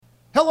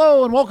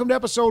Hello and welcome to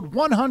episode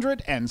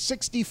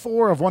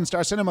 164 of One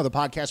Star Cinema, the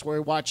podcast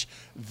where we watch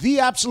the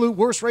absolute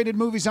worst rated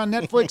movies on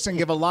Netflix and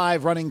give a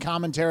live running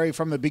commentary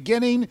from the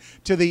beginning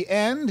to the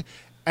end.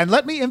 And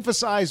let me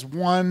emphasize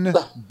one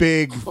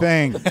big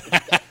thing.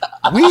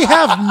 We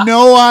have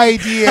no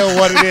idea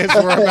what it is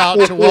we're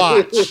about to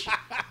watch.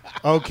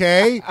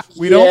 Okay?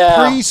 We don't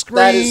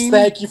pre-screen.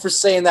 Thank you for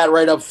saying that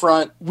right up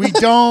front. We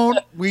don't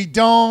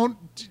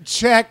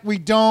check. We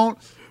don't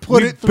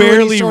put it through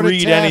barely any sort of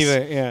read test.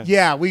 anything.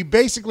 Yeah, we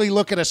basically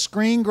look at a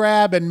screen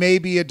grab and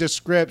maybe a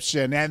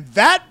description. And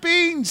that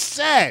being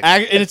said,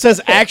 And it says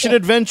action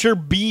adventure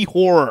B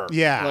horror.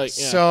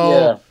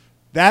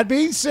 That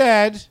being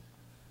said,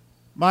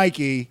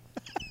 Mikey,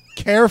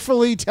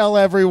 carefully tell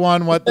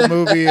everyone what the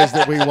movie is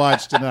that we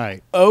watched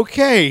tonight.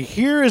 Okay,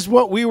 here is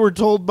what we were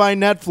told by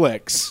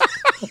Netflix.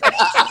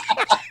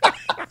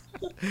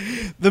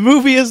 The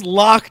movie is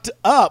Locked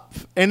Up,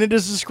 and it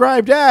is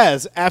described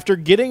as, after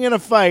getting in a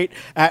fight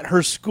at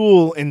her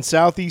school in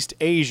Southeast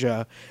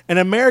Asia, an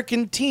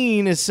American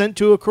teen is sent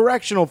to a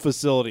correctional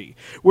facility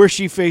where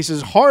she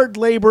faces hard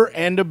labor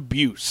and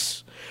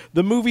abuse.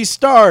 The movie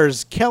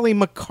stars Kelly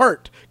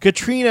McCart,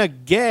 Katrina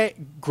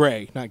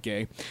Gray,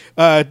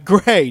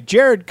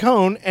 Jared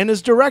Cohn, and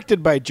is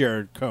directed by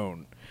Jared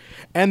Cohn.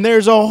 And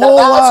there's a whole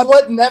lot. That's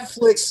what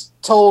Netflix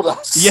told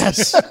us.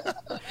 Yes.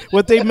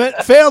 What they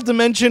failed to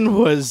mention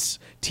was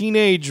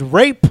teenage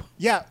rape.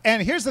 Yeah,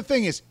 and here's the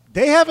thing is,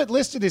 they have it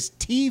listed as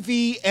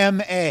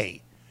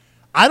TVMA.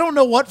 I don't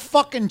know what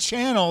fucking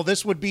channel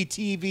this would be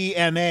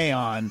TVMA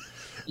on,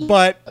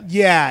 but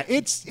yeah,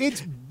 it's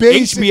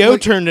basically... HBO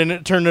turned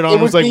it on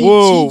and was like,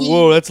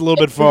 whoa, that's a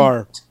little bit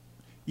far.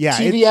 Yeah,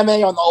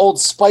 TVMA on the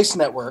old Spice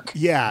Network.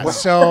 Yeah,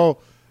 so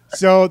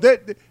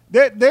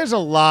there's a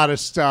lot of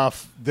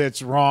stuff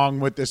that's wrong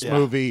with this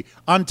movie.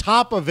 On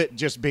top of it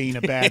just being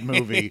a bad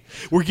movie,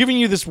 we're giving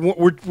you this.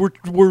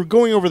 We're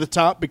going over the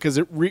top because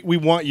we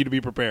want you to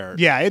be prepared.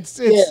 Yeah,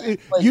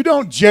 you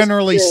don't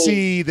generally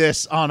see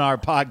this on our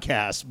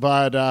podcast,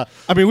 but I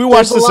mean, we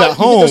watch this at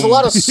home. There's a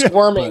lot of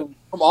squirming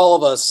from all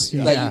of us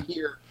that you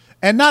hear.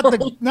 And not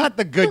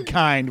the good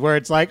kind where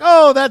it's like,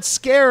 oh, that's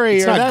scary,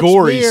 it's or not that's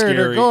gory, weird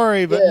scary. Or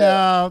gory, but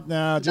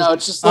no,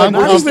 it's just like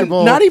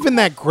not even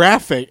that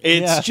graphic.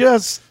 It's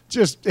just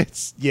just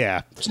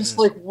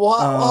like what?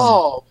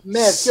 Oh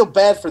man, I feel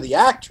bad for the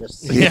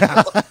actress.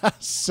 Yeah.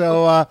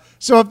 So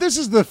if this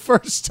is the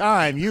first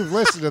time you've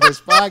listened to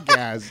this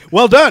podcast,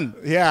 well done.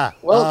 Yeah.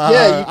 Well,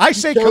 I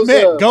say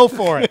commit. Go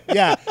for it.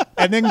 Yeah,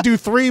 and then do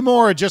 3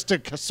 more just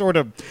to sort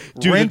of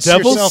do rinse the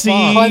devil yourself seed.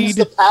 off. Cleanse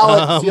the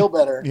palate and feel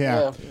better.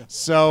 Yeah.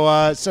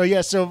 So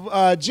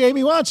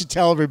Jamie, why don't you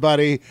tell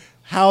everybody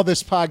how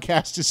this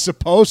podcast is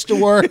supposed to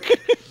work?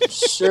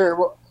 Sure.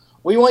 Well,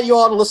 we want you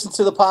all to listen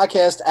to the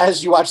podcast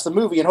as you watch the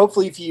movie, and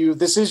hopefully if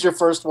this is your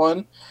first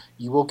one,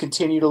 you will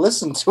continue to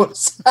listen to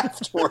us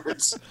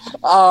afterwards.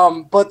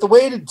 But the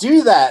way to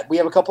do that, we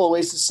have a couple of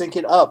ways to sync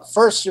it up.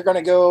 First, you're going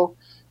to go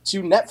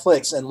to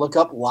Netflix and look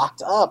up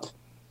Locked Up.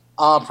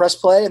 Press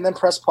play and then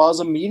press pause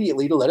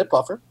immediately to let it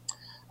buffer.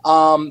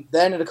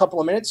 Then in a couple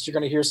of minutes, you're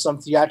going to hear some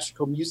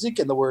theatrical music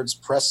and the words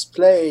press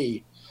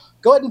play.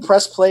 Go ahead and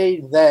press play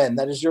then.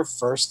 That is your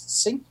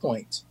first sync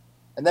point.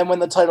 And then when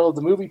the title of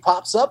the movie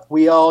pops up,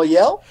 we all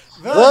yell,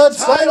 The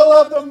title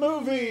of the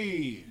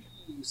movie!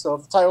 So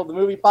if the title of the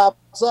movie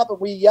pops up and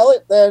we yell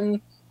it,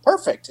 then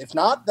perfect. If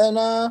not, then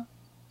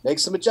make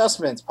some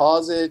adjustments.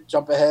 Pause it,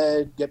 jump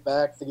ahead, get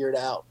back, figure it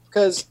out.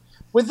 Because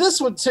with this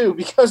one, too,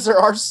 because there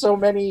are so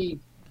many,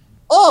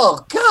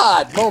 oh,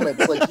 God,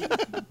 moments. Like, you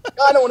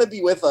kind of want to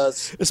be with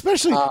us.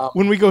 Especially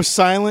when we go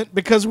silent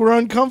because we're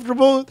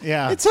uncomfortable.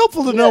 Yeah. It's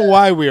helpful to know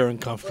why we are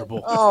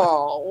uncomfortable.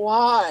 Oh,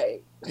 why?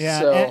 Yeah.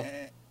 So,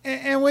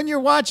 and when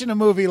you're watching a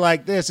movie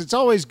like this, it's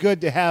always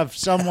good to have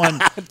someone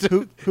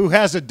who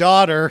has a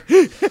daughter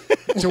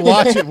to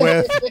watch it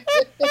with.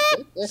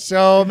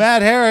 So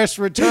Matt Harris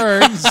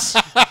returns.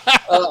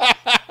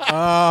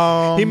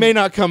 He may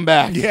not come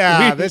back.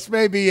 Yeah, this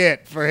may be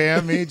it for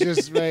him. He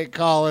just may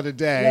call it a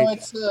day.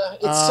 It's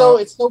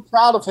so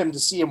proud of him to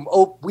see him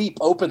weep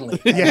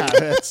openly. Yeah,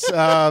 that's.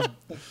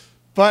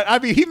 But I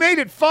mean, he made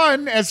it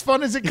fun as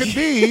it could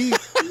be.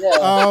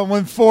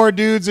 When 4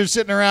 dudes are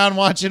sitting around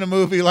watching a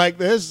movie like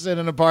this in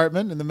an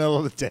apartment in the middle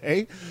of the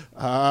day.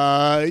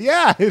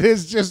 It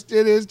is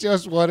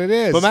just what it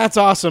is. But Matt's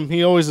awesome.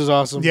 He always is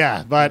awesome.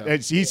 Yeah, but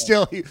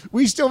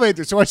we still made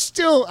it. So I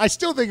still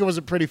think it was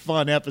a pretty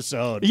fun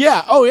episode.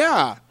 Yeah. Oh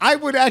yeah. I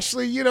would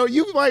actually,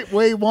 you might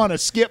want to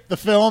skip the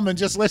film and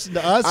just listen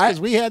to us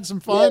because we had some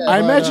fun. I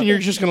imagine you're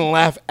just going to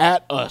laugh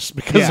at us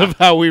because of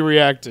how we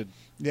reacted.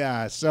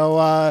 Yeah,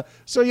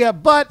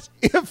 but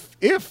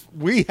if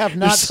we have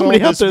not there's somebody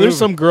sold out this there, movie, there's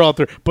some girl out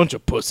there, bunch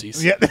of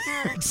pussies. Yeah,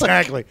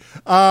 exactly.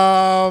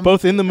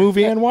 Both in the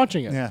movie and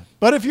watching it. Yeah,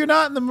 but if you're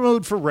not in the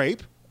mood for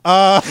rape,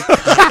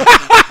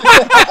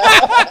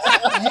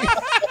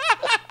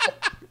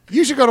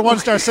 you should go to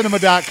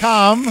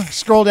onestarcinema.com,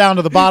 scroll down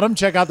to the bottom,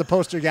 check out the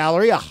poster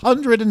gallery,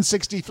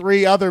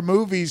 163 other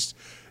movies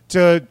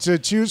to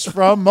choose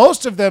from,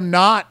 most of them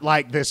not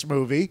like this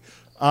movie.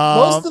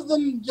 Most of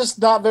them just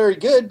not very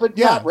good, but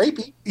not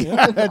rapey.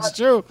 Yeah, that's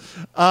true.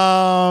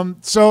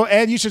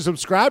 And you should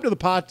subscribe to the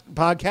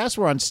podcast.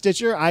 We're on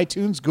Stitcher,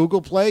 iTunes,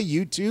 Google Play,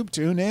 YouTube,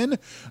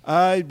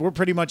 TuneIn. We're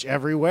pretty much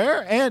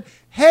everywhere. And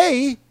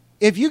hey,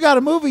 if you got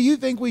a movie you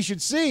think we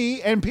should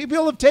see, and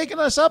people have taken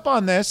us up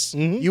on this,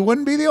 you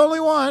wouldn't be the only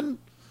one.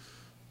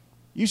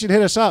 You should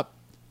hit us up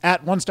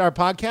at One Star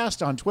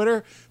Podcast on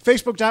Twitter,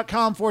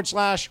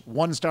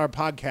 Facebook.com/One Star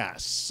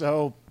Podcast.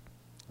 So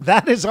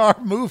that is our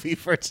movie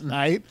for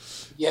tonight.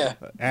 Yeah.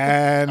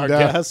 And our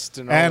guest.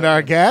 And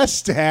our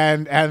guest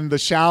and the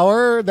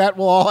shower that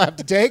we'll all have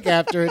to take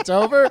after it's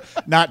over.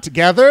 Not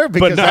together.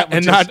 Because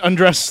not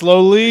undress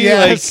slowly.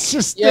 Yeah, like, it's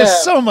just, there's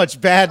so much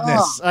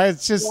badness.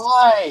 It's just,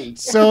 why?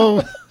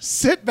 So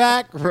sit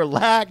back,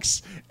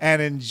 relax,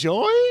 and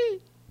enjoy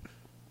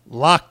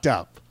Locked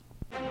Up.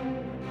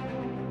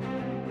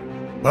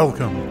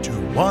 Welcome to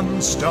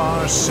One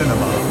Star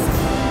Cinema.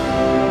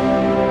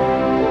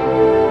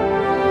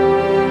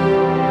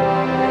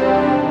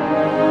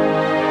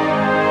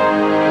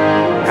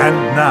 And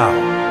now,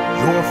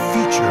 your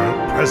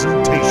feature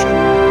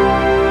presentation.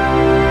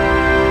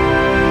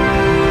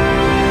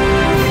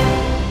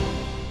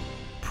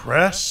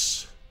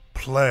 Press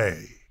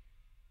play.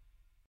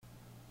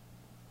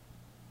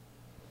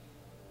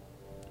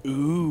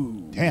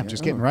 ooh. Damn,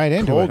 just getting right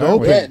into Cold it.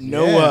 Aren't we? open.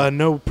 Yeah.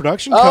 No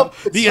production. The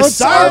it's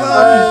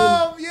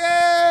Asylum.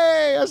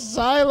 Yay!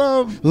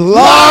 Asylum.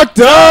 Locked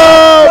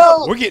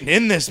up. We're getting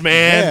in this,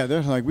 man. Yeah,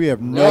 they're like, we have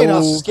Right, no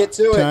let's just get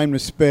to it. time to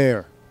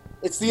spare.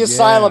 It's the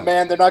Asylum,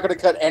 man. They're not going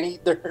to cut any.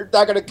 They're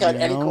not going to cut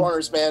any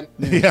corners, man.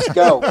 Just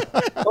go.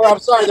 Or I'm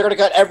sorry, they're going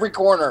to cut every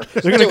corner.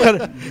 They're gonna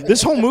cut it.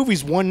 This whole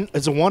movie's one.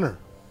 It's a oneer.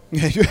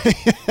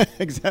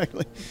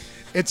 Exactly.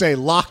 It's a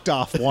locked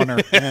off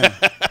oneer.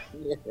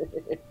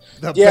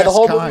 The The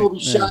whole kind. movie will be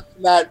shot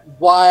from that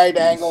wide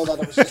angle that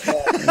it was just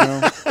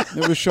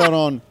there. It was shot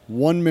on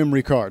one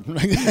memory card.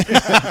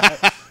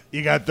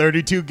 You got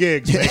 32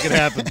 gigs. Make it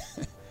happen.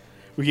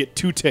 We get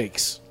 2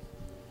 takes.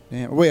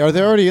 Damn. Wait, are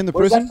they already in the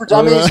What was prison? that for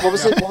dummies? What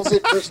was it? What was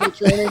it? Personal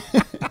training?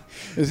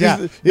 These Yeah.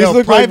 look No,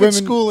 like private women-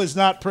 school is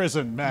not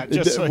prison, Matt.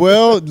 Just so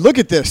Well, look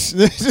at this.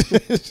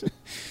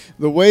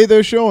 The way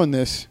they're showing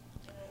this.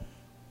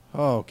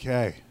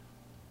 okay.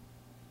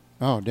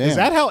 Oh, damn. Is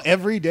that how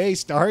every day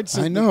starts?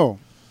 I know.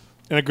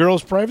 In a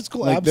girls' private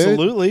school? Like they're-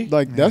 Absolutely.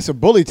 Like, that's a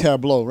bully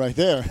tableau right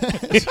there.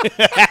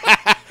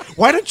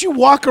 Why don't you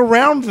walk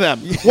around them?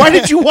 Why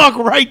did you walk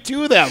right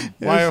to them?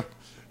 Why?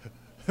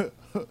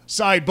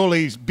 Side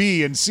bullies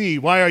B and C.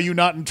 Why are you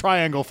not in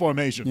triangle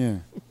formation? Yeah.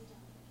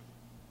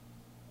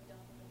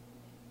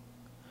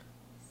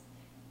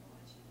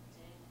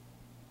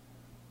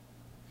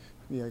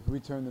 Yeah, can we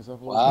turn this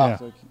up a little Wow. bit?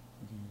 So I can-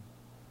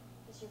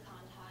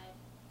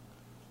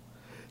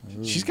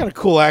 She's got a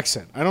cool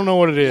accent. I don't know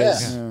what it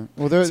is. Yeah.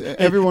 Well,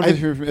 everyone is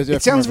here.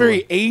 It sounds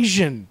very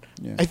Asian.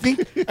 Yeah. I think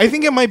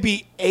it might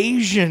be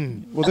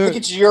Asian. Well, I think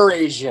it's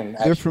Eurasian.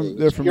 they're Actually. from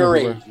It's everywhere.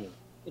 Eurasian.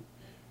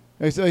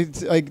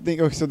 I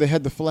think. So they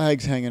had the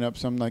flags hanging up.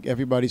 So I'm like,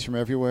 everybody's from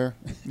everywhere.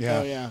 Yeah.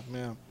 Oh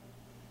yeah.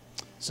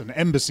 It's an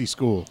embassy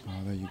school. Oh,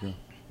 there you go.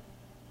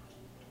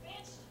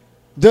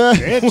 Duh.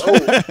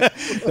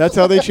 That's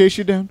how they chase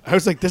you down. I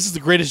was like, this is the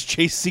greatest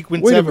chase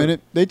sequence Wait ever. a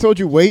minute. They told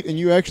you wait, and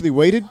you actually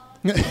waited.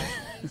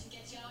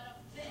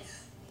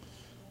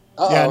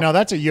 Uh-oh. Yeah, no,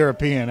 that's a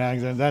European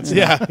accent. That's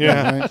Yeah,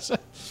 yeah. Right.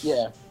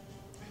 Yeah.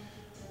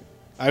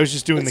 I was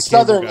just doing It's the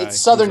cable southern. guy. It's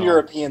Southern That's all.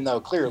 European,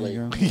 though. Clearly.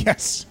 There you go.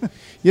 Yes.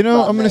 You know,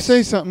 Not I'm going to nice.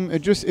 say something.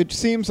 It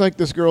seems like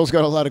this girl's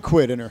got a lot of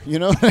quit in her. You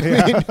know what I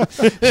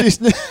mean? She's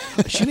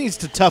She needs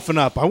to toughen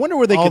up. I wonder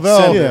where they Although-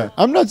 could send yeah. her.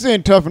 I'm not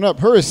saying toughen up.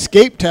 Her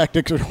escape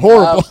tactics are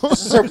horrible.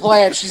 This is her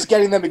plan. She's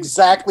getting them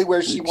exactly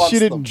where she wants She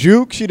didn't them.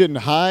 juke. She didn't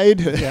hide.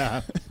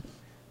 Yeah.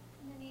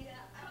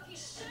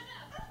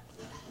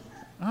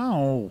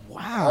 Oh,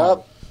 wow.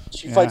 Up.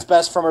 She fights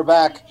best from her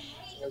back.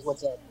 Here's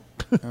what's up.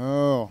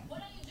 Oh.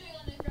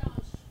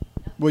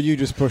 Well, you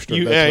just pushed her.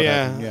 You- That's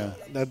yeah, what yeah.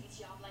 happened. Yeah. That-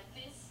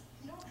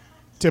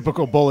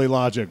 Typical bully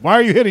logic. Why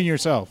are you hitting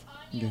yourself?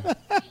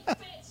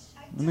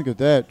 Look at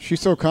that. She's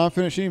so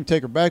confident. She didn't even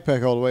take her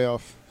backpack all the way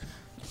off.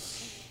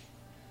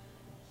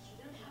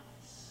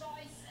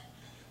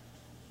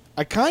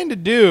 I kind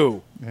of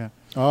do. Yeah.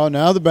 Oh,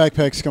 now the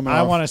backpack's coming I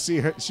off. want to see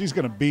her. She's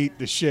going to beat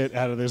the shit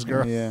out of this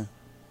girl. Yeah.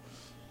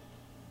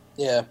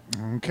 Yeah.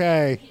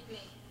 Okay.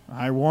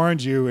 I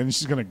warned you, and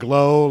she's going to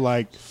glow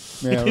like.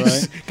 Yeah,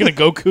 He's right. gonna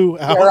Goku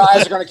out. Her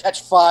eyes are going to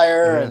catch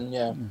fire, and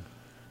yeah.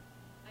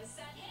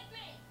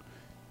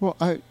 Well,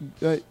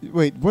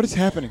 wait. What is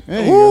happening?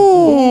 There you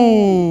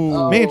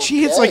go. Ooh, man,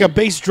 she hits Okay. like a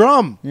bass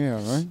drum. Yeah,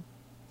 right.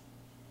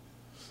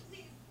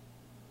 Please.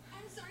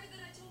 I'm sorry that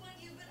I told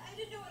on you, but I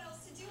didn't know what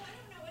else to do. I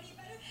don't know any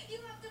better. You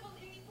have to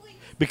believe me, please.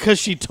 Because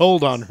she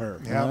told on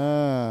her. Yeah.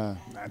 Ah.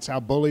 That's how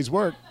bullies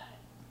work.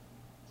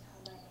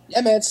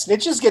 Yeah, man.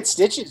 Snitches get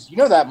stitches. You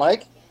know that,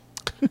 Mike.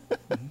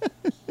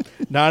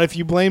 Not if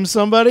you blame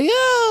somebody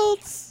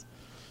else.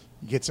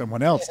 You get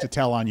someone else to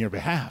tell on your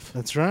behalf.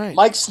 That's right.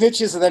 Mike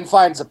snitches and then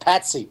finds a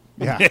patsy.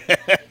 Yeah.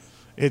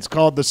 It's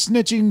called the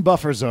snitching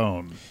buffer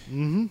zone.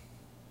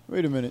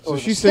 Wait a minute. So Oh,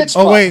 she said,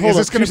 snitch Oh wait, hold is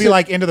this up. going to She be said-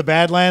 like Into the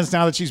Badlands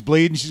now that she's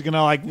bleeding? She's going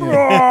to like.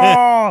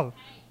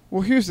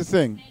 Well, here's the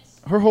thing.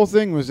 Her whole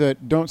thing was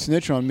that don't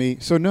snitch on me.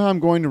 So now I'm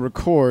going to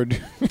record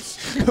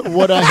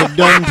what I have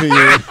done to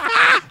you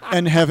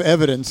and have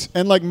evidence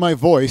and like my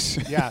voice.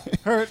 Yeah,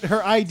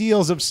 her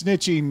ideals of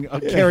snitching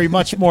carry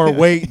much more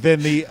weight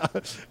than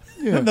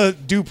the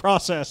due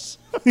process.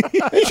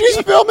 And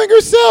she's filming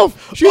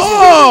herself.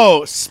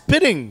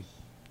 Spitting.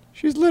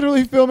 She's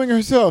literally filming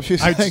herself.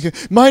 She's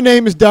like, my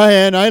name is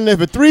Diane. I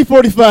live at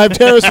 345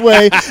 Terrace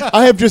Way.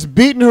 I have just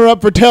beaten her up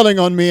for telling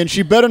on me, and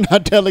she better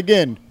not tell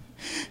again.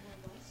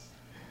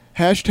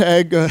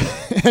 Hashtag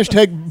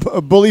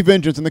bully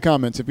vengeance in the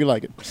comments if you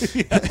like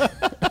it.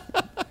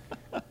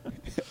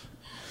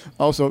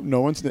 Also,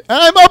 no one's... And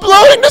I'm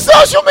uploading to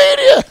social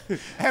media!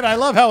 And I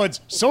love how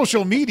it's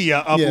social media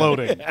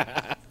uploading.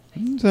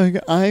 It's like,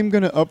 I'm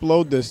going to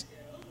upload this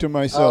to Oh,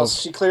 myself.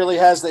 she clearly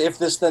has the if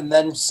this then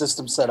then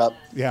system set up.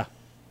 Yeah.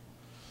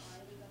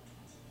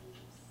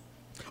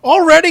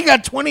 Already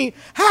got 20.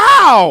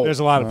 How? There's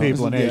a lot of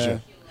people in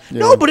Asia. Yeah.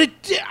 No, but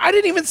I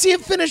didn't even see it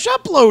finish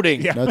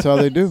uploading. Yeah. That's how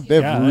they do.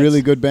 They have Yeah,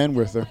 really good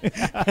bandwidth there.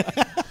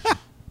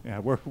 Yeah,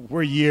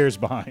 we're years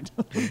behind.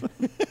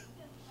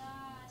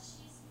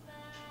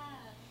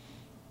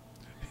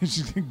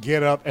 She's gonna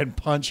get up and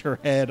punch her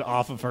head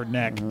off of her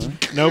neck.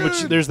 No,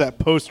 but there's that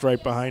post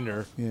right behind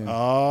her. Yeah.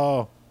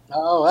 Oh,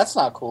 Oh, that's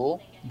not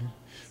cool.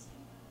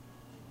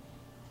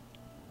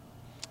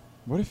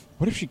 What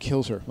if she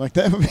kills her? Like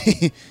that would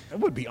be that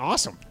would be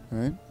awesome.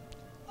 right?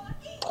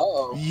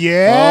 Uh-oh.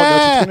 Yeah. Oh,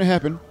 that's what's gonna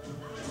happen.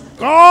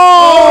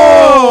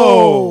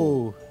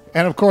 Oh!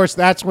 And of course,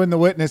 that's when the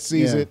witness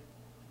sees Yeah. it.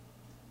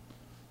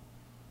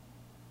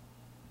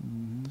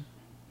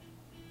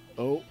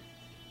 Oh.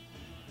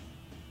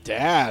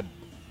 Dad.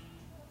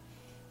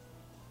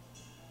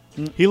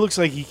 He looks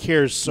like he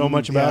cares so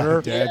much about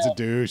her. Dad's a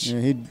douche.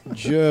 Yeah, he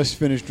just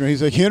finished drinking.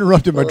 He's like, he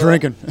interrupted my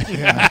drinking.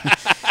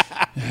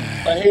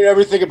 I hate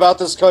everything about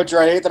this country.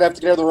 I hate that I have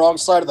to get on the wrong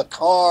side of the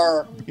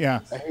car. Yeah.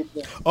 I hate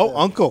that. Oh,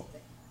 uncle.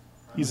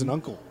 He's an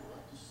uncle.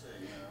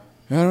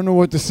 I don't know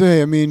what to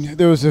say. I mean,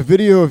 there was a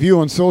video of you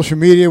on social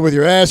media with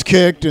your ass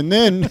kicked, and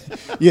then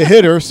you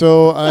hit her.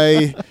 So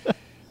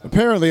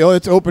apparently,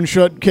 it's open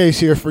shut case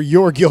here for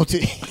you're guilty.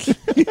 Ain't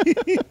the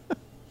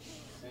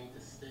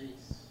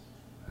States.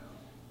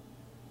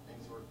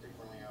 Things work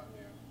differently out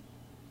here.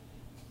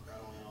 God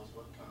only knows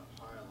what kind of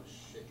pile of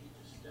shit you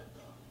just stepped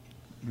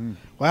on.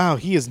 Wow,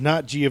 he is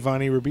not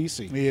Giovanni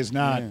Ribisi. He is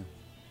not. Yeah.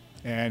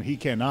 And he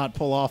cannot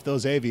pull off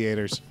those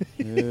aviators.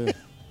 Yeah.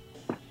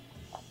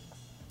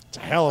 It's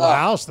a hell of a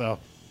house, though.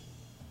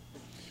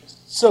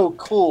 So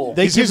cool.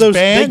 They Is give his those,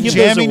 band they give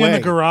those jamming in the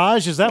away.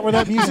 garage? Is that where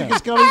that music is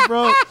coming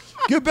from?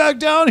 Get back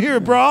down here,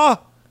 brah.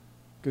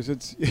 Because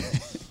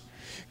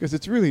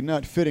it's really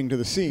not fitting to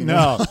the scene.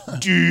 No.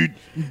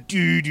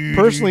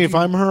 Personally, if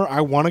I'm her, I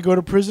want to go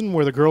to prison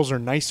where the girls are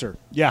nicer.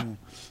 Yeah.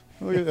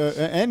 Look at,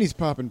 and he's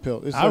popping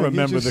pills. It's I like he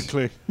remember the just-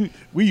 clique.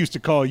 We used to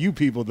call you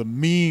people the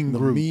mean the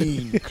group.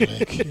 mean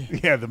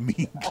click. Yeah, the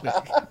mean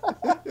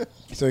clique.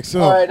 It's like,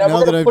 so All right, now now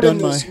we're that going to I've put in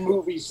done my... this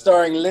movie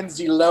starring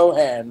Lindsay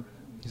Lohan.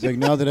 He's like,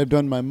 now that I've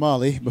done my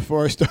Molly,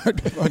 before I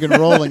start fucking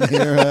rolling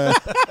here,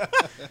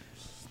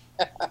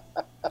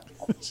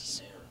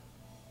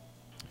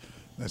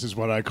 This is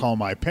what I call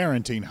my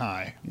parenting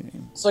high.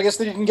 So I guess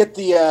they didn't get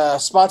the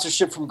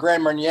sponsorship from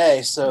Grand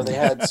Marnier, so they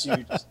had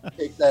to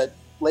take that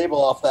label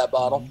off that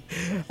bottle.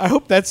 I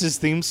hope that's his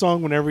theme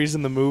song whenever he's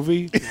in the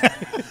movie.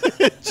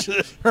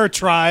 Her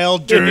trial.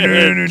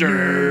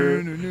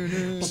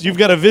 You've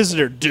got a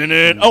visitor.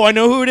 Dun-dun. Oh, I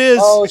know who it is.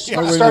 Oh, is she Oh,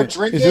 going to wait a start minute.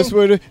 drinking? Is this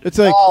what it's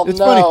like? Oh, it's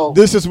no. funny.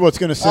 This is what's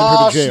going to send her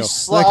Oh, to jail.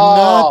 she's Like slow.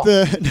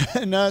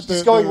 not the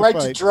She's going the right to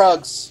fight.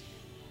 drugs.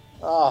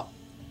 Oh.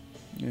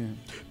 Yeah.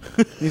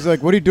 He's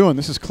like, what are you doing?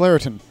 This is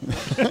Claritin.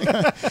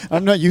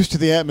 I'm not used to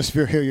the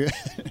atmosphere here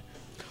yet.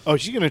 Oh,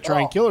 she's going to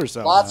try and kill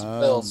herself. Lots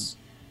of pills.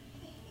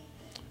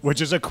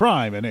 Which is a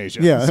crime in Asia.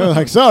 Yeah, they're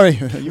like, sorry. You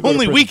go to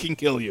Only we prison. can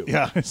kill you.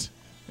 Yeah.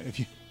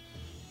 If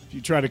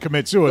you try to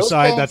commit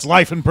suicide, that's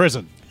life in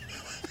prison.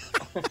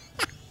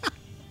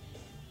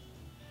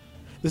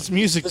 This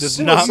music The does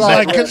not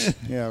suicide match. wish.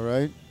 Yeah,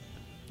 right?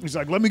 He's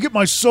like, let me get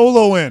my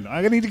solo in.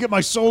 I need to get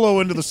my solo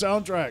into the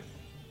soundtrack.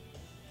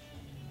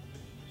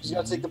 She's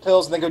going to take the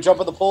pills and then go jump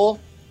in the pool.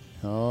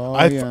 Oh,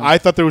 I yeah.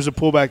 thought there was a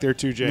pool back there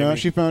too, Jamie. No,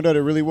 she found out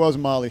it really was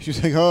Molly.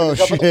 She's like, oh,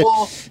 Jump in the shit.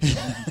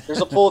 pool.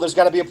 There's a pool. There's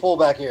got to be a pool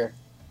back here.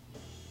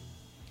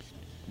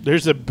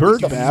 There's a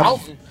bird The bath.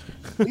 fountain.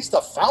 At least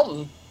a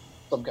fountain.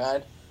 Some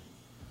kind.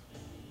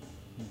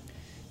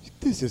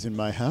 This isn't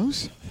my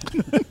house.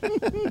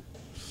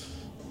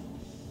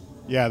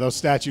 Yeah, those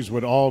statues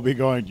would all be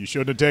going, you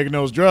shouldn't have taken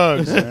those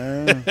drugs.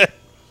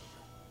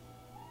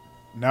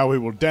 Now we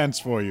will dance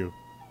for you.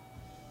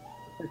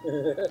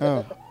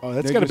 Oh, Oh,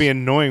 that's They got to just- be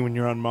annoying when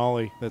you're on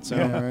Molly. That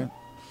sound. yeah, right.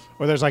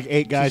 Or there's like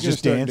 8 guys She's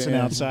just gonna start dancing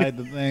dancing. outside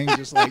the thing,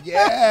 just like,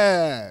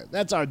 yeah,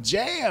 that's our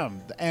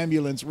jam. The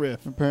ambulance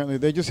riff. Apparently,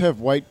 they just have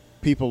white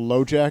people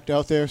low-jacked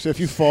out there. So if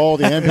you fall,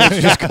 the ambulance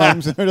just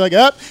comes and they're like,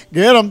 "Up,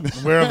 get them."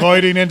 We're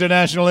avoiding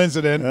international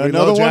incident. We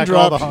Another one low-jack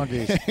all drop. the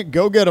honkies.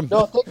 Go get them.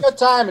 No, take your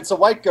time. It's a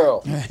white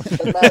girl.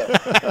 Doesn't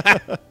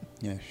matter.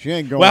 Yeah, she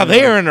ain't going. Wow, they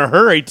anywhere. are in a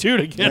hurry too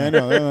to get Yeah, I her.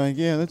 know. They're like,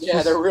 yeah, that's Yeah,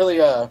 just, they're really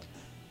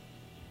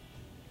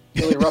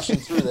rushing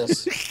through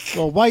this.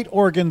 Well, white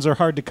organs are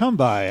hard to come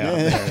by out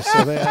there,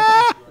 so they. To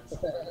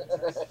make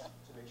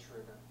sure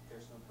that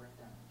there's no brain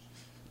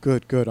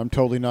damage. good. I'm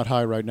totally not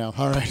high right now.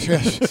 All right.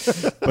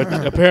 Yes.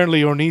 But apparently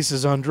your niece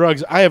is on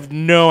drugs. I have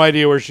no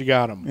idea where she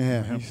got them.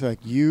 Yeah. He's like,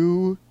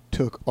 you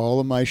took all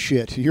of my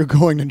shit. You're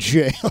going to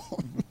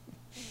jail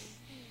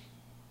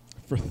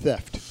for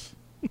theft.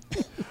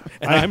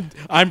 And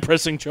I'm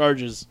pressing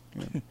charges.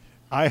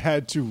 I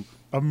had to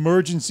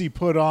emergency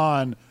put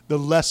on the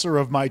lesser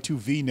of my two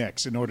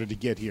V-necks in order to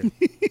get here.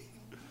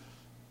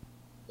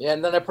 Yeah,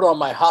 and then I put on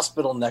my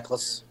hospital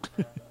necklace.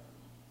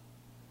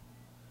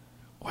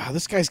 Wow,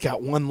 this guy's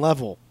got one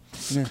level.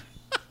 Yeah.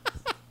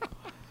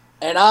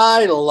 And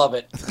I love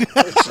it.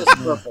 It's just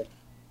perfect.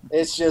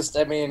 It's just,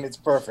 I mean, it's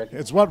perfect.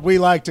 It's what we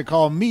like to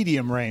call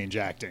medium range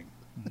acting.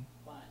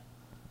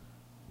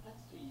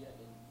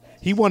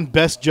 He won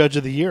Best Judge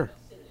of the Year.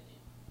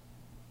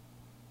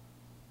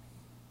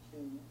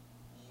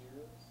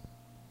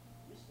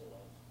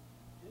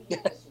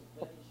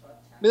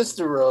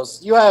 Mr.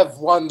 Rose, you have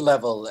one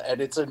level,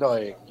 and it's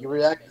annoying. You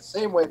react the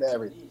same way to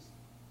everything.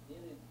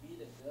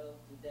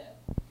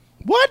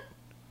 What?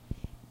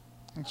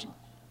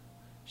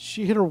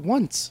 She hit her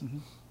once.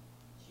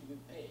 She will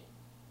pay,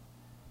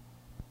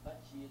 but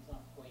she is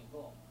not going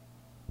home.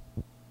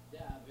 They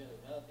are very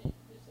wealthy,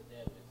 Mr.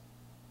 Davis.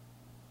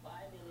 5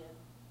 million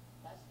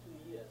plus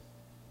 2 years.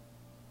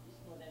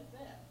 It's more than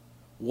fair.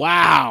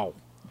 Wow.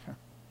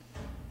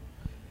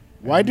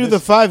 Why do the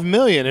 $5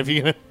 million if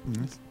you?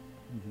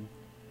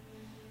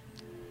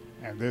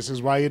 And this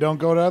is why you don't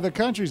go to other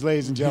countries,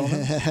 ladies and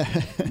gentlemen.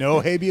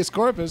 No habeas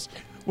corpus.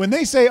 When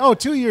they say,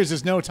 2 years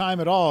is no time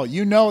at all,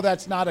 you know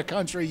that's not a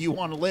country you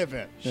want to live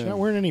in. She's not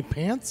wearing any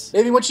pants.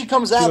 Maybe when she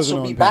comes out, doesn't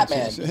she'll be own Batman,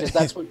 pencils. because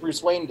that's what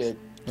Bruce Wayne did.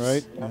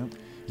 Right? Yeah.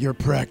 Your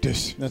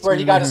practice. That's Where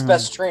he got his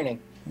best training.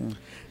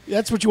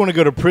 That's what you want to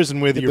go to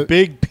prison with, your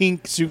big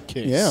pink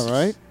suitcase. Yeah,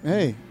 right?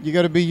 Hey, you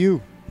got to be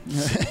you.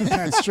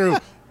 That's true.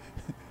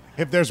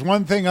 If there's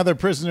one thing other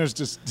prisoners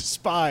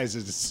despise,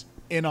 it's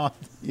being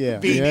Yeah.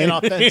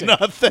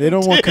 inauthentic. They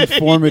don't want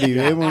conformity.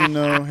 They want to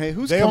know, hey,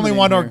 who's They coming only in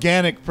want here?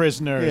 organic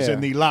prisoners Yeah.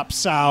 in the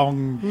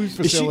Lapsang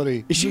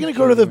facility. Is she going to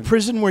go to the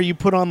prison where you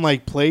put on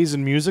like plays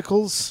and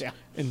musicals? Yeah.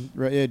 And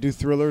Right, yeah, do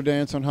Thriller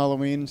dance on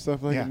Halloween and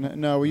stuff like Yeah. that.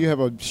 No, where you have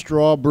a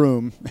straw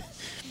broom.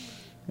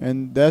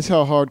 And that's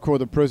how hardcore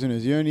the prison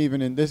is. You ain't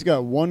even in. This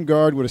got one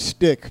guard with a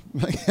stick.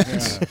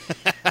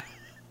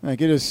 Like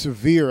it is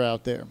severe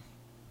out there.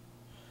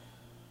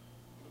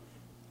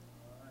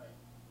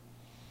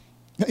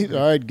 All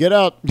right, get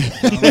out.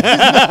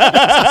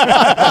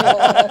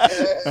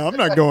 I'm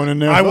not going in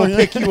there. I will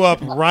pick you up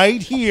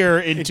right here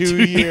in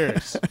 2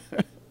 years.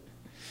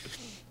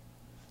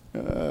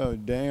 Oh,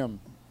 damn.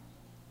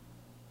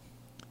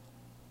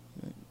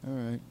 All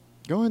right.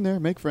 Go in there,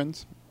 make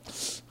friends.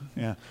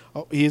 Yeah.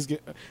 oh, he is.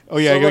 Oh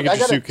yeah, So you gotta look, get I your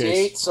got a suitcase.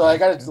 date, so you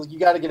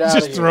got to get out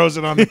Just of here. throws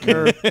it on the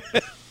curb.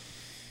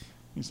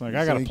 He's like,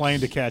 I got a like- plane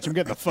to catch. I'm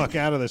getting the fuck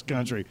out of this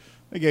country.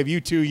 They gave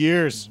you 2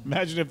 years.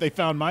 Imagine if they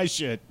found my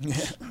shit.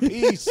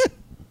 Peace.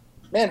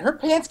 Man, her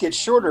pants get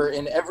shorter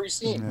in every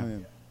scene. Oh, yeah.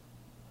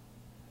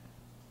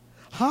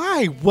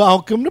 Hi,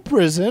 welcome to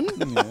prison.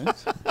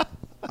 Yes.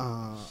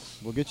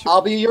 We'll get you.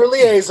 I'll be your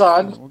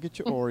liaison. We'll get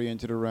you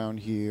oriented around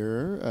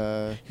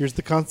here. Here's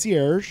the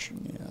concierge.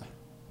 Yeah.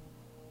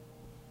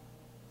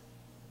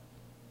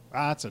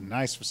 That's a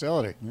nice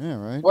facility. Yeah.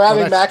 Right. We're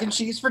having that's- mac and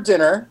cheese for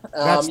dinner.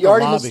 That's You the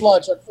already lobby. missed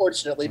lunch,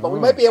 unfortunately, but we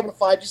Oh. might be able to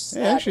find you some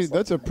Hey, snacks. actually,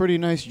 that's a pretty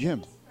nice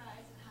gym.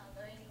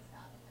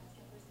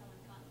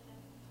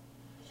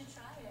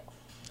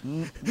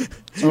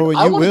 Oh, and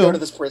I you want to will. go to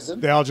this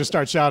prison. They all just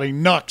start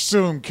shouting, "Nuck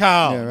soon,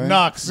 cow! Yeah, right.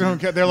 Nuck soon,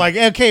 cow!" They're like,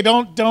 "Okay,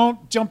 don't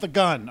jump the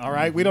gun. All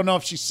right, we don't know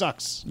if she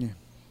sucks."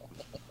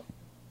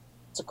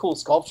 It's a cool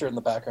sculpture in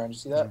the background. You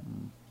see that?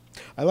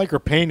 I like her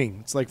painting.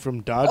 It's like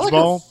from I like her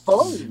Dodgeball.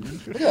 phone.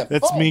 Look at that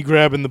That's phone. me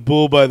grabbing the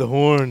bull by the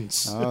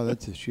horns. Oh,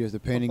 that's it. She has the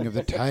painting of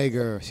the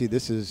tiger. See,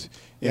 this is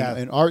Yeah.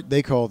 in art.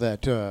 They call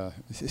that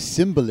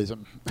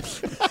symbolism.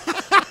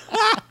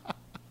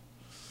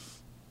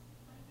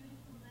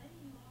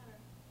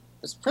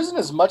 This prison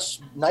is much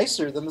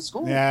nicer than the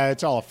school. Yeah,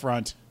 it's all a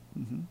front.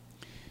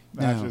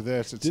 After Now,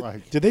 this, it's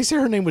like, Did they say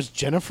her name was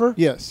Jennifer?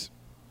 Yes.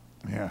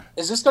 yeah,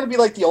 Is this going to be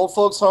like the old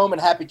folks' home in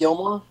Happy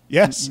Gilmore?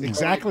 yes,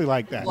 exactly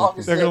like that. long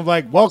as They're gonna the- be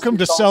like, "Welcome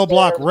to as the Cell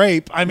Block there.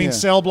 Rape." I mean, Yeah.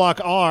 Cell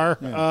Block R.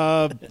 Yeah. I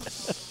always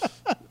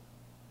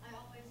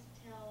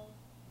tell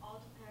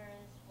all the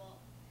parents, well,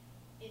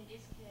 in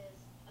this case,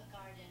 a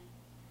garden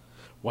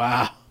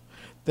Wow.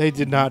 They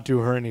did not do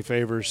her any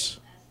favors.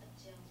 as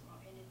a gym or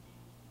anything,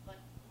 but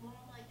more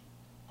like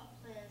a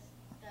place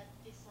that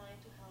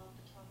designed to help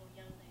the troubled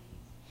young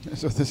ladies.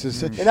 So this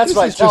is And that's this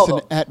what I is tell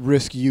just an them.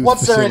 at-risk youth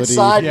Once they're facility.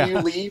 inside Yeah. and you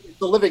leave,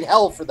 it's a living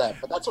hell for them.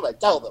 But that's what I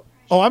tell them.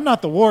 Oh, I'm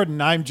not the warden.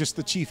 I'm just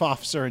the chief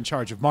officer in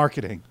charge of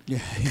marketing. Yeah.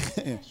 I should let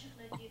you to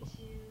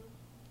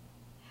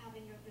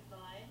having your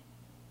goodbye.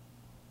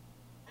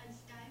 And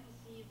Sky will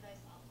see you guys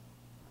off.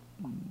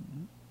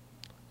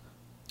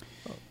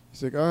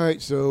 He's like, all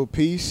right, so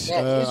peace.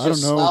 Yeah, he's I don't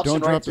just know. slouching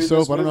Don't right drop the through soap.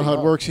 this I don't know movie, how it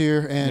huh? works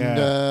here. And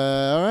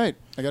Yeah. all right,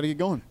 I got to get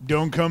going.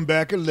 Don't come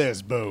back a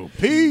lesbo.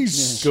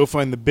 Peace. Go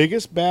find the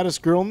biggest,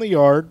 baddest girl in the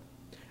yard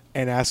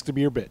and ask to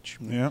be her bitch.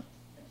 Yeah.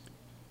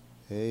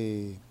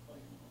 Hey.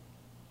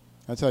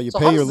 That's how you So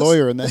pay how your does this-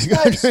 lawyer in that This guy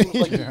country. seems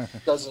like he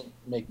doesn't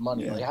make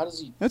money. Like, how does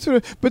he? That's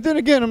what. But then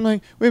again, I'm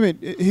like, wait a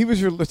minute. He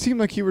was your. It seemed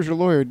like he was your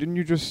lawyer. Didn't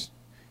you just?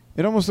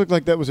 It almost looked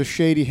like that was a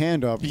shady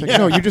handoff. It's like, Yeah.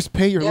 no, you just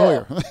pay your Yeah.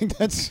 lawyer. Like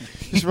that's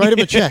just write him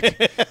a check.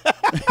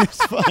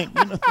 It's fine.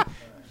 You know? Just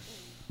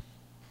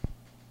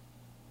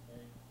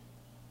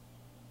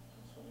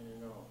want you to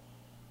know,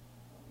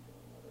 I'm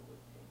doing whatever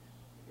it takes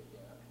to get you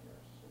out of here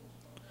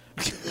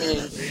as soon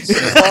as possible. I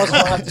mean, Claus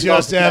will have to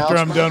Just go to after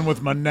I'm announcement. done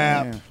with my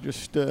nap. Yeah,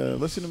 just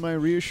listen to my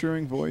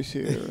reassuring voice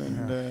here.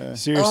 And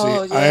Seriously,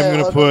 Oh, yeah, I am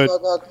going to put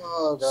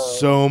go.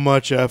 so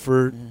much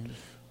effort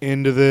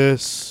into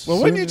this. Well,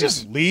 wouldn't you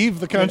just leave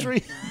the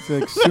country? it's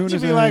like soon You'd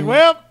as be I, like,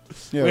 well,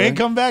 yeah, we ain't right?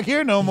 come back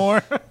here no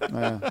more.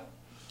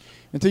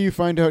 Until you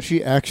find out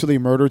she actually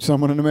murdered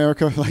someone in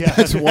America, like Yeah.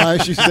 that's why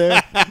she's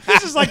there.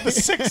 This is like the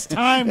 6th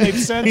time they've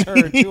sent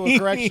her to a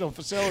correctional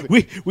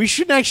facility. We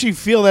shouldn't actually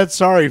feel that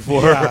sorry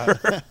for her.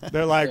 Yeah.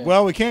 They're like,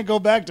 well, we can't go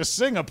back to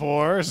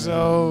Singapore,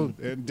 so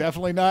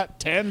definitely not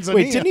Tanzania.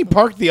 Wait, didn't he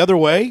park the other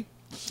way?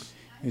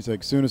 He's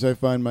like, soon as I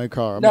find my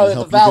car, I'm No, gonna the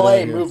help you get out of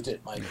valet here." moved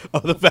it, Mike. Oh,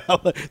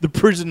 the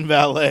prison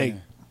valet.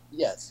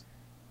 Yes.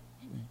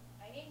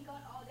 I ain't gone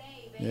all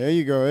day, baby. There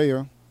you go. There you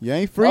go. You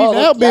ain't free Oh,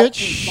 now, look, the bitch.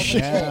 action's fucking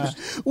Yeah.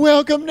 changed.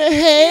 Welcome to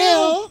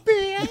hell,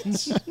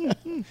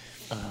 bitch.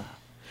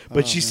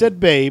 But she said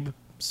babe,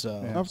 so.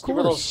 Of Give her a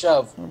little course.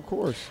 shove. Of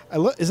course.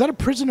 Is that a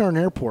prison or an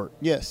airport?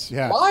 Yes.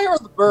 Yeah. Why are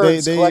the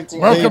birds They- collecting?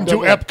 Welcome to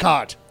double-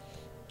 Epcot.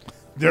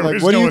 There Like,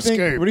 is what do no you escape.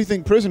 think? What do you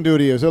think prison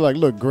duty is? They're like,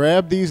 look,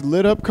 grab these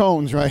lit up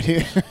cones right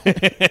here,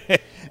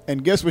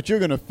 and guess what? You're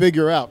gonna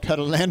figure out how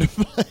to land a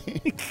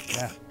plane.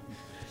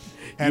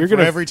 And You're for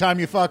gonna- every time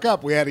you fuck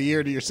up, we add a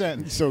year to your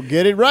sentence. So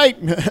get it right.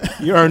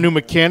 You're our new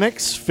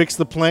mechanics. Fix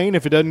the plane.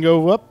 If it doesn't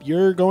go up,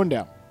 you're going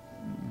down.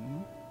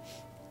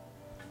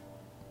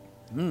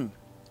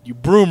 You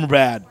broom are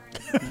bad.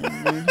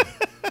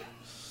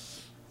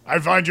 I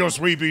find your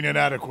sweeping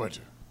inadequate.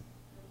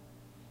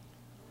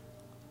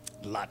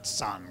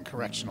 Latsan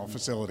Correctional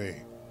Facility.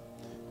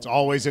 It's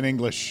always in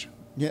English.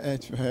 Yeah,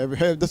 that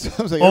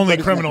sounds like Only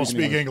everybody's criminals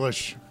speaking speak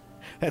English.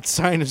 That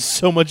sign is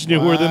so much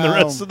newer than the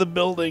Wow. rest of the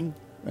building.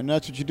 And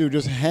that's what you do.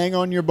 Just hang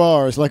on your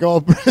bars, like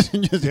all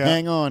prison. Just Yeah.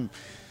 hang on.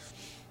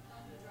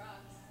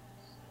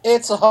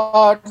 It's a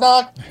hard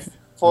knock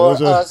for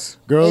Those are us.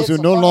 girls It's who a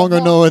no hard longer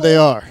knock know where for they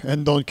us. are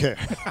and don't care.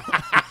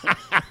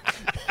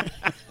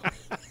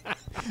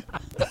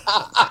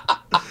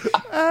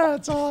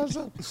 That's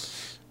awesome.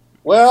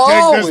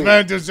 Well, Take this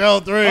man to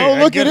cell 3. Oh,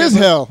 and look, give it is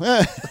him a- hell.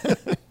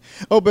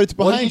 Oh, but it's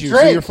What do behind you you, so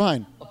drink? you're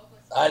fine.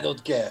 I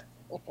don't care.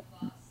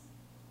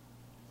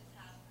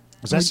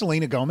 Was that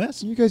Selena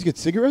Gomez? You guys get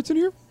cigarettes in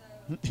here?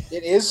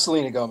 It is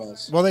Selena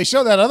Gomez. Well, they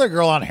show that other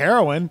girl on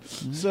heroin.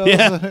 So,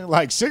 Yeah.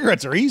 like,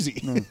 cigarettes are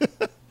easy.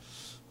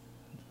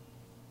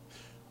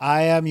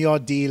 I am your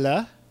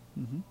dealer.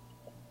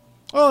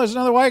 Oh, there's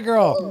another white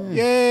girl.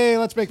 Yay,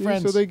 let's make Yeah,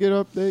 friends. so they get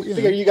up. They, you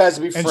Figure know. you guys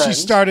would be and friends. she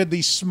started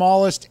the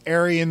smallest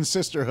Aryan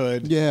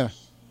sisterhood. Yeah.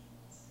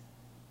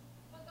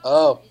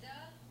 Oh.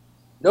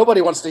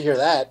 Nobody wants to hear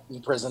that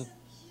in prison.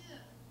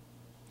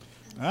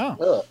 Oh,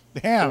 Ugh.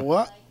 damn.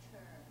 What?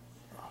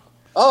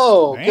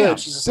 Oh, Damn. good.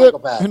 She's a Zip.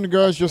 psychopath. And the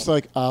guy's just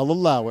like, I'll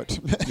allow it.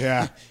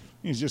 Yeah.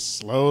 He's just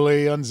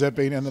slowly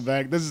unzipping in the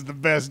back. This is the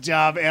best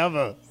job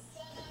ever.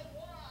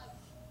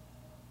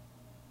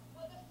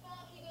 What the fuck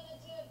are you gonna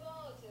do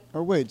about it?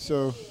 Oh, wait.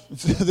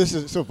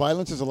 So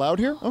violence is allowed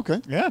here?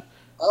 Okay. Yeah.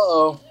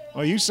 Uh-oh.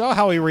 Well, you saw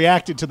how he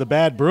reacted to the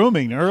bad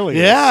brooming earlier.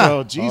 Yeah.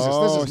 So, Jesus,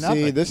 oh, this is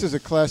nothing. see, this is a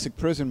classic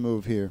prison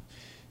move here.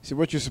 See,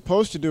 what you're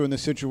supposed to do in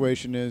this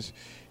situation is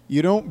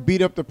you don't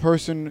beat up the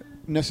person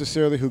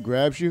necessarily who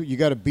grabs you. You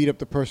got to beat up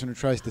the person who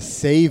tries to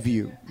save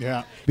you.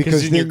 Yeah.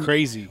 Because then you're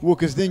crazy. Well,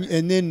 because they're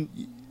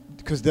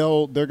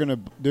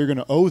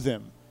gonna owe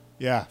them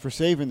Yeah. for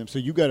saving them. So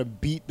you got to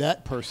beat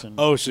that person.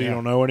 Oh, so you Yeah.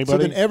 don't know so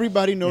anybody? then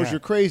everybody knows Yeah. you're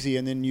crazy,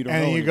 and then you don't.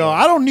 And know you go,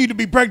 anybody. I don't need to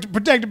be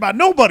protected by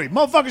nobody.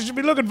 Motherfuckers should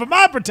be looking for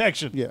my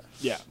protection. Yeah,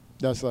 yeah.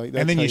 that's like.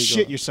 That's And then how you go.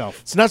 shit yourself.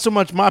 It's not so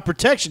much my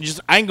protection,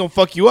 just I ain't gonna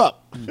fuck you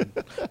up.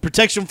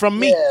 Protection from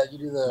me. Yeah, you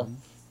do the.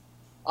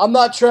 I'm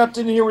not trapped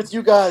in here with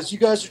you guys. You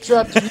guys are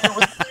trapped in here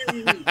with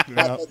me.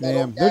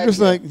 Damn, they're just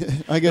like.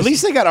 I guess. At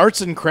least they got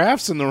arts and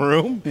crafts in the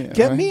room. Yeah,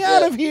 Get right. me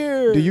out of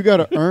here. Do you got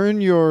to earn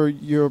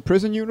your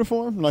prison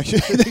uniform? Like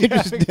they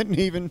just didn't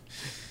even.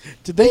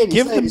 Did they ladies,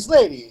 give them?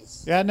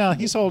 ladies. Yeah, no,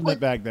 he's holding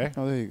it back there.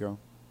 Oh, there you go.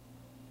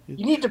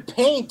 You need to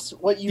paint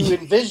what you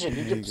envision.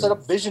 You need to set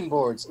up vision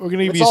boards. We're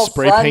gonna give If you it's all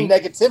spray frowning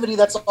paint. negativity.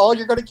 That's all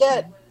you're gonna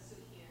get.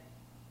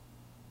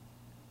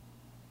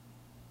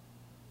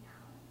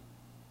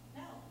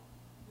 No.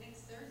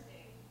 Mixed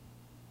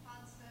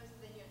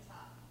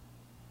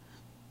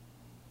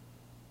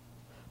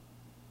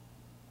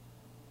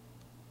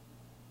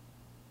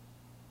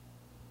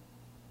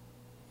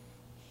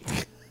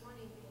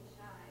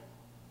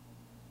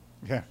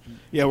Yeah.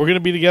 Yeah, we're gonna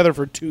be together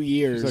for 2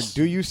 years. He's like,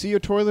 do you see a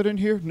toilet in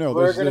here? No,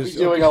 We're there's going to be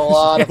there's- doing a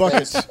lot of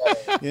buckets. things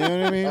together. You know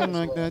what I mean? That's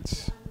Like right.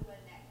 that's.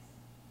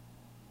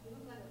 You look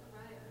like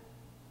a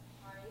crier.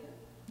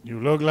 Are you?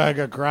 You look like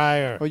a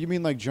crier. Oh, you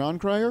mean like John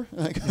Cryer?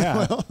 Like, Yeah.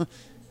 well, To me,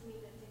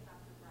 that take off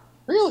your bra.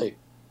 Really?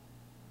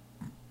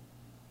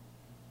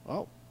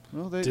 oh,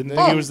 well, they didn't they,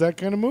 think it was that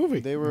kind of movie.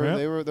 they're Yeah.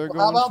 going Well,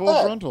 how about full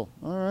that? frontal.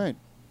 All right.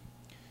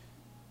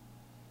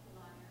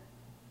 Liar.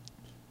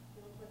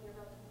 You look like you're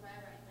about to cry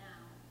right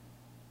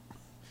now.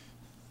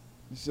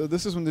 So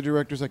this is when the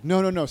director's like,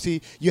 no.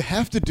 See, you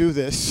have to do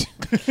this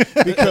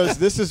because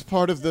this is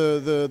part of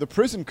the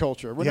prison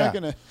culture. We're not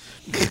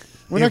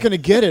Yeah. gonna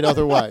get it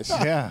otherwise.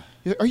 Yeah.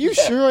 Are you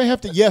sure I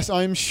have to? Yes,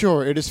 I'm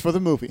sure. It is for the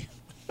movie.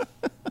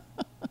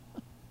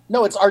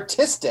 No, it's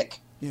artistic.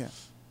 Yeah.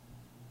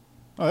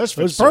 Oh, this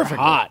Those fits are perfect.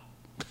 hot.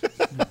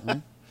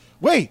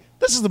 Wait,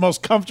 this is the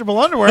most comfortable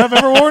underwear I've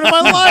ever worn in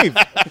my life.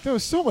 That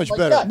was so much My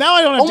better. God. Now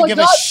I don't have Oh to my give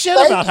God, a shit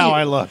thank about how you.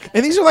 I look.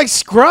 And these are like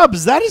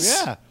scrubs. That is.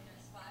 Yeah. You're a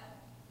spy.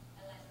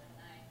 I like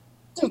my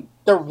night. Dude,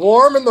 they're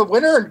warm in the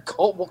winter and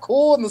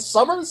cool in the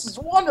summer. This is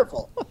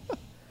wonderful.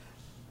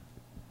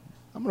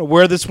 I'm gonna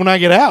wear this when I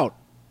get out.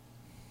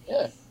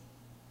 Yeah.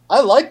 I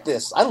like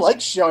this. I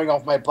like showing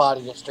off my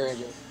body to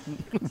strangers.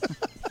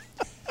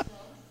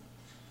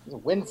 It's a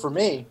win for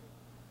me.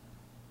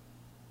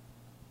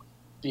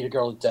 Beat a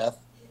girl to death.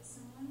 Hit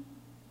someone?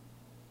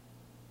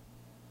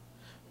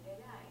 Did they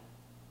die?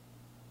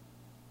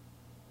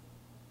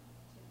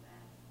 Too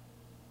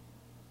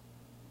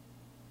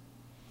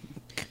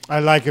bad. I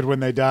like it when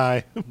they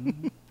die. None of your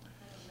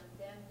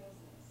damn business.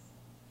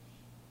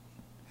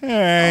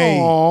 Hey.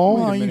 Aw.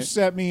 Wait a you minute.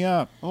 set me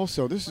up.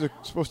 Also, this is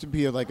supposed to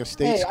be like a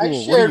state Hey, school. I What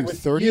are shared you, with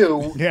 30?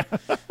 you. Yeah.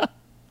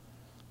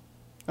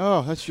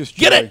 Oh, that's just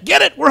Get joy. it,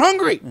 get it. We're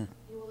hungry. You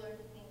will learn to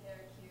think they're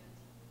cute.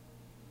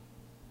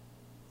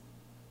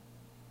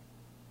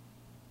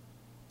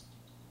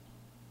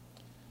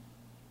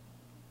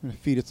 I'm gonna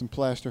feed it some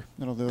plaster.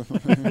 That'll do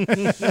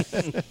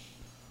it.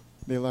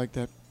 They like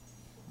that.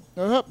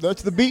 Oh,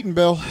 that's the beating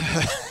bell.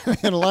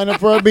 Gonna line up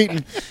for our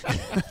beating.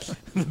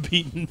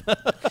 Beaten.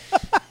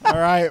 All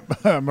right.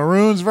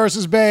 Maroons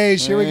versus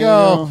beige. Here we There you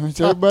go. It's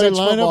everybody Touch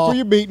line football. up for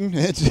your beating.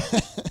 It's I don't know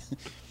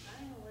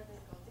where they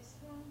got this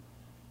from,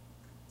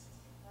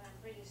 but I'm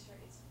pretty sure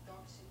it's dog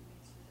shit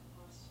mixed with a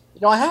horse shit.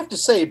 You know, I have to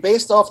say,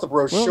 based off the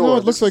brochure, Well, no,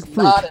 it looks this like is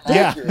fruit. not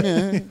Yeah.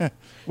 inaccurate. yeah.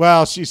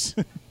 Well,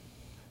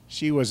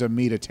 she was a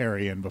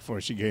meatitarian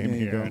before she came There you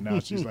here, go. and now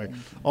she's like,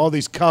 all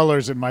these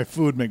colors in my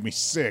food make me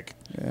sick.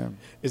 Yeah.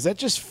 Is that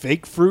just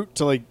fake fruit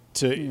to like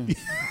to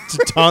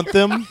taunt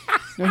them?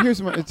 Now here's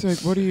my. It's like,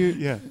 what do you?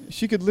 Yeah.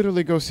 She could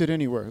literally go sit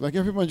anywhere. Like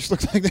everyone just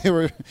looked like they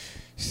were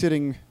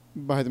sitting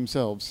by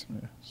themselves.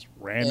 Just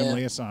randomly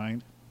Yeah.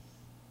 assigned.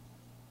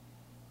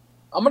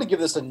 I'm going to give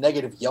this a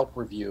negative Yelp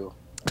review.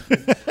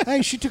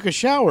 Hey, she took a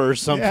shower or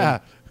something. Yeah.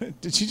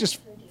 Did she just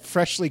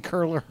freshly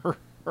curl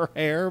her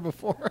hair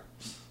before?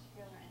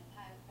 Kill her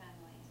entire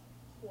family.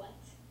 What?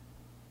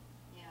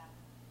 Yeah.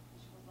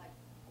 She was like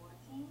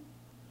 14,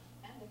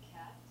 and a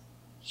cat.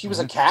 She was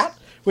a cat?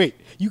 Wait,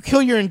 you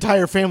kill your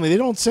entire family. They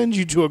don't send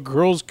you to a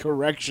girls'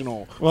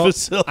 correctional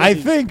facility. I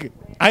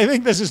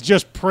think this is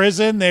just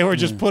prison. They were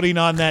just putting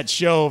on that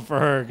show for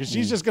her because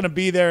she's just going to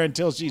be there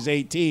until she's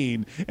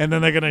 18, and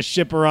then they're going to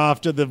ship her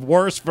off to the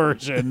worst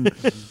version.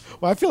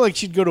 Well, I feel like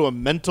she'd go to a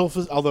mental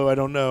although I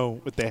don't know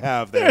what they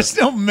have there. There's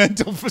no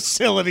mental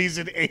facilities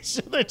in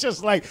Asia. They're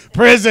just like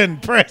prison,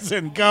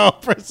 go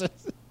prison,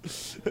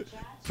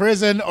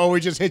 prison, or we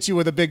just hit you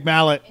with a big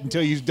mallet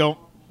until you don't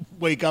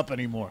wake up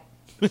anymore.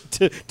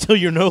 Till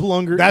you're no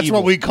longer That's evil.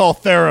 what we call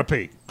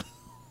therapy.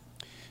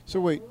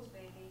 So wait, Rules,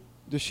 baby.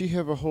 does she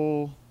have a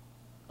whole?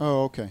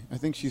 Oh, okay. I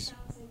think she's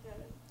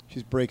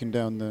breaking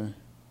down the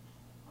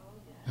Oh,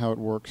 yeah. how it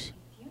works.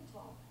 If you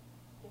talk,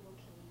 they will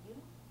kill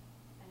you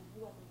and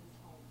whoever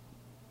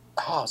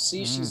is home. Oh,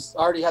 see, she's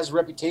already has a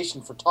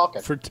reputation for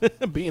talking. for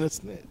being a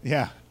snitch.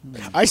 Yeah,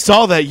 I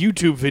saw that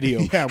YouTube video.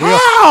 yeah.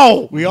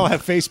 We all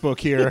have Facebook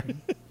here.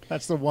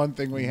 That's the one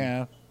thing we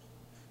have.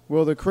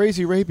 Well, the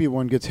crazy rapey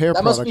one gets hair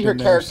That must product be her in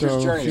there, character's so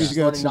journey. she's She's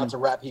got learning some. not to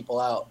rat people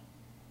out.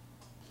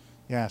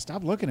 Yeah,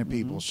 stop looking at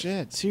people.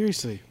 Shit.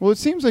 Seriously. Well, it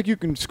seems like you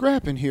can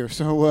scrap in here,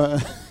 so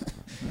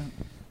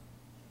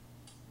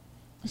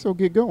so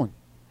get going.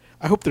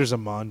 I hope there's a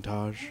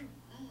montage.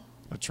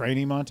 A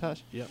training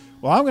montage? Yep.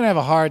 Well, I'm going to have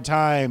a hard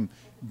time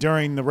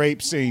during the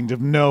rape scene to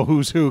know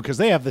who's who because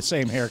they have the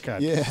same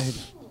haircut. Yeah. I'm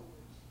just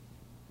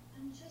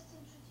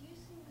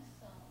introducing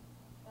myself.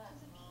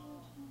 That's a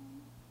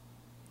cute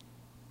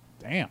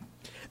one. Damn.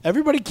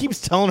 Everybody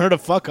keeps telling her to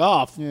fuck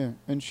off. Yeah,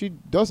 and she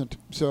doesn't.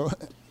 So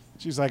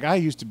She's like, I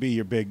used to be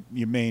your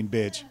main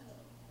bitch.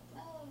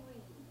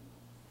 Valerie,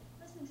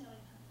 listen to how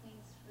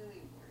things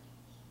really work.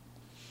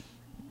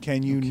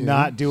 Can you Okay,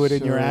 not do it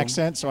in your so-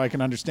 accent so I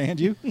can understand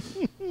you?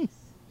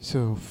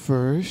 So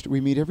first,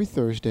 we meet every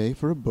Thursday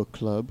for a book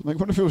club. Like,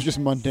 what if it was just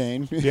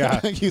mundane?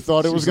 Yeah. Like you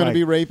thought it was She's going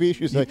to like- be rapey.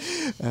 She's like,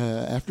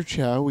 after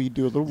chow, we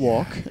do a little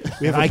walk.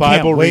 We have And a I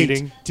Bible can't wait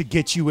reading. to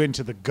get you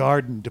into the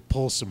garden to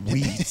pull some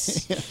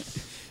weeds.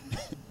 Focus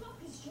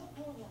your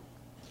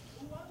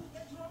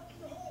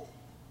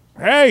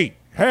Hey,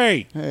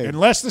 Hey.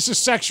 unless this is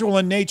sexual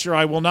in nature,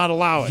 I will not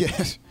allow it.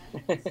 Yes.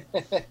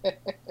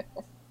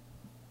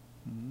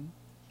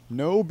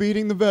 No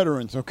beating the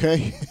veterans,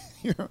 okay?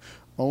 You're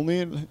only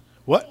in.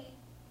 What?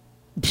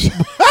 She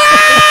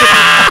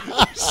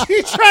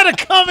trying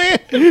to come in.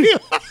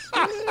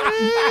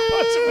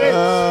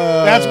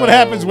 That's what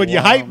happens when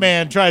your hype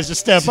man tries to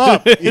step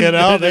up. You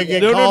know, they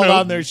get called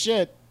on their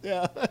shit.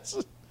 Yeah.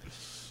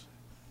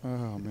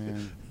 Oh,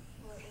 man.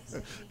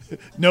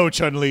 No,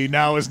 Chun-Li,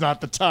 now is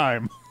not the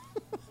time.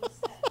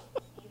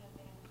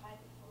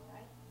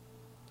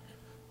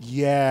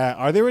 Yeah.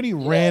 Are there any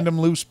random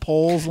loose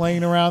poles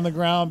laying around the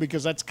ground?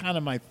 Because that's kind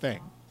of my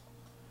thing.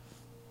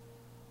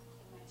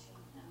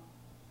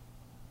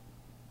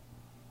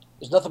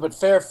 There's nothing but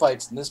fair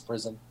fights in this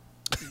prison.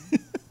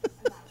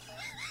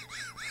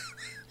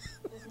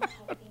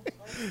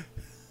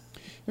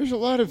 There's a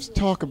lot of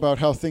talk about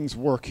how things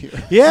work here.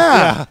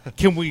 Yeah.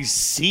 Can we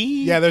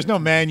see? Yeah, there's no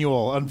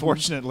manual,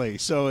 unfortunately.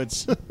 So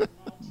it's...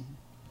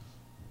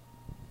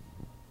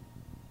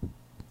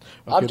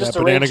 I'm Okay, just that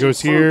banana arranging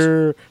goes fruit.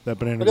 here. That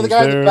banana Look at goes the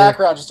guy there. in the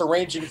background just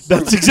arranging fruit.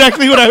 That's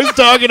exactly what I was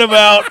talking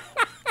about.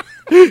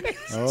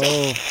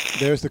 Oh,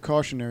 there's the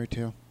cautionary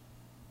tale.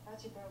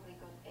 Thought you probably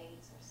got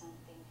AIDS or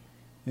something.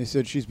 They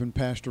said she's been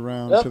passed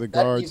around Yep, to the that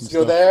guards needs and to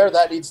go stuff. there.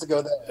 That needs to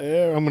go there.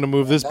 There, I'm going to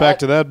move this back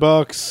to that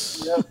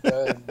box. Yep, I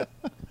have to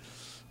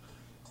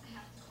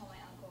call my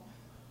uncle.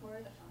 Where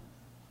are the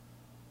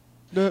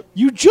phones?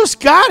 You just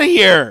got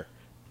here.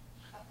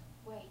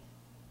 Wait.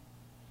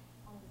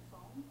 On the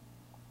phone?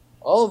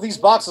 all of these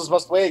boxes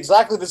must weigh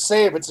exactly the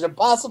same. It's an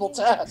impossible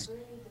task. Bury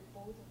the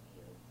both of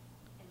you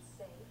and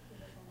say it was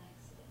an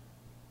accident.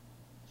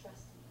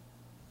 Trust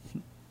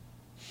me.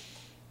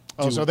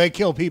 Oh, so they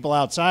kill people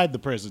outside the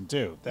prison,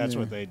 too. That's Yeah.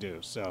 what they do.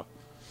 So,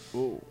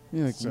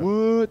 You're like,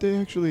 So- what? They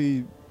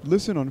actually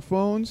listen on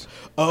phones?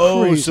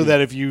 Oh, Crazy. so that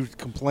if you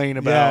complain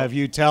about... yeah, if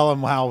you tell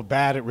them how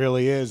bad it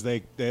really is,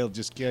 they'll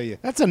just kill you.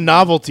 That's a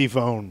novelty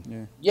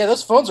phone. Yeah,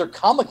 those phones are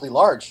comically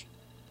large.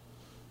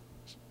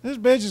 This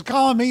bitch is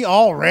calling me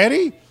already? I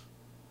gotta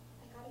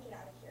get out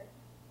of here.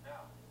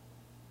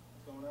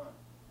 What's going on?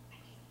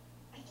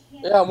 I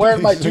can't. Yeah, I'm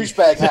wearing my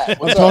douchebag hat. I'm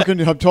What's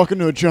up? talking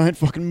to a giant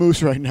fucking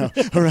moose right now.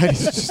 All right,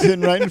 he's just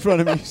sitting right in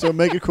front of me, so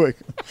make it quick.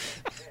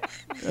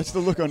 That's the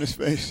look on his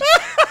face.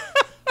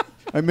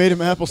 I made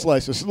him apple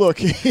slices. Look.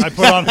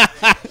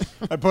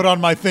 I put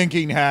on my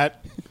thinking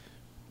hat.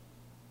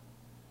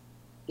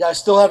 Yeah, I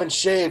still haven't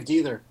shaved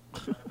either.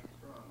 What's wrong,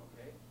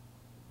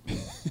 okay?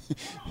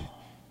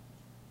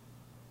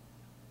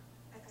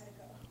 I gotta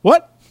go.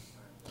 What?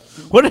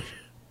 What did,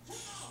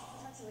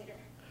 Talk to you later.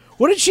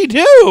 what did she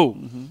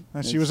do?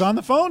 She was on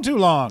the phone too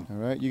long. All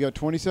right, you got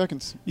 20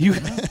 seconds. You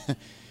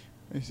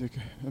He's like,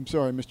 I'm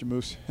sorry, Mr.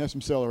 Moose. Have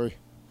some celery.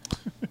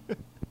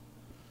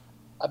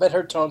 I bet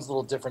her tone's a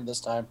little different this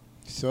time.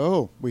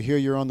 So, we hear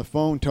you're on the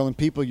phone telling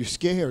people you're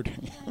scared.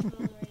 Hi,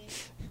 Mallory.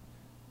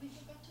 We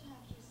forgot to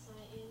have you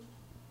sign in.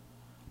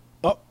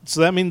 Oh,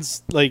 so that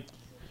means like Could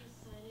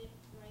you sign it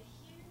right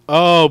here?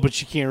 oh, but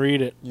she can't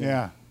read it.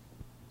 Yeah.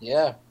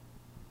 Yeah.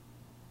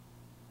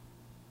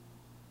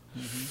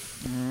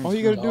 All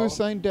you got to do No. is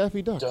sign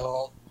Daffy Duck.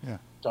 Don't. Yeah.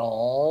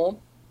 Don't.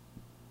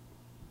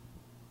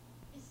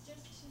 It's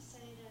just to say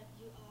that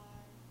you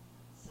are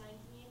signed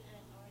in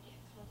and already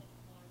accounted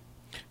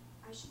for.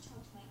 I should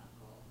talk to my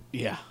uncle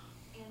Yeah.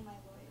 and my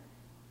lawyer.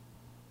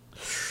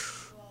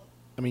 Well,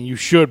 I mean, you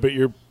should, but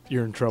you're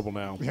in trouble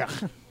now. Yeah.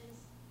 defense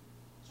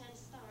can't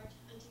start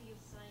until you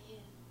sign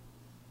in,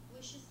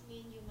 which just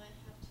mean you might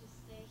have to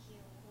stay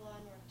here 1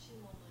 or 2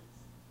 more months.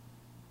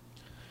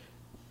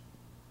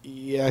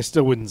 Yeah, I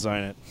still wouldn't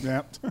sign it.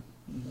 Yep. Yep.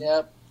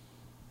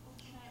 Well,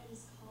 can I at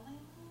least call my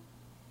uncle?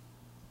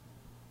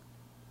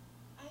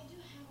 I do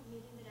have a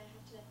meeting that I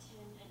have to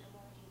attend, and I'm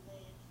already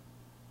late.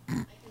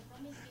 I can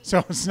promise you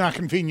So it's not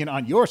convenient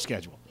on your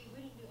schedule. we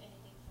wouldn't do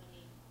anything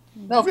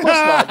funny. No, of course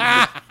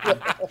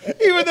not.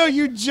 Even though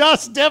you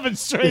just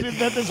demonstrated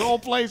that this whole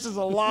place is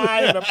a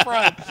lie and a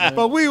front.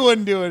 But we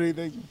wouldn't do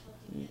anything.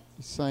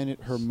 Sign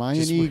it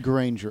Hermione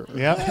Granger.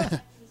 Yep. Mr. Davis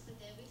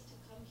to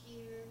come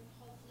here.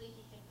 Hopefully,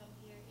 he can come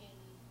here in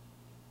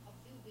a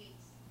few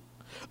weeks.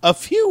 A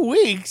few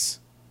weeks.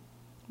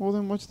 Well,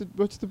 then what's the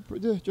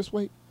just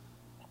wait.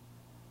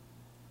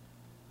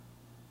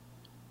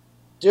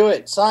 Do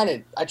it. Sign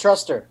it. I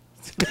trust her.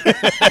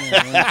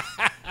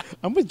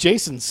 I'm with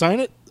Jason. Sign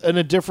it in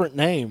a different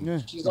name. Yeah.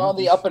 She's on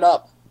the up and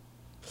up.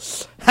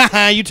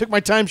 Haha, you took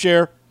my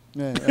timeshare.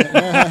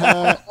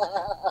 Yeah.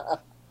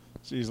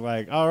 She's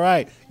like, all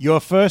right, your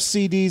first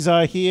CDs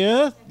are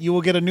here. You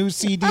will get a new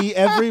CD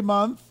every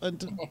month.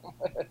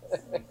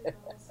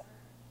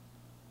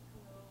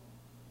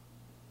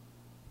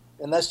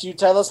 Unless you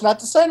tell us not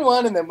to send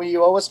one, and then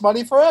you owe us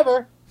money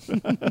forever. I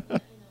know. Many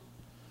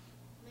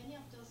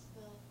of those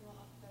will grow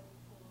up very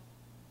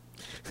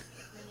poor.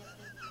 Many of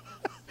them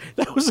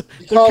will That was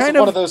Because they're of kind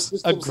one of of those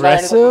systems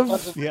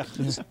aggressive. Yeah.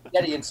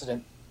 Yeti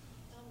incident.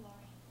 Don't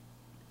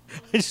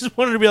worry. I just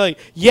wanted to be like,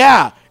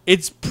 yeah,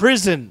 it's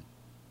prison.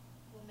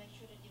 We'll make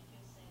sure that you feel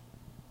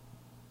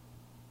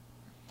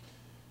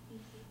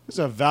safe. It's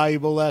a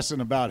valuable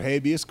lesson about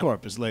habeas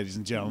corpus, ladies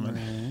and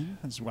gentlemen.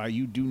 That's why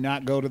you do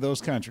not go to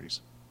those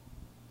countries.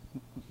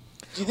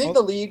 Do you think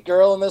the lead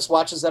girl in this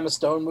watches Emma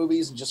Stone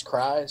movies and just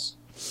cries?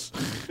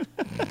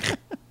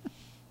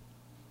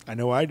 I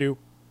know I do.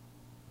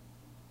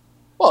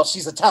 Well,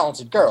 she's a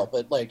talented girl,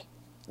 but like,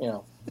 you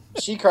know,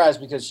 she cries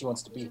because she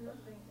wants to be her.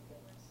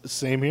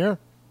 Same here.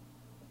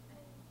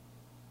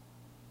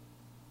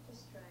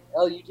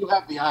 Well, you do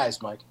have the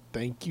eyes, Mike.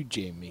 Thank you,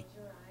 Jamie.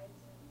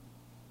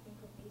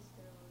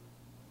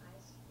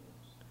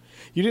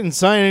 You didn't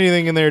sign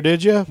anything in there,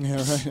 did you? Yeah,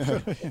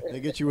 right. They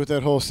get you with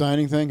that whole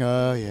signing thing?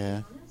 Oh,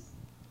 yeah.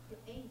 You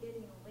ain't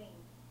getting a wing.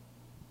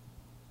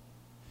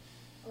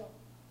 Oh,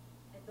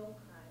 and don't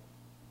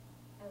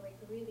cry. I like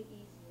really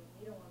easy and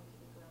you don't want me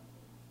to be grumpy.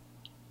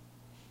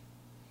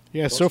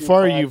 Yeah, Don't so you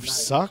far cry you've tonight.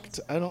 sucked.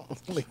 I don't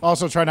really...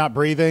 Also, try not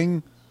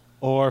breathing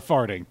or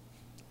farting,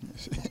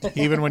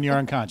 even when you're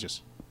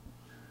unconscious.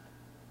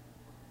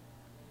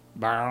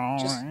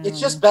 It's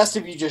just best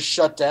if you just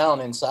shut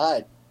down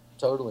inside.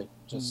 Totally.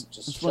 Just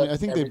It's funny. shut I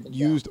think they've everything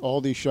used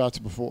all these shots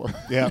before.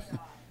 Yeah. Do you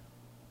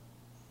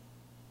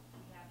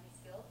have any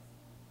skills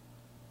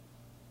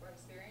or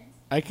experience?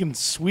 I can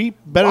sweep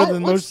better Why-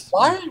 than what's-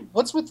 most.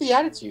 What's with the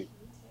attitude?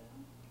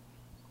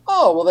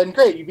 Oh, well then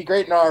great. You'd be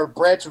great in our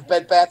branch of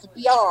Bed Bath &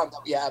 Beyond that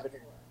we have in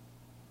here.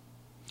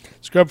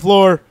 Scrub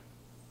floor.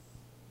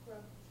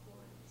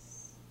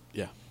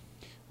 Yeah.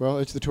 Well,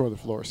 it's the toilet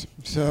floors.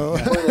 So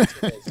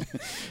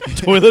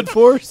Toilet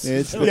force?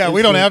 it's Yeah,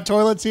 we don't have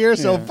toilets here,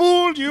 so Yeah.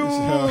 fooled you.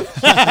 So,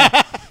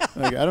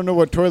 like, I don't know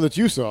what toilets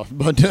you saw,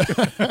 but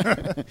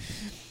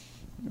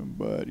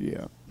but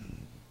yeah.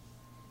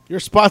 Your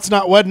spot's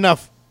not wet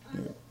enough.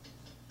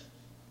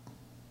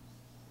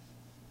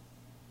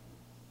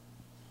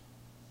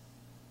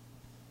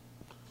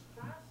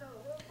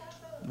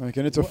 Like,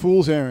 and it's a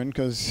fool's errand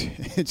because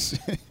it's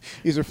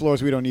these are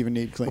floors we don't even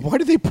need clean. Why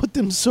do they put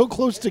them so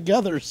close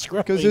together,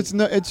 scrubbing? Because it's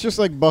not. It's just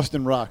like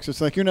busting rocks.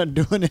 It's like you're not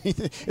doing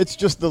anything. It's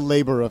just the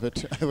labor of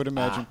it. I would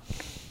imagine.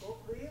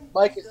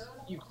 Mike,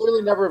 you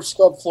clearly never have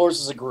scrubbed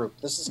floors as a group.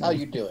 This is how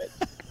you do it.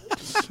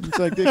 It's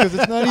like because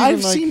it's not even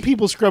I've like. seen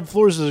people scrub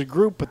floors as a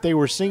group, but they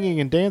were singing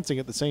and dancing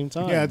at the same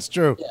time. Yeah, it's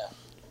true. Yeah.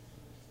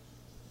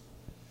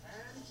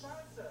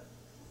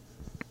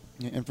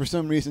 Yeah, and for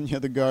some reason, yeah,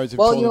 the guards have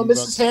Well, told you know, them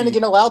about Mrs. speed.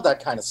 Hannigan allowed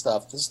that kind of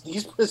stuff.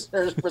 These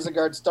prison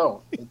guards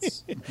don't.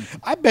 It's,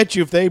 I bet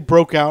you if they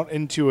broke out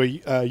into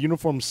a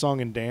uniform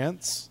song and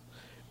dance,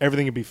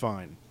 everything would be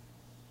fine.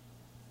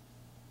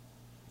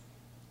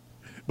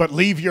 But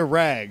leave your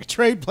rag.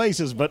 Trade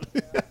places, but I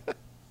don't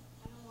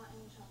want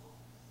any trouble.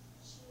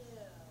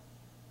 Chill.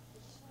 I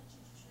just want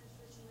you to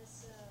transfer to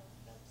myself.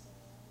 That's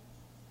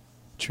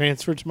all.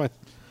 Transfer to my.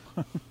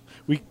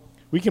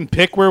 we can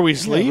pick where we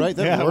sleep. right,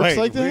 that yeah, works wait,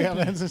 like that? we have-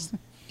 that's just- Is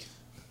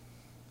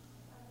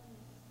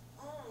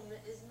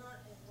not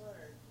a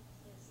word.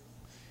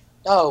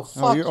 oh,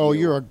 fuck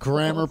you're a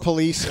grammar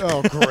police.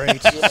 Oh,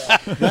 great. Yeah.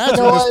 That's You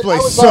know where what? this place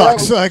I was all right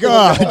sucks. with Like, killing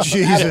oh, the whole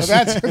Jesus.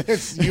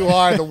 that's you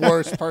are the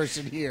worst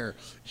person here.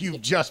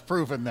 You've just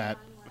proven that.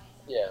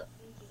 Yeah.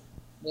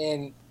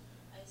 And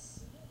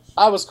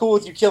I was cool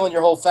with you killing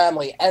your whole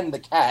family and the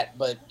cat,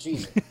 but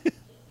Jesus.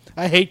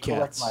 I hate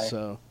Correct cats. my-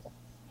 So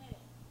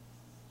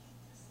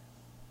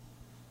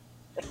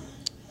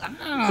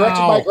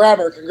Corrected my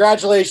grammar.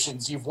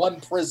 Congratulations. You've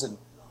won prison.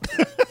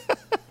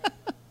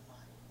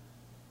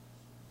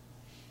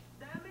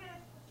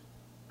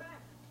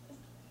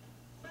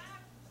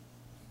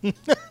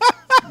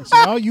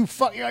 So, you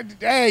fuck.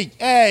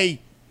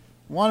 Hey.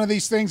 One of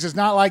these things is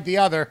not like the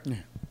other.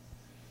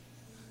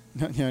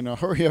 No,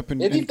 hurry up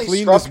and Maybe if they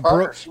clean scrubbed this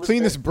harder, she was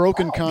clean this very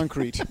broken proud.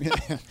 concrete.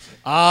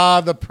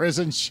 Ah, the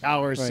prison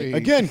shower Right. scene.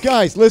 Again,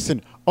 guys,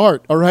 listen.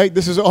 Art, all right?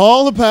 This is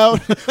all about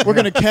we're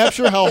going to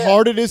capture how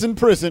hard it is in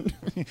prison.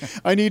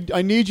 I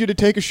need you to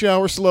take a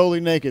shower slowly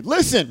naked.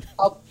 Listen.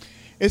 Oh,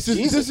 This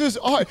Jesus. is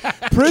art.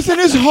 Prison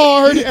is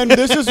hard, and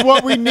this is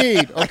what we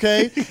need,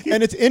 okay?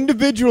 And it's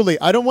individually.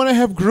 I don't want to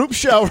have group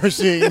shower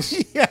scenes.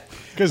 Yeah,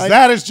 because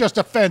that is just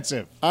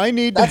offensive. I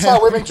need that's to have.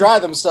 how women dry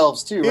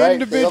themselves, too, right? They only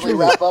Individually.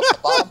 wrap up the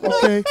bottom.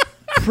 Okay,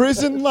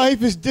 prison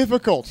life is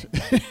difficult.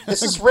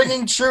 This is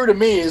ringing true to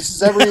me. This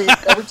is every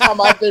time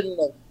I've been in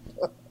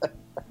a...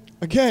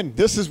 Again,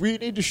 this is we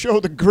need to show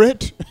the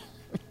grit.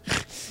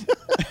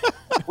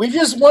 We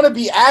just want to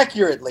be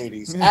accurate,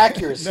 ladies.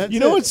 Accuracy. That's you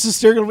know it. what's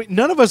hysterical?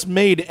 None of us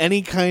made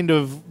any kind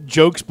of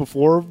jokes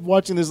before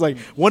watching this. Like,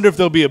 wonder if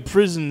there'll be a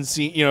prison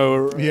scene,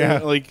 or Yeah.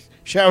 like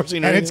shower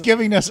scene. or And it's anything.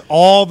 giving us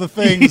all the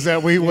things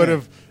that we would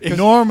have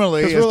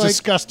normally, 'cause as we're like-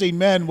 disgusting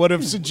men, would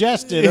have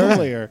suggested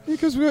earlier.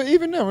 Because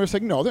even now we're just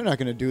like, no, they're not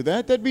going to do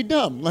that. That'd be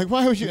dumb. Like,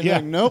 why would you? And Yeah.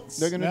 like, nope,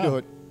 they're going to No. do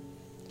it.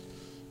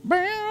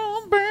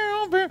 Bow,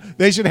 bow, bow.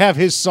 They should have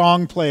his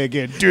song play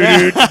again.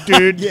 Dude,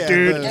 dude, Yeah,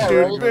 dude, Yeah,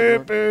 dude,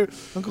 right. boo, boo.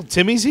 Uncle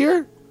Timmy's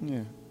here.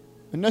 Yeah.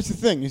 And that's the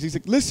thing. Is he's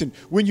like, listen,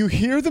 when you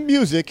hear the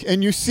music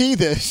and you see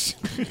this,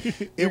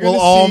 It will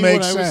all make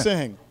what I was sense.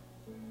 saying.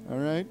 All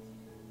right.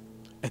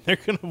 And they're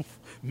gonna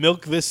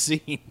milk this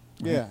scene.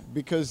 Yeah,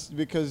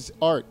 because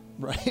art,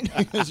 right?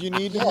 Because you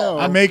need to know.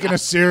 I'm making a We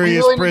serious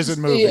really need prison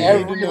to movie. see here.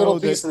 every You know little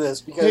that- piece of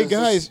this because Hey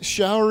guys,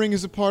 showering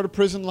is a part of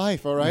prison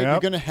life. All right, Yep. you're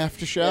gonna have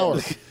to shower.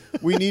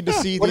 We need to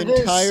see what the it is,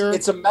 entire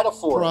it's a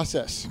metaphor.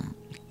 process.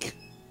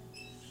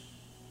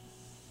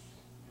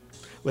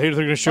 Later,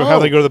 they're going to show how Oh.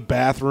 they go to the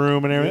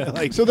bathroom and everything.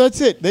 Like, So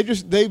that's it. They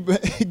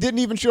didn't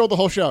even show the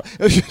whole shower.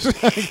 It's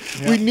just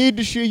like, we need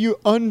to see you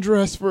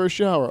undress for a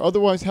shower.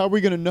 Otherwise, how are we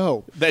gonna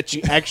know? that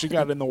she actually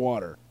got in the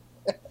water.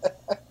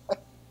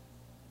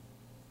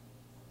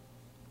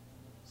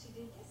 She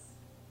did this?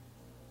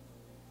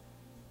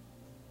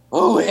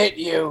 Who hit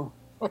you?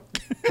 Yeah, right.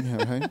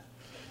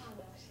 Oh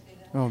no, she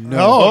didn't. Oh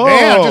no! Oh,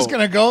 man, just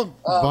going to go.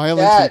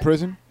 Violence God. in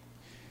prison.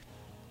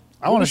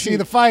 I want to see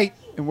the fight.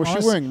 And was she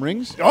Honest- wearing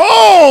rings?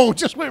 Oh,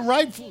 just went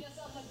right.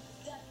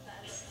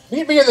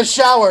 Meet me in the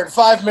shower in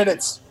 5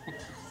 minutes.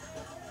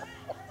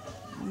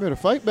 You better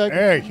fight back.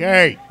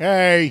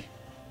 Hey.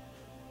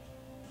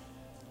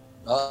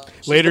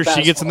 She's Later, the she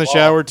baddest gets in the one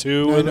of all. shower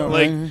too. I And know,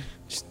 like,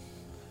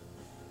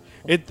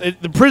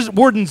 right? the prison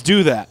wardens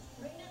do that.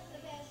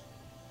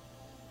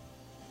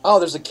 Oh,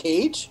 there's a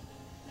cage?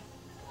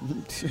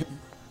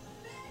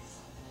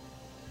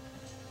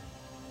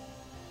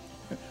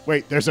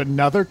 Wait, there's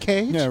another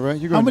cage? Yeah, right.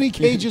 You're How going many to-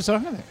 cages are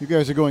there? You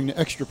guys are going to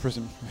extra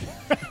prison.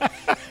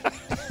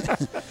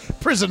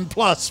 Prison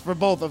plus for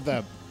both of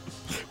them.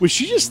 Was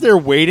she just there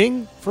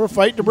waiting for a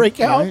fight to break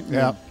out? Right?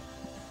 Yeah.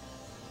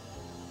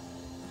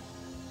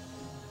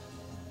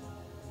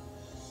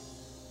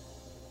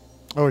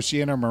 Oh, is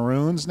she in her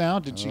maroons now?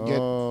 Did she get...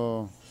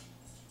 Oh,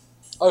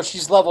 Oh,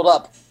 she's leveled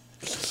up.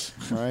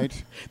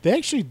 right. They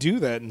actually do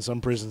that in some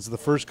prisons. The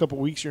first couple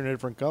weeks, you're in a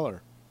different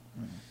color.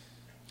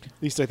 At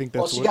least I think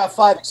Well, that's she what. got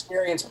 5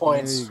 experience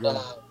points. There you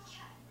go.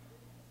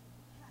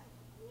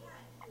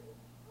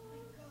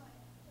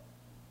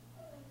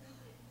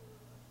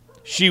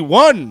 She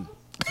won.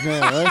 Yeah,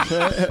 right. Get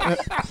the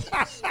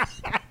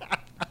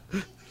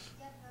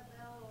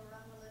bell or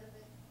run a little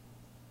bit.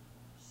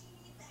 She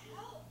needs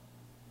help.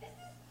 This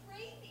is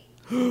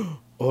crazy.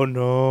 Oh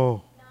no.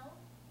 No?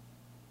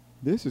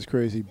 This is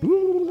crazy.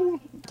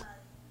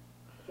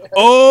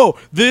 Oh,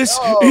 this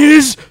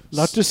is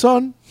Latte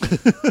Son.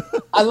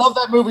 I love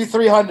that movie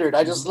 300.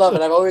 I just love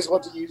it. I've always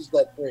wanted to use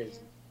that phrase.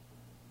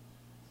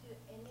 To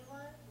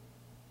anyone?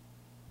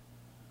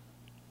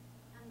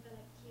 I'm gonna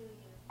kill you.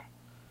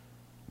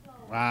 Oh,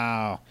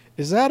 Wow.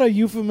 Is that a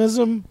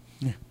euphemism?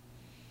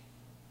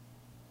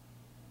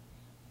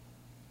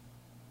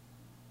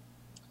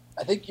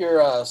 I think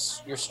your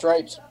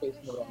stripes are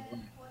facing the wrong way.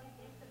 what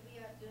it is that we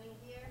are doing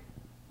here?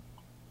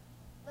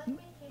 Let me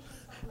teach you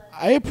some lessons.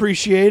 I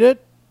appreciate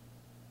it.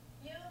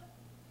 You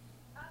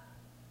up.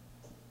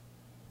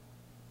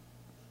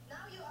 Now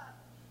you up.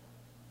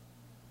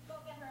 Go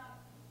get her up.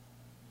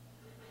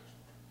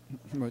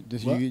 What,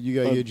 does What?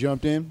 you got you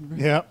jumped in? Yep.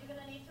 You're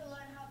gonna need to learn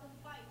how to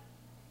fight.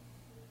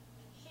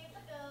 She's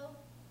a girl.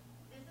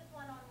 This is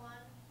one-on-one.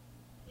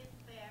 It's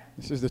fair.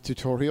 This is the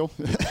tutorial.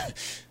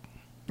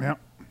 Yep.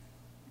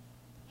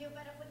 You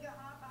better put your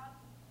arm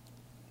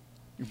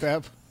up.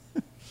 Fab.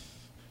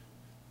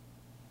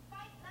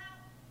 Fight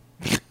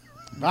now.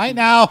 Right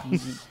now.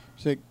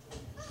 Sick.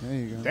 There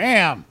you go.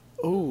 Damn.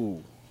 Oh.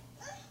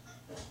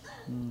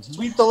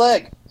 Sweep the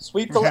leg.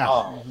 Sweep the leg. Yeah.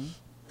 Oh.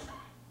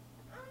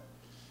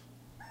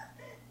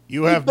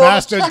 You have built a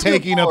mastered checkerboard.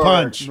 taking a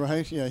punch.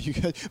 Right? Yeah. You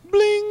got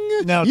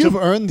bling. Now, You've to-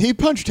 earned the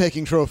punch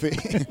taking trophy.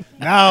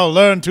 Now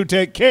learn to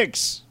take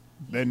kicks.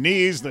 Then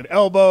knees, then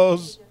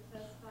elbows.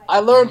 I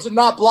learned to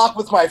not block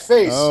with my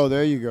face. Oh,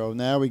 there you go.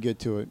 Now we get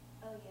to it.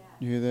 Oh yeah.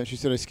 You hear that? She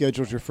said I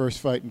scheduled your first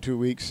fight in 2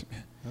 weeks.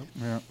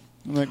 Yeah.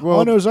 I'm like, Well,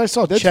 well, no, I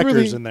saw that's checkers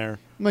really- in there.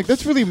 I'm like,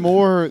 that's really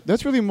more.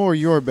 That's really more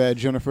your bad,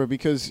 Jennifer,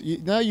 because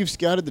now you've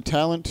scouted the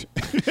talent.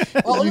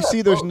 Oh, you yeah.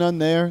 see, there's Oh. none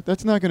there.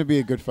 That's not going to be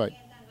a good fight.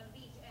 And I'm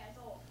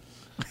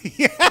gonna beat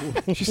your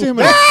ass off. She said, I'm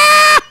gonna,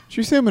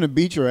 she said, I'm going to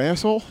beat your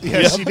asshole.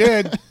 Yes, she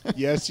did.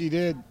 Yes, she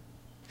did.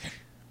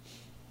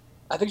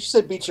 I think she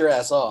said beat your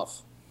ass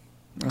off.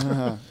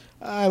 Uh-huh.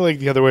 I like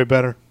the other way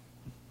better.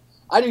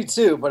 I do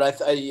too, but I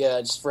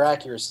just for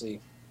accuracy.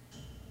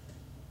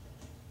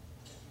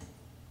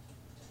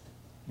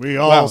 We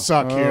all Wow.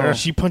 suck Oh. here.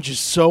 She punches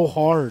so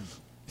hard.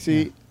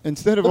 See,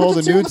 instead of Look at all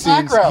the the two in nude the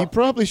scenes, background. he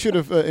probably should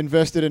have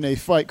invested in a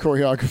fight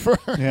choreographer.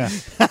 Yeah.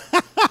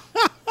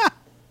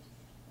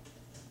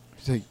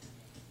 He's like,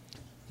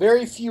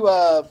 Very few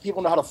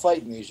people know how to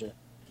fight in Asia.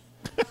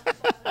 Look, I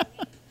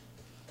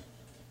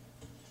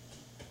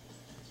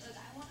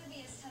want to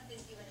be as tough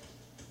as you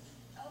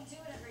are. I'll do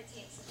whatever it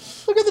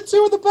takes. Look at the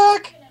two in the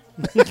back.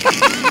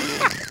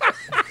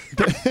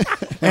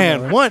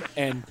 And one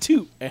and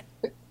two. And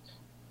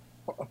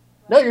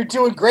No, you're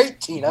doing great,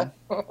 Tina.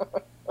 Other than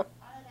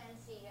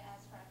see you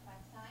ask for a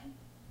fight time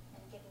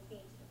and getting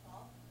beat to the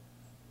ball,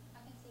 I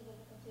can see the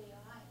look into your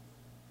eyes.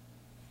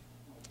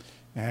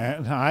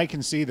 And I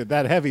can see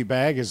that heavy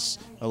bag is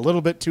a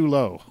little bit too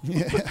low.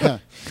 yeah.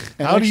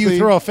 And How do you actually-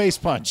 throw a face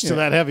punch to Yeah,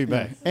 that heavy yeah.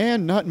 bag?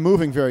 And not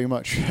moving very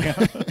much.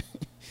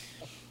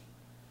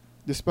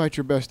 Despite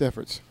your best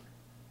efforts.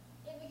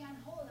 If we can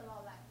hold them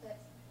all like this,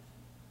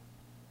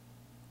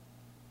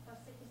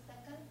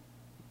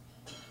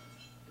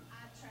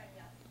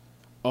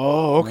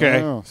 Oh,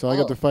 okay. Oh, so I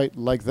got to fight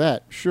like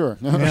that. Sure.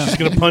 She's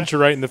going to punch her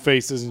right in the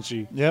face, isn't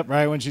she? Yep,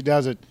 right when she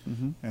does it.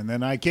 And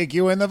then I kick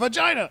you in the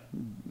vagina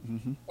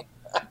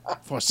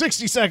for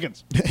 60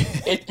 seconds.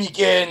 It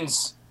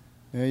begins.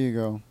 There you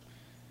go.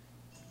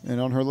 And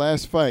on her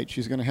last fight,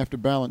 she's going to have to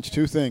balance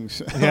two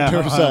things on Yeah,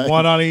 her side.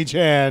 one on each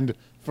hand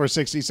for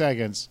 60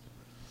 seconds.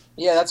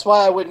 Yeah, that's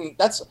why I wouldn't.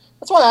 That's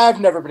why I've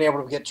never been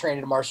able to get trained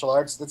in martial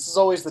arts. This is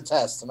always the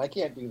test, and I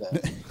can't do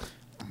that.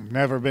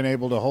 Never been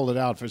able to hold it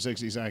out for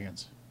 60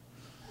 seconds.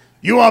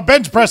 You are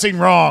bench pressing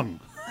wrong.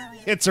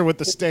 Hits her with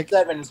the stick.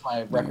 7 is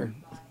my record.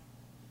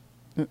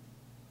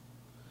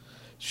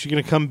 She's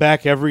going to come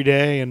back every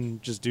day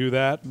and just do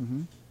that?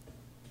 And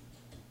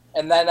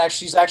then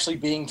she's actually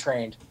being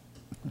trained.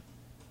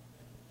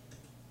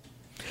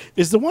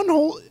 Is the one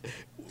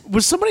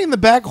was somebody in the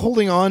back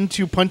holding on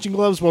to punching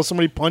gloves while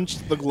somebody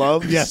punched the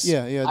gloves? Yes.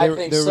 Yeah. I There,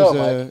 think there so, was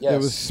Mike, there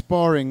yes. was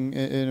sparring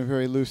in a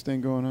very loose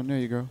thing going on. There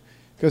you go.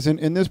 Because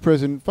in this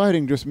prison,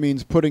 fighting just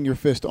means putting your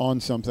fist on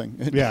something.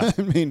 Yeah.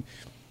 I mean,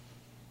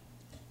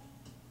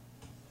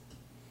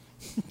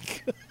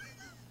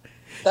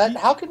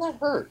 How can that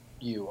hurt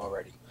you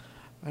already?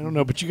 I don't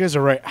know, but you guys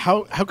are right.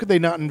 How could they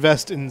not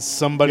invest in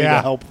somebody Yeah.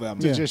 to help them?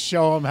 To just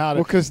show them how to.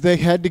 well, because they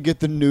had to get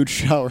the nude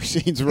shower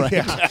scenes right.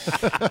 Yeah.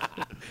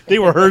 They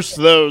rehearsed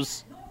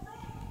those.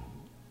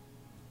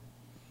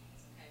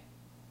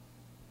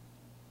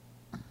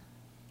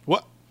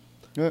 What?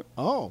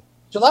 Oh.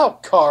 Chill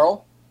out,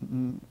 Carl.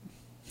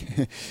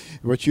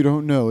 What you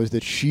don't know is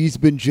that she's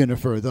been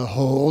Jennifer the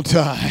whole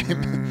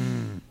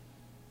time.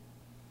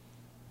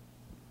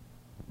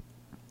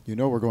 You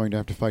know we're going to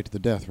have to fight to the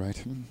death,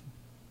 right? Now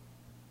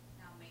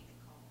make the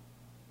call.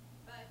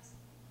 But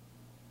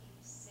if you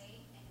say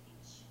anything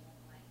she won't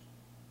like,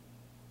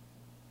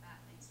 bad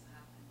things will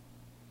happen.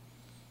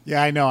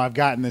 Yeah, I know. I've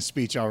gotten this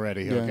speech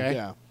already. Yeah. Okay.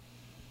 Yeah.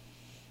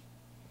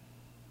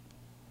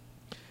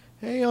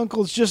 Hey,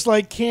 Uncle, it's just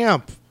like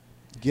camp.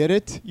 Get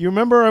it? You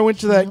remember I went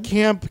to that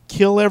camp,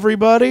 kill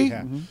everybody?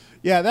 Yeah.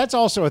 Yeah, that's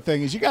also a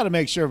thing. Is you got to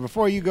make sure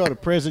before you go to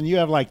prison, you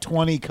have like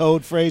 20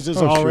 code phrases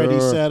Oh, already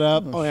sure. set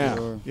up. Oh, yeah.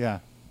 Sure. Yeah.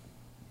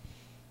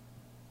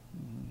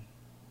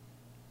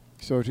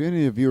 So to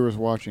any of the viewers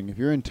watching, if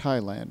you're in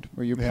Thailand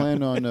or you Yeah.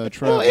 plan on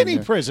traveling, Well, any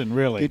there, prison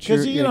really, Get your-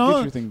 because yeah, get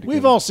your thing we've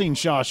together. all seen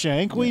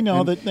Shawshank. We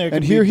know and, that there. and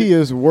could here be he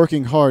is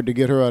working hard to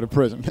get her out of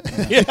prison.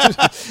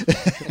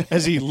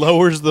 As he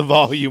lowers the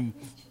volume.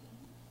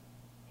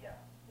 Yeah,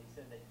 they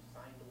said that you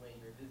signed away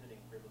your visiting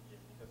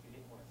privileges because you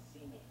didn't want to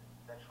see me.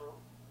 Is that true?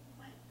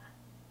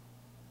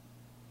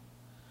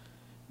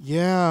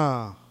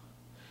 Yeah.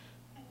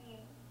 I mean,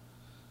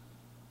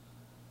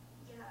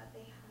 yeah,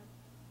 they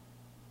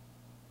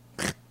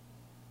have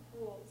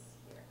rules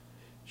here.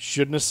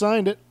 Shouldn't have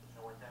signed it.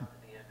 I went down to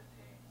the embassy.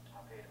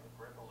 I paid him a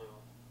grip of loot,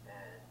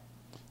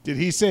 and Did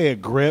he say a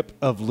grip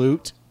of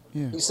loot?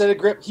 Yeah. He said a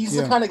grip. He's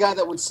Yeah. the kind of guy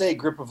that would say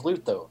grip of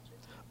loot, though.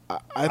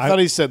 I thought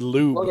he said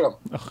lube. Look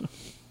at him.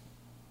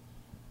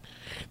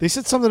 They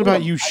said something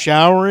about you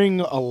showering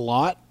a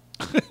lot.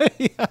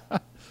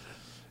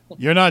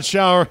 You're not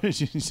showering.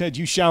 He said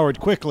you showered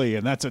quickly,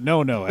 and that's a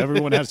no-no.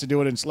 Everyone has to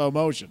do it in slow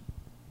motion.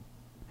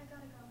 I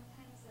gotta go.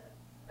 My time's up.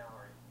 now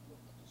are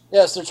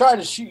Yes, they're trying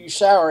to shoot you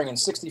showering in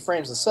 60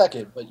 frames a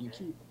second, but you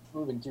keep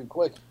moving too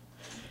quick.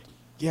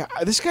 Yeah,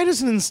 this guy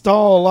doesn't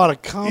install a lot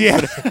of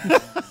confidence.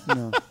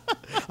 No.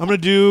 I'm going to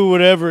do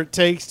whatever it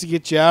takes to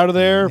get you out of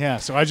there. Yeah,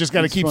 so I just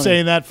got to It's keep funny.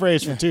 saying that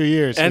phrase for 2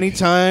 years.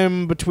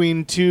 Anytime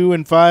between 2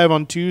 and 5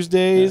 on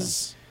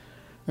Tuesdays.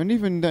 And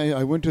even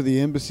I went to the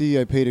embassy.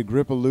 I paid a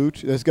grip of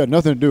loot. That's got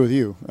nothing to do with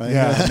you.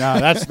 Yeah,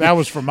 no, that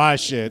was for my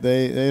shit.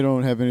 They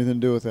don't have anything to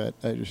do with that.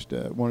 I just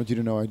wanted you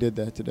to know I did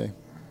that today.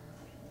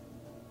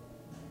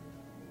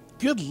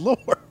 Good Lord.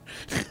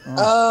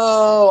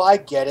 Oh, I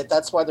get it.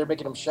 That's why they're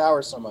making him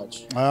shower so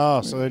much.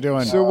 Oh, so they're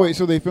doing. So wait,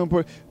 so they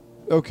filmed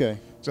okay.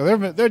 So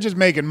they're just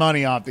making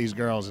money off these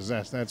girls. Is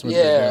that's what they're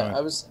Yeah, doing? I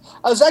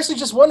was actually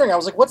just wondering. I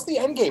was like, what's the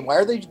end game? Why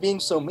are they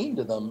being so mean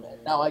to them?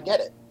 And now I get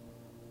it.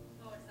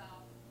 Doors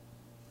off.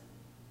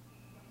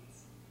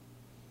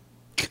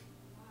 Why?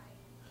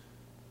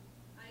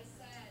 I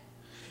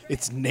said,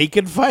 It's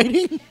naked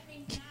fighting?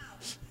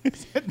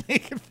 get me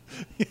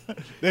now.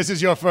 This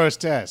is your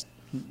first test.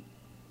 You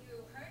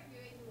hurt you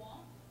if you want.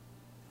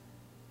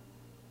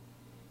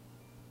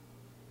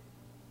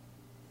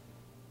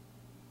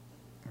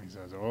 He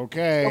says, Tell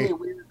 "Okay." me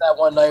weird that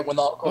one night when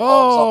the uncle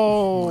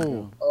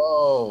Oh.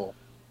 Oh.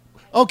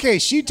 Okay,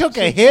 she took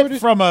a hit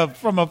from a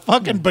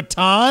fucking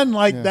baton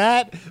like Yeah.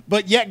 that,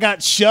 but yet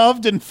got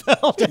shoved and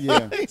fell down.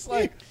 Yeah. He's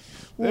like,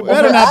 there Well,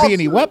 better and not be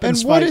any also-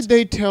 weapons And what fights. did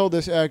they tell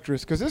this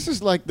actress? Because this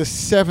is like the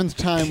 7th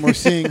time we're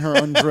seeing her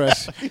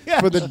undress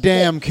for the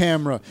damn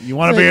camera. You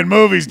want to be in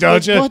movies,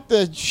 don't you? What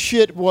the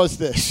shit was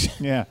this?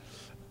 Yeah.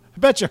 I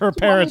bet you her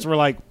parents were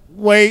like,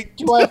 wait.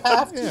 Do I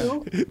have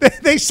to?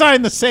 They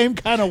signed the same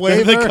kind of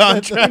waiver. The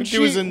contract. When It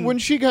was in- when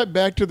she got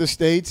back to the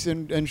States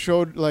and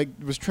showed, like,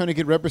 was trying to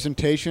get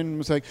representation,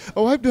 was like,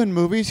 oh, I've done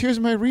movies. Here's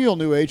my real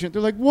new agent.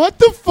 They're like, what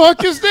the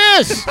fuck is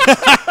this?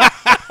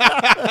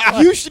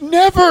 You should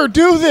never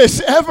do this,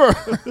 ever.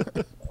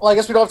 Well, I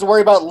guess we don't have to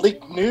worry about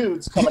leaked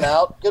nudes coming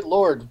out. Good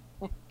lord.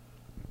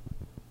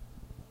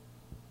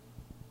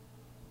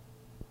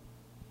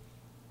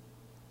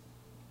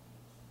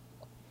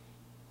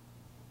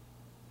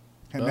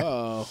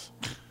 Oh.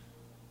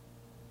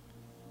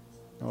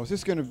 Oh, is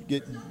this going to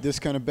get this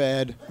kind of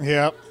bad?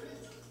 Yep.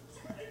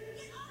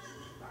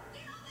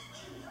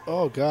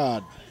 Oh,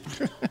 God.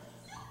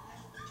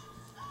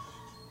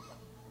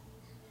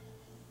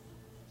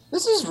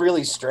 This is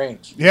really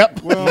strange.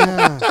 Yep. Well,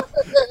 yeah.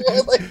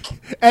 Like,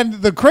 And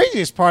the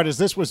craziest part is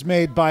this was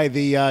made by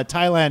the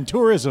Thailand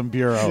Tourism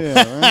Bureau,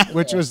 Yeah, right?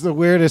 which was the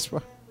weirdest. Every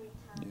time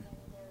there's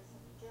some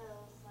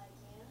girls like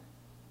you,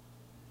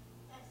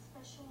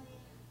 especially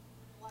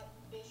white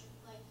bishop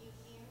like you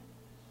here.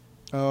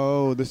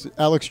 Oh, this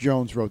Alex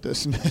Jones wrote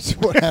this, and that's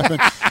what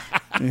happened.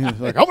 He's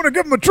like, I'm going to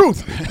give him the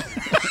truth.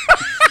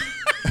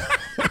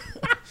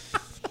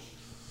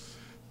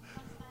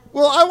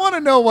 Well, I want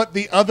to know what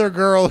the other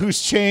girl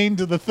who's chained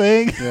to the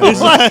thing Yeah,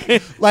 was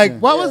like.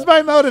 What was my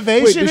Wait,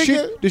 motivation?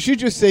 did she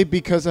just say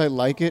because I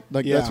like it?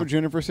 Like Yeah. that's what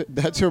Jennifer said.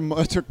 That's her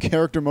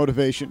character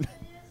motivation.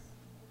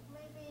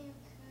 Maybe you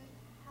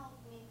could help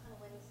me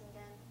convince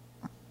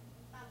them.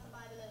 That's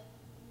about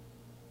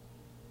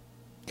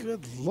it.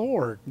 Good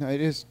Lord. No,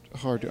 it is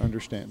hard to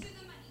understand.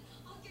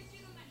 I'll get you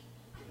the money.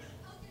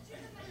 I'll get you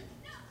the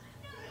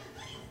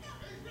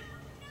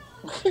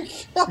money.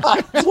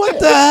 God, What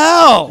the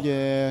hell?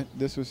 Yeah,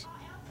 this was. Or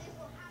else this will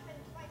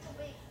happen twice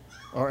a week.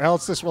 Or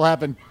else this will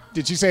happen.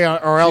 Did she say?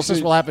 Or else this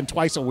said- will happen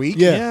twice a week?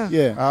 Yeah,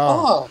 Yeah. yeah.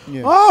 Oh. Oh,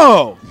 yeah.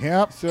 Oh.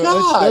 Yep. So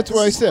God, that's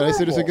why I this is said. I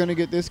said, is it horrible. going to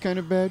get this kind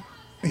of bad?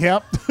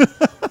 Yep.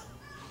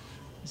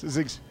 This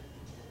is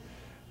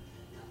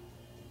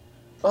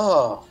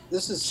oh,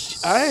 this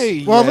is.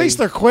 well, at least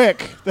they're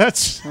quick.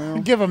 That's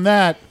give them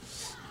that.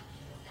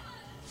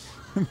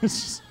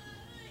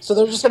 So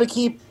they're just gonna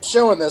keep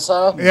showing this,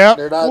 huh? Yep.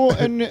 They're not. Well,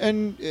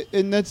 and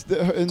that's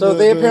the. And so the,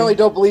 they the- apparently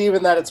don't believe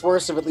in that it's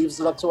worse if it leaves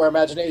it up to our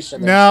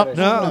imagination. They're No, just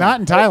gonna- not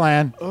in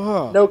Thailand.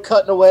 Oh. No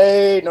cutting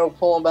away, no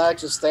pulling back,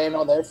 just staying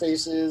on their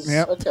faces.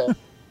 Yep. Okay.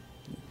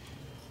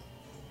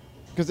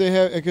 Because they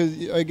have,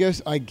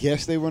 because I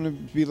guess they want to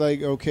be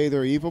like, okay,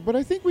 they're evil, but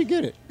I think we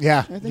get it.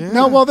 Yeah. I think-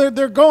 No, well,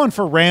 they're going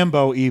for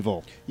Rambo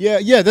evil. Yeah,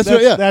 that's That's-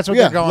 what. Yeah, that's what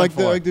yeah, they're going like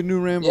for. like the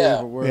new Rambo,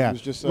 Yeah. where Yeah. it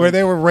was just where like,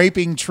 they were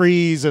raping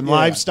trees and Yeah.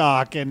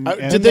 livestock and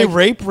Did they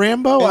rape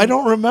Rambo? I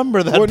don't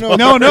remember that. Well, no, part.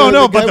 No,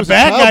 The guy but the was a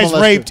bad child guys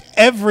molester. raped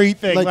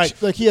everything.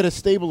 like he had a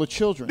stable of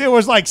children. There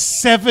was like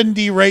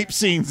 70 rape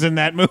scenes in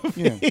that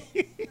movie.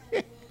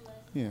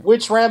 Yeah.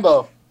 Which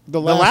Rambo?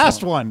 The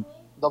last one.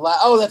 The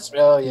oh, that's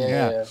oh yeah, Yeah.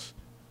 yeah. yeah.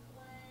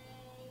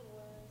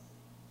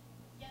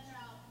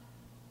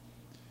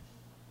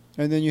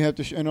 And then you have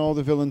to, and all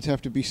the villains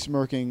have to be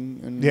smirking.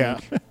 And Yeah.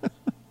 like,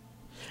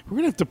 We're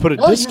gonna have to put a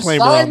No, you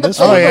disclaimer signed on the this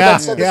paper one. Oh, yeah,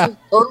 that said yeah. This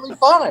is totally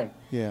fine.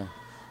 yeah.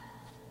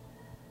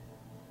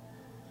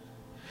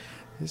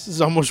 This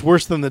is almost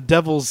worse than the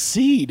Devil's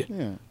Seed.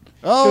 Yeah.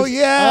 Oh 'Cause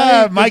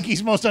yeah, I-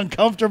 Mikey's most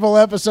uncomfortable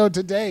episode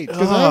to date.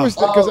 Because I was,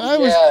 because Oh, I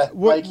was, yeah,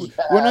 what- Mikey.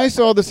 when I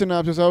saw the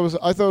synopsis,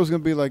 I thought it was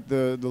going to be like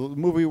the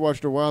movie we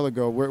watched a while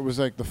ago, where it was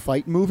like the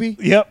fight movie.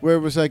 Yep. Where it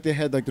was like they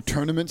had like the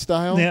tournament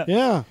style. Yeah.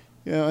 Yeah.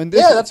 Yeah, and this,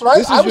 Yeah, that's what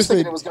this I is was just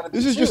thinking it was gonna be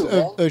This is too, just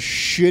man. a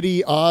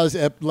shitty Oz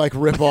like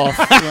ripoff,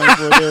 like,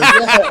 where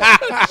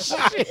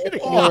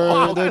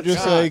they're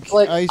just like, It's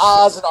like I s-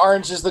 Oz and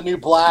Orange is the New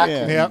Black.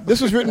 Yeah. Yep.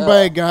 This was written by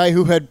a guy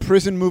who had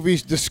prison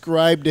movies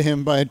described to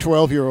him by a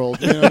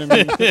 12-year-old. You know what I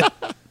mean?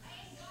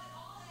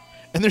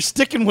 And they're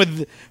sticking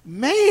with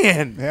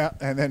man. Yeah,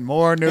 and then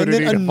more And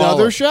nudity then to follow.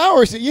 another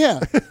shower. So,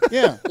 yeah,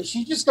 yeah. Is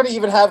she just going to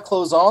even have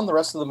clothes on the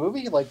rest of the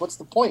movie? Like, what's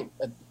the point?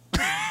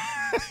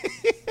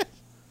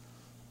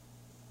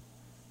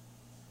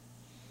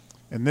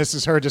 And this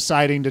is her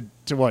deciding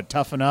to what,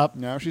 toughen up?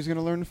 Now she's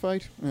gonna learn to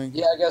fight. Like,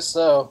 Yeah, I guess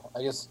so.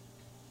 I guess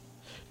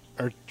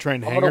Or trying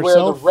to I'm hang going to wear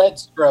the herself. red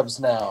scrubs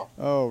now.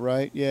 Oh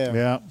right, yeah,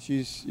 Yeah.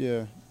 She's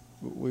We've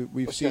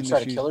Was she seen going to try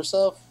that to she kill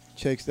herself?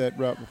 takes that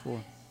route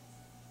before.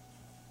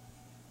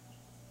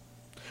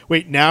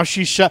 Wait, now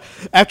she's shot.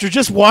 After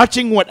just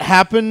watching what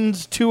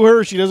happened to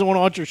her, she doesn't want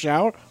to watch her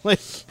shower? Like,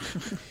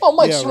 Oh,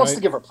 Mike, Yeah, she wants right.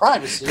 to give her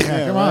privacy.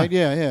 Yeah, come right.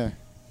 on.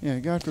 Yeah.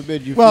 God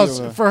forbid you Well,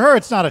 feel. for her,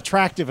 it's not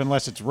attractive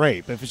unless it's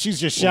rape. If she's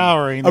just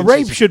showering, a then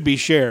rape she's- should be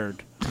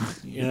shared.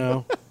 You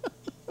know?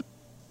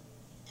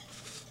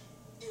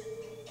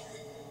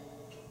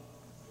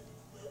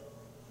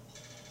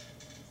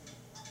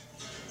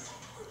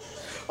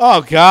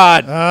 Oh,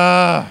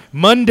 God.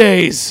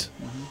 Mondays.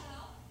 You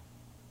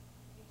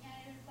can't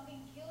even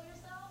fucking kill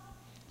yourself?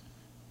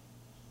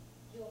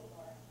 You'll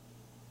learn.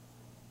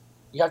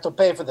 You have to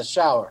pay for the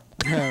shower.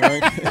 yeah,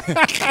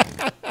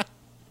 right.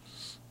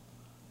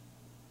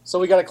 So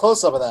we got a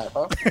close-up of that,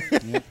 huh?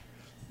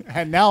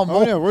 and now Oh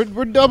more. yeah,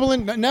 we're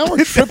doubling. Now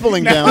we're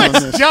tripling down on It's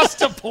this.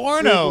 just a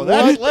porno. What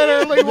That's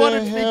literally what the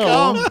it's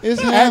hell become is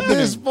at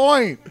this happening?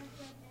 point.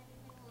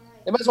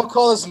 They might as well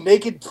call this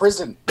Naked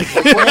Prison.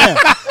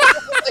 Yeah.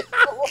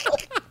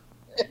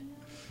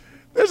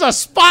 There's a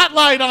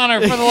spotlight on her,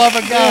 for the love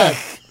of God.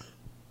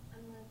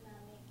 I'm not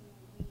gonna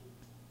make you weep.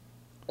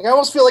 Like, I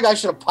almost feel like I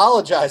should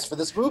apologize for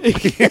this movie.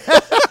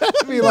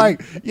 Be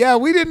like, yeah,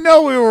 we didn't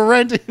know we were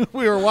renting.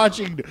 We were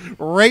watching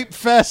Rape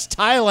Fest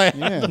Thailand.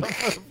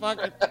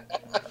 Yeah.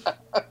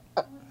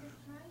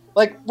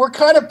 Like, we're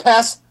kind of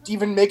past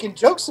even making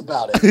jokes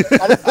about it.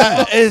 I don't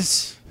know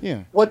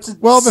Yeah. what to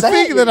Well, the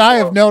say, thing that I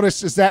have you know?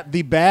 noticed is that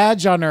the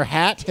badge on her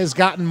hat has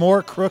gotten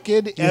more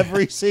crooked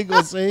every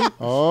single scene.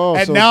 Oh,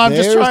 And so now I'm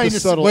just there's trying the to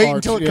subtle wait arch,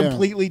 until it yeah.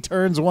 completely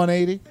turns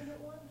 180.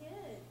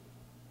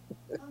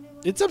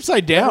 It's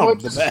upside down. Everyone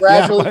the just back.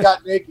 gradually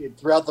got naked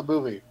throughout the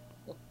movie.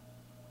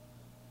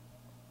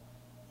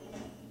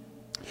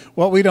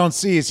 What we don't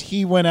see is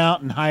he went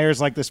out and hires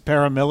like this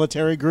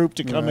paramilitary group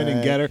to come in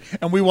and get her,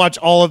 and we watch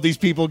all of these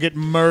people get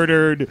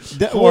murdered.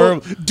 Literally,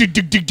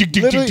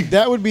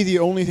 that would be the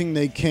only thing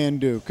they can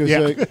do. Because,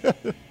 Yeah.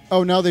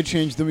 oh, now they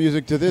changed the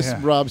music to this Yeah.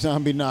 Rob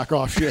Zombie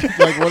knockoff shit.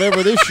 Like,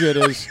 whatever this shit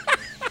is.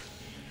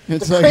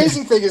 It's The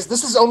crazy thing is,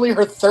 this is only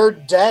her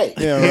third day.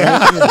 Yeah,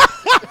 right?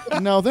 Yeah.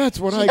 Now that's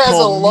what She I has a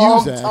call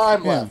long music.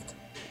 time Yeah. left.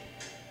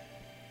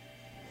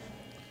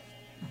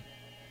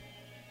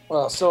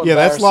 Well, so Yeah,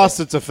 that's embarrassing. lost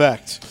its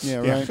effect. Yeah,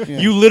 right. Yeah.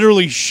 You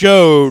literally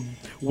showed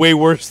way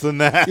worse than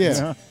that.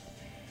 Yeah.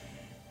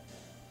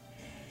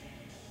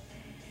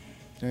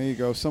 There you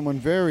go. Someone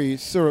very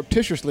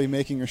surreptitiously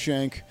making a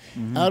shank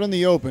out in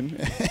the open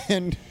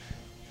and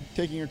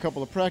taking a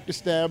couple of practice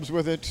stabs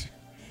with it.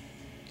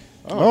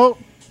 Oh,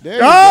 There you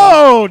go.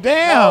 oh,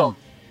 damn!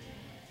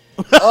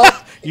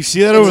 Oh, You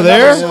see that over It's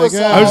there? another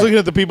suicide. I was looking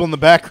at the people in the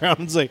background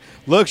and like,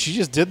 look, she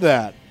just did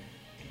that.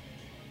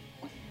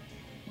 you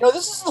know,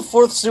 this is the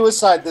fourth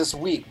suicide this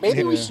week.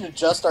 Maybe we Yeah. should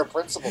adjust our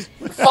principles.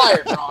 You're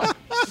fired, Ron.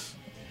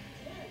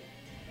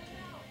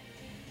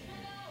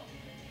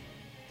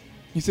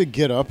 He said,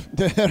 "Get up."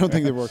 I don't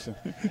think that works.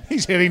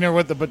 He's hitting her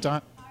with the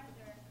baton.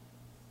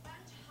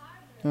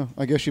 Oh,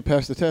 I guess she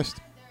passed the test.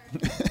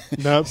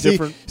 No, See,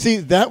 different. see,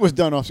 that was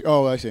done off.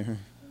 Oh, I see.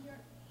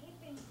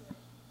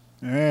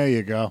 There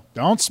you go.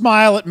 Don't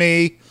smile at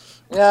me.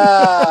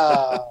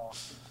 Yeah.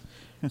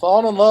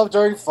 Falling in love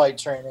during fight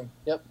training.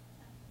 Yep.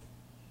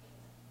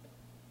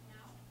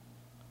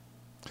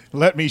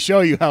 Let me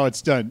show you how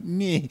it's done.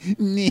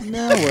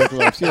 Now wear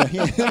gloves. Yeah.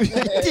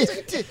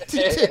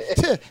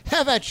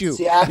 How about you?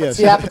 Tiapa, Yes.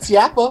 tiapa,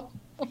 tiapa.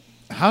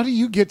 How do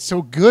you get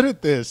so good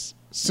at this,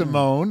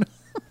 Simone?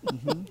 When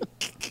I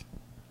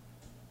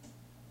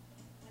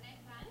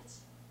punch,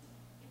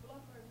 you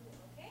block or move,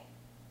 okay?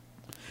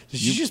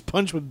 Did you just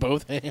punch with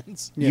both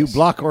hands? You Yes.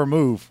 block or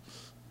move.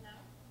 Now,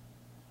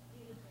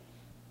 you breathe.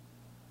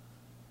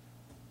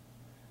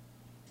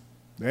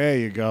 There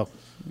you go.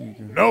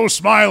 No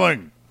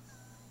smiling.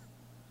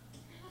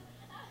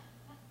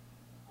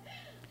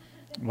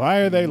 Why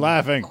are they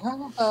laughing?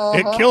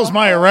 It kills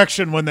my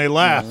erection when they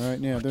laugh. All right.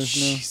 Yeah.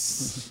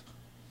 There's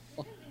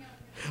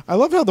I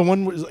love how the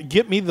one was like,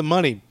 get me the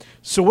money.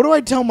 So what do I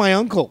tell my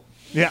uncle?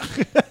 Yeah.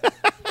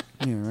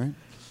 no. Yeah. Right.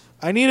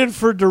 I need it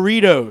for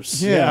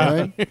Doritos.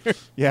 Yeah. Right.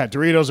 Yeah,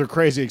 Doritos are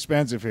crazy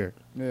expensive here.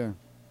 Yeah.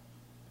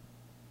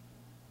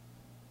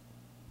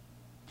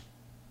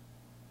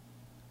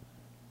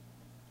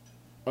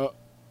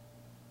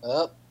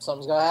 Oh,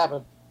 something's gonna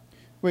happen.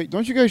 Wait,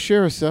 don't you guys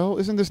share a cell?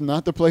 Isn't this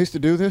not the place to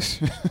do this?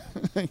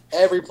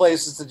 Every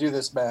place is to do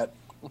this, Matt.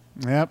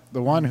 Yep,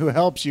 the one who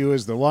helps you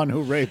is the one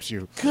who rapes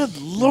you.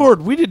 Good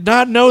Lord, we did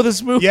not know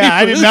this movie. Yeah,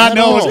 I did not at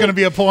know it was all. going to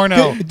be a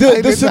porno.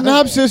 The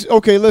synopsis,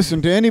 okay,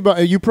 listen, to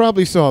anybody, you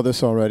probably saw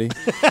this already,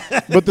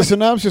 but the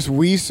synopsis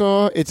we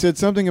saw, it said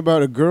something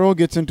about a girl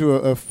gets into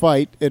a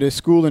fight at a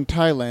school in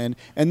Thailand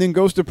and then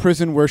goes to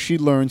prison where she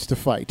learns to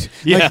fight.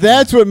 Yeah. Like,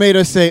 that's what made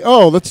us say,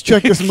 oh, let's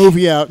check this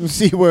movie out and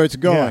see where it's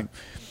going.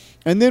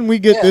 And then we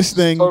get Yeah, this it's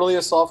thing. totally a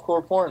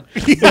softcore porn.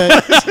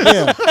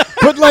 Yeah.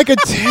 But like a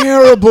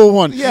terrible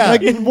one. Yeah.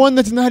 Like one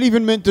that's not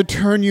even meant to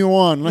turn you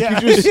on. Like Yeah.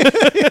 you just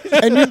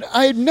and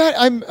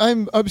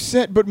I'm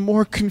upset but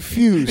more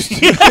confused.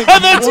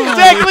 That's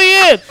exactly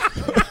it.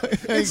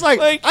 It's like,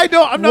 Like,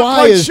 I'm not why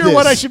quite is sure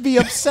what this? I should be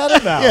upset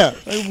about. Yeah.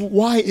 Like,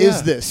 why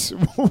is this?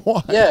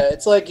 Why? Yeah,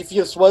 it's like if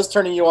this was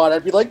turning you on,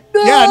 I'd be like,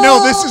 no! Yeah,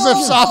 no, this is a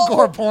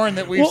softcore porn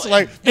that we've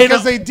Well,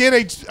 because they did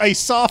a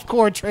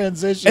softcore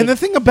transition. And the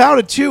thing about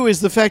it too is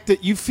the fact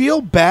that you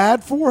feel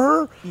bad for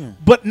her,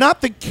 but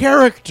not the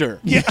character.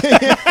 Yeah.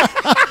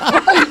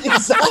 Right,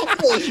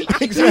 exactly.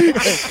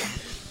 Exactly.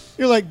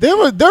 You're like there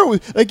was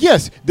like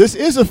yes, this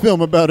is a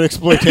film about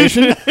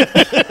exploitation.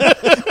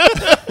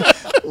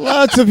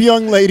 Lots of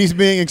young ladies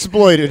being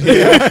exploited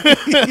here,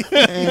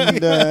 and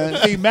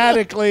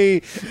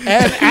thematically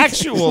and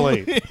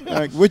actually.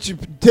 like, which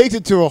takes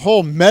it to a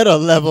whole meta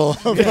level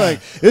of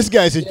like this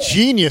guy's a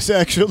genius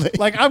actually.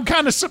 Like, I'm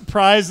kind of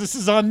surprised this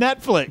is on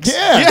Netflix.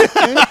 Yeah.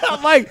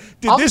 I'm like,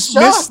 did I'm this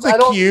shocked. miss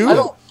the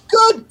cue?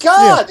 Good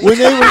God!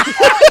 Yeah,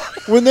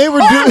 when they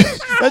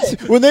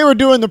were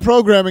doing the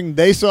programming,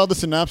 they saw the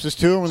synopsis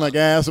too and were like,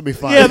 this will be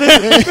fine. Yeah,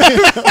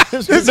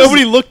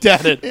 nobody looked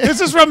at it. This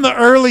is from the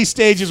early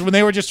stages when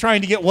they were just trying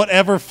to get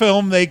whatever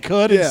film they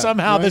could, and Yeah,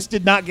 somehow right. this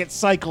did not get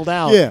cycled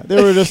out. Yeah,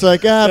 they were just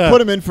like,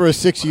 put him in for a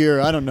 6 year.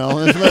 I don't know.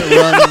 Let's let it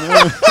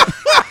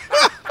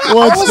run.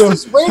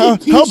 was this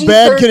rated how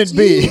bad can it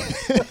be?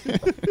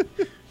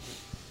 PG-13?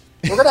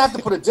 We're gonna have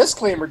to put a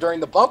disclaimer during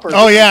the bumper.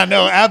 Oh yeah,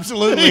 no,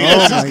 absolutely. Oh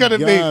This is my gonna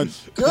God. be.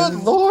 Good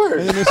lord.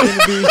 And it's going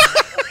to be.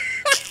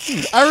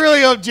 I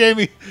really hope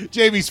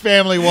Jamie's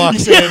family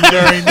walks in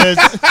during this.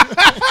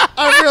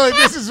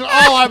 This is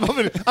all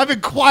I've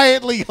been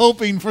quietly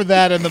hoping for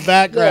that in the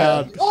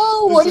background.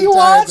 Oh, what are This you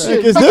entire watching?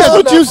 thing. Is this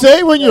what you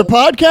say when you're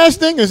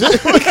podcasting? Is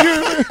this what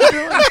you're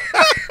doing?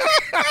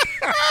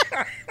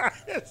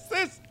 It's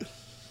this.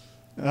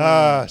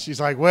 She's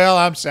like, well,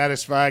 I'm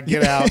satisfied.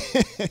 Get out.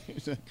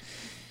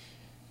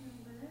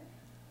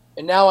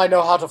 And now I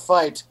know how to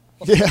fight.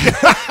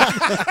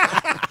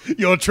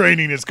 Your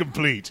training is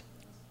complete.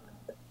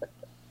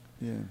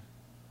 Yeah.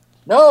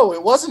 No,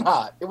 it wasn't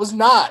hot. It was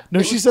not. No,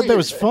 It she said that weird.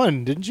 was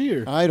fun, didn't she?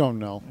 Or- I don't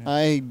know.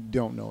 I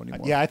don't know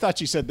anymore. Yeah, I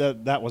thought you said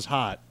that was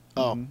hot.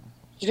 Oh.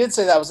 She did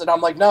say that was, and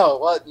I'm like, no,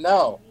 what?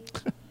 No.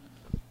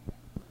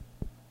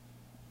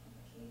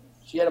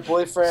 She had a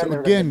boyfriend. So they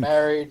were again, gonna get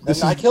married.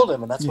 this And I is- killed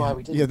him, and that's Yeah. why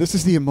we did. Yeah, it. this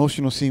is the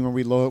emotional scene when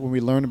we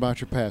learn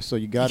about your past. So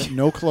you got it,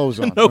 no clothes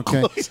on, No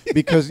okay? clothes.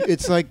 Because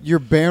it's like you're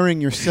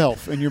bearing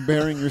yourself and you're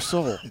bearing your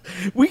soul.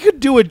 We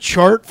could do a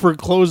chart for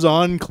clothes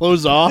on,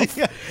 clothes off,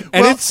 and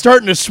Well- it's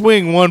starting to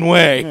swing one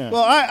way. Yeah.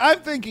 Well,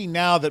 I'm thinking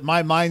now that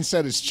my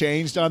mindset has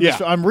changed on this.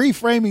 Yeah. I'm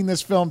reframing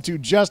this film to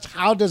just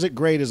how does it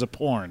grade as a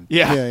porn?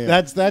 Yeah. Yeah,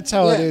 yeah. That's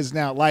how it Yeah. is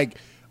now. Like,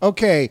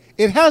 okay,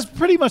 it has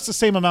pretty much the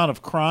same amount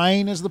of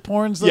crying as the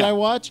porns that Yeah. I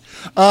watch.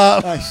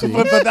 I see.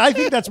 But I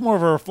think that's more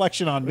of a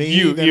reflection on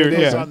me than it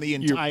is yeah. on the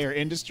entire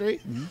industry.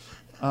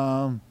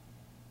 Like,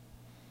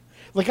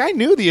 I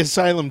knew the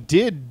Asylum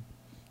did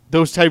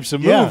those types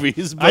of Yeah.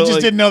 movies. But I just like,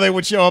 didn't know they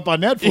would show up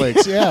on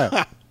Netflix.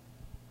 Yeah.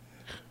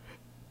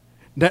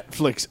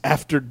 Netflix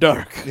After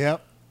Dark.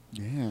 Yep.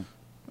 Yeah.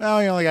 Well,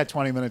 we only got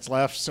 20 minutes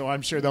left, so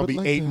I'm sure there'll But be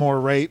like 8 the- more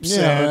rapes.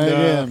 Yeah, and, right,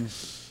 yeah.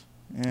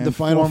 and The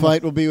final 4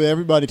 fight will be where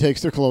everybody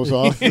takes their clothes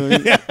off.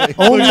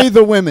 Only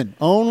the women.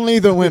 Only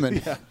the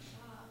women.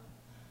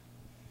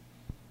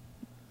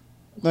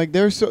 Like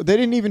they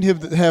didn't even have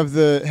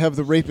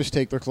the rapist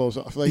take their clothes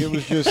off. Like it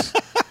was just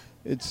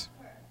it's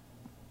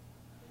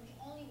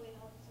The only way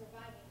of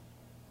surviving.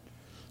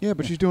 yeah,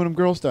 but she's doing them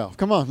girl style.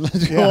 Come on,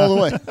 let's go all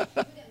the way. Do them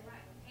right,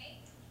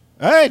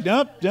 okay? Hey,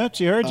 nope,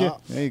 she heard you.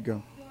 There you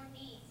go. Your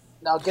knees.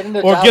 Now get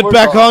into Or get downward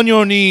back dog. on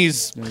your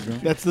knees. There you go.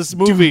 That's this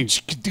movie.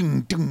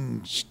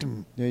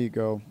 There you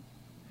go.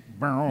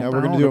 Now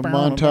we're gonna do a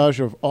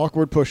montage of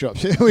awkward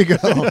push-ups. Here we go.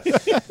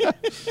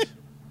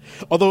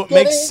 Although it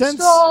Getting makes sense.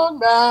 strong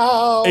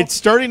now. It's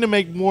starting to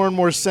make more and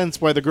more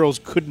sense why the girls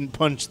couldn't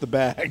punch the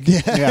bag.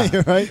 Yeah,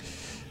 you're right.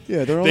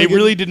 Yeah, they're only They getting-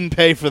 really didn't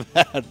pay for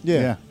that.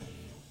 Yeah.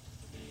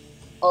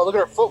 Oh, look at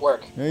her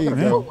footwork. There Look you at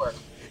her go. footwork.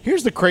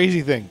 Here's the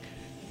crazy thing.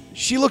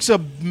 She looks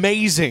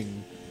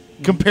amazing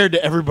compared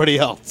to everybody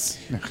else.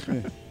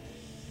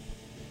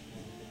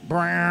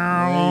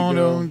 Brown,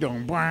 There you dun,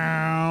 dun,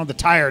 brown. The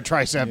tire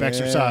tricep Yeah.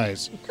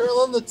 exercise.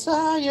 Curling the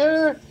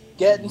tire,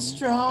 getting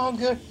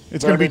stronger.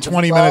 It's gonna be Learning to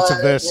 20 minutes of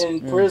fight this.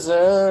 in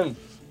prison.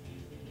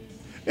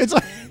 It's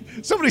like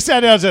somebody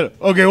sat down and said,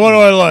 "Okay, what do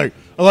I like?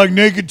 I like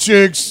naked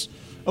chicks.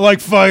 I like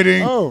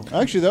fighting." Oh,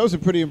 actually, that was a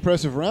pretty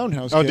impressive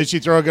roundhouse. Oh, kick. did she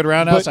throw a good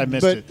roundhouse? I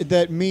missed but it.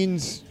 that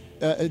means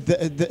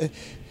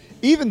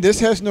even this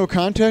has no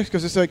context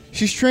because it's like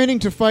she's training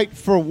to fight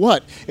for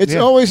what? It's Yeah.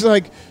 always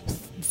like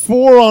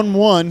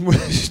 4-on-1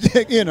 with a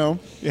stick, you know.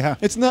 Yeah.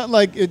 It's not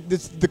like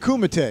it's the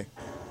kumite.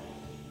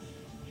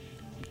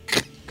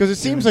 Because it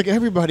seems like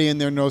everybody in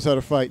there knows how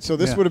to fight, so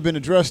this Yeah. would have been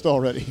addressed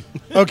already.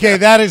 Okay,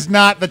 that is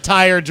not the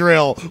tire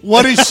drill.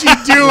 What is she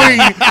doing?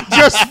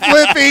 Just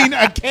flipping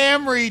a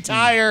Camry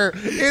tire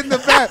in the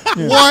back.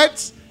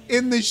 What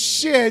in the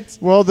shit?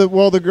 while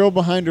the girl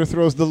behind her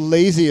throws the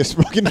laziest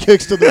fucking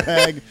kicks to the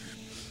bag.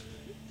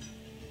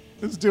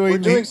 It's We're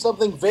doing doing me.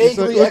 something It's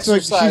vaguely like, looks like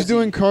exercising. she's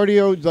doing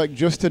cardio like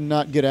just to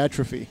not get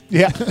atrophy.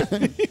 Yeah.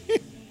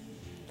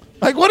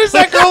 Like, what is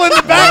that girl in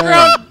the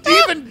background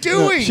even No,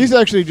 doing? she's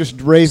actually just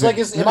It's raving.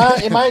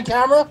 like, am I in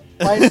camera?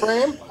 Am I in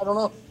frame? I don't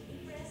know.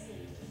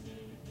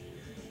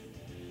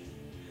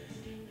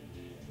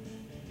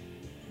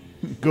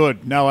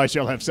 Good. Now I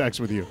shall have sex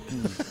with you.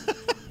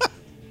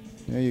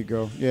 There you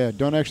go. Yeah,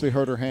 don't actually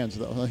hurt her hands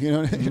though. You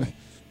know.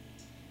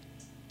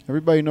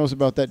 Everybody knows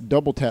about that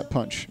double tap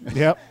punch.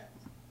 Yep.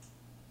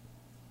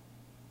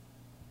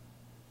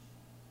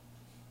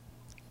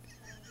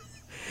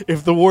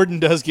 If the warden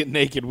does get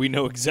naked, we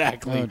know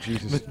exactly Oh,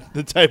 Jesus.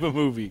 the type of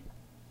movie.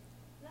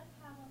 Let's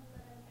have a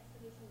little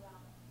exhibition round.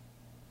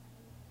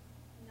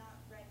 Not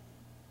ready.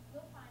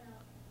 We'll find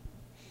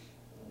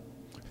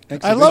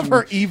out. I love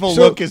her evil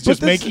So, look is but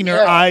just this- making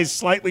her yeah. eyes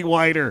slightly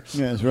wider.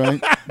 Yeah, that's right.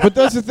 But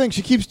that's the thing.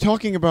 She keeps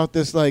talking about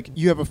this like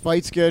you have a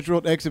fight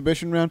scheduled,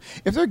 exhibition round.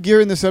 If they're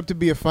gearing this up to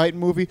be a fight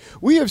movie,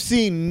 we have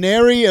seen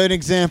nary an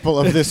example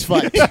of this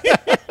fight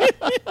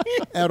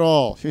at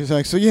all. She's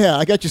like, so yeah,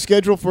 I got you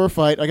scheduled for a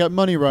fight. I got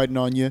money riding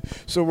on you.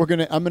 So I'm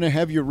gonna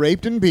have you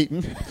raped and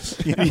beaten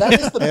That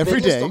is the Every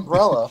biggest day.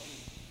 umbrella.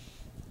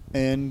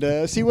 and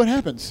see what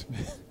happens.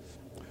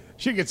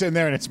 She gets in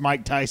there and it's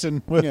Mike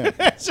Tyson. With Yeah.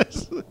 it's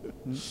just,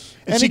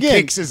 And she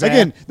again, kicks his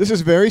again, ass. this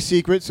is very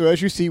secret. So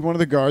as you see, one of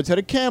the guards had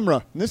a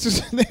camera. And this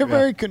is they're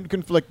very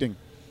conflicting.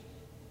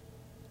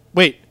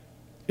 Wait,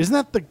 isn't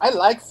that the I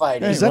like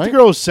fighting. is that right? the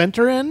girl who sent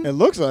her in? It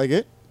looks like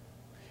it,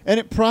 and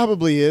it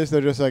probably is.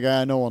 They're just like,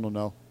 no one will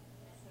know.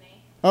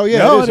 Oh yeah,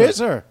 no, it it is is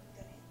her.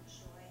 Gonna enjoy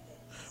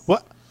this.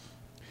 What? Not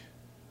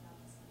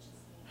as much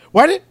as me.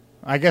 Why did?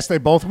 I guess they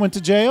both went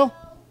to jail.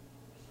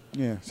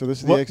 Yeah, so this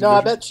is What? the exhibition. No,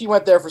 I bet she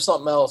went there for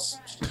something else.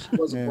 She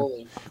wasn't Yeah.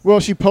 bullied. Well,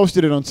 she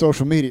posted it on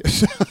social media.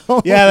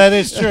 So. Yeah, that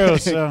is true.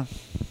 So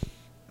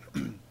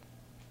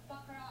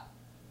Fuck her up.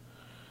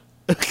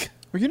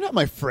 Well, you're not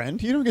my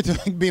friend. You don't get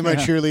to be my Yeah.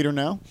 cheerleader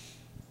now.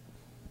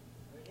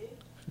 All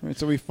right,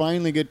 so we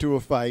finally get to a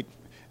fight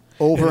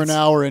over an It's-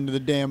 hour into the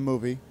damn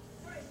movie.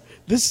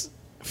 This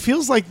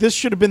feels like this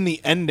should have been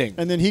the ending.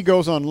 And then he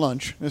goes on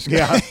lunch. This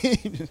Yeah.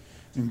 guy.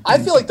 I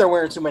feel like they're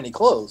wearing too many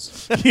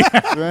clothes.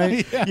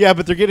 Right? Yeah,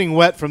 but they're getting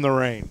wet from the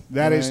rain.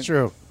 that is Right.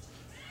 true.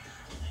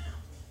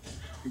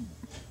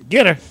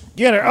 Get her.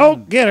 Get her. Oh,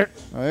 get her.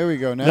 Oh, there we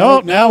go. Now,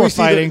 Nope, now we we're see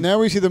fighting. now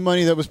we see the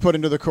money that was put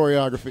into the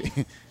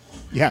choreography.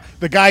 Yeah,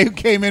 the guy who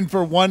came in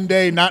for one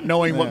day not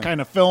knowing what Yeah. kind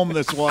of film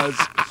this was.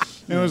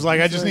 And it was like,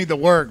 I just need the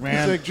work, It's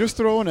man. like, just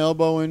throw an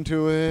elbow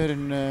into it.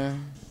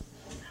 And,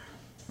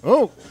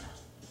 Oh,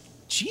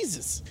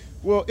 Jesus.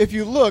 well, if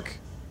you look,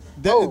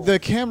 Oh. the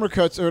camera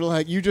cuts are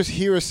like you just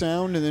hear a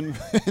sound and then,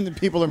 and then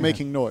people are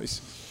making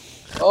noise.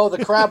 Oh,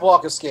 the crab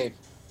walk escape.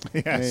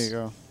 yes. There you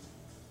go.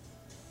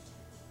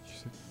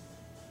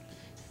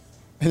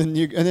 And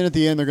then at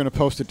the end they're going to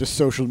post it to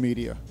social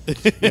media.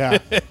 Yeah.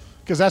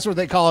 Because that's what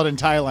they call it in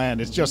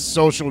Thailand. It's just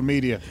social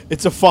media.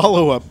 It's a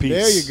follow-up piece.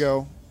 There you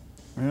go.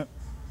 Yeah.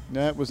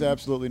 That was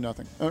absolutely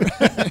nothing.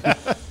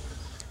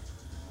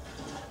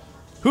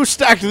 Who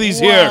stacked these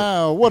here?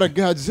 Wow, what a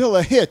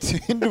Godzilla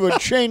hit into a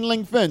chain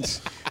link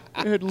fence.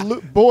 It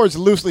had boards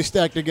loosely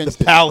stacked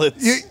against it.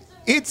 Pallets.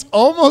 It's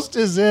almost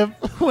as if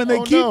when they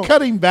Oh, keep no.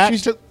 cutting back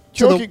She's to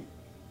choking.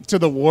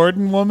 the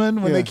warden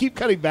woman, when Yeah. they keep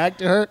cutting back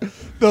to her,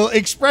 the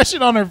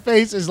expression on her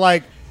face is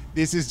like,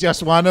 this is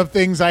just one of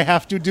things I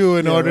have to do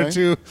in Yeah, order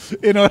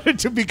right?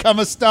 to become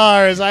a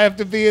star, is I have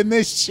to be in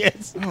this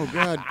shit. Oh,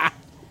 God.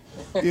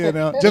 You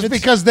know, just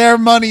because their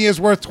money is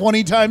worth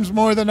 20 times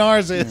more than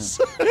ours is.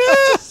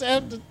 Just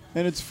have to-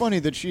 And it's funny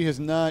that she has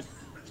not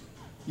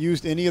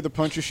used any of the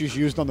punches she's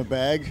used on the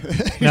bag.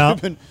 No.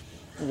 She's been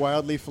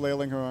wildly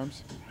flailing her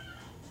arms.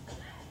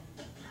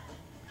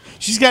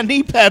 She's got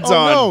knee pads Oh,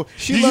 on. no.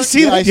 She Did you learned-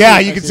 see yeah, that? I see yeah,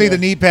 it, you I can see see that.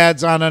 the knee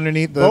pads on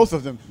underneath the. Both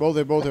of them. Both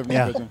have knee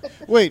Yeah. pads on.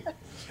 Wait,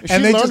 is And she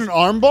they learned just- an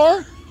arm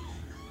bar?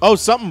 Oh,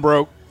 something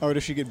broke. Or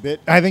does she get bit?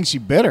 I think she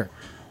bit her.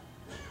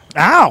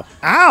 Ow!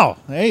 Ow!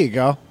 There you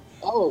go.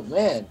 Oh,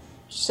 man.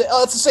 She said,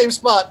 oh, it's the same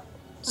spot.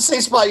 It's the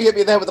same spot you hit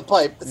me in the head with a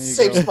pipe. It's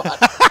the There same you spot.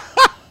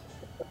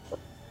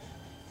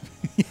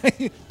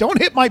 Don't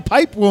hit my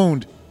pipe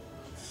wound.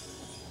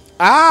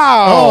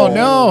 Ow! Oh,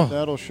 no.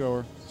 That'll show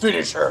her.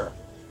 Finish her.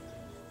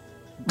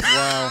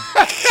 Wow.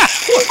 that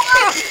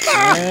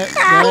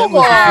was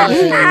the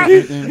finishing right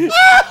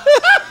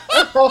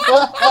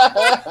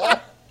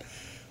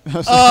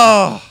there.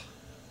 Oh,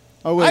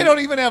 Oh, wait. I don't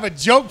even have a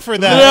joke for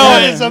that. No,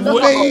 That is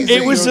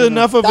amazing. It was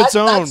enough of its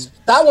own.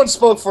 That one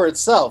spoke for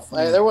itself.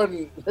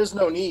 There's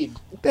no need.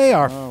 They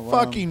are Oh, wow.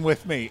 fucking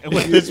with me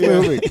with this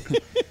movie.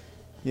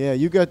 Yeah,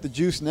 you got the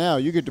juice now.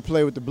 You get to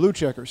play with the blue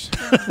checkers.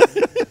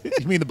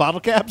 You mean the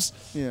bottle caps?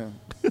 Yeah.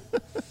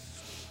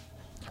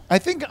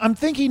 I'm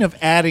thinking of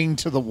adding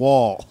to the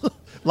wall.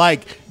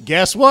 Like,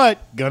 guess what?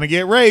 Gonna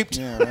get raped.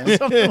 Yeah, right.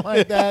 Something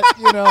like that,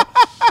 you know.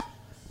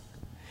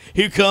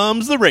 Here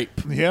comes the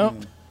rape. Yep.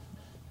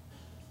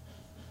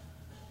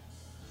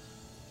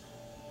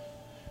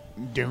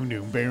 Doom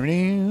doom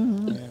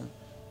boom. Yeah.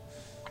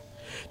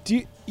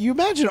 Do you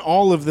imagine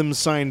all of them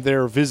signed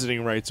their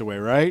visiting rights away,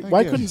 right? I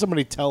Why guess. couldn't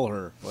somebody tell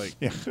her? Like,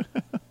 Yeah.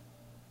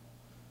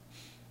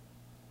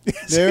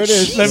 There it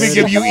is. Let me There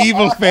give it you is.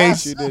 evil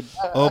face. She did.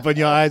 Open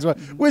your eyes wide.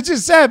 Which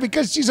is sad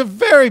because she's a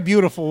very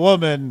beautiful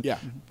woman. yeah.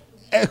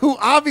 Who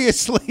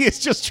obviously is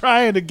just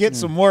trying to get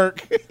some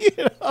work. You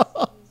know?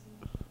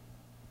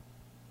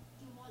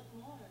 You want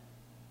more.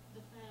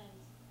 The fans,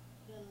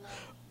 they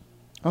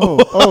love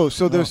you.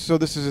 So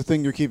this is a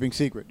thing you're keeping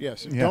secret.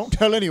 Yes. Yeah. Don't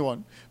tell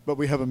anyone. But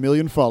we have 1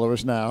 million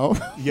followers now.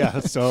 Yeah,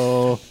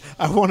 so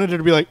I wanted her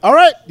to be like, all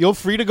right, you're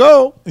free to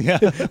go.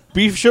 yeah.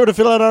 Be sure to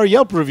fill out our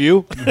Yelp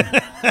review. Not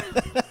the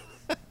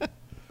right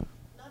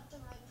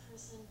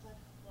person, but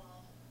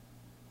well,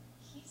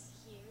 he's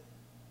here,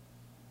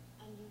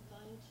 and you're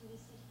going to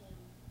visit him.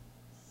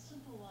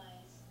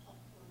 Supervise, of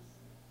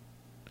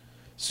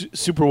course.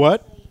 Super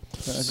what?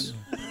 Say,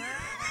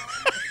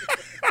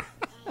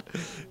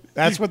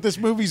 That's what this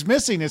movie's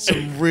missing is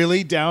some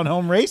really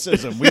down-home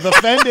racism. We've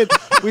offended.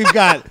 We've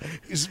got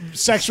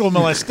sexual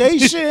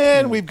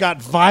molestation. We've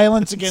got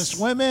violence against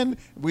women.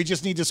 We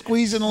just need to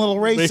squeeze in a little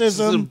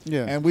racism,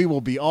 Yeah. and we will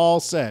be all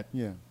set.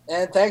 Yeah.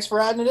 And thanks for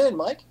adding it in,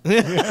 Mike.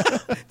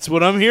 It's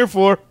what I'm here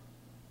for.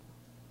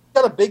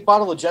 Got a big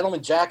bottle of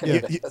Gentleman Jack in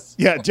Yeah, this.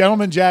 yeah,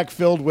 Gentleman Jack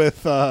filled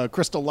with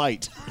Crystal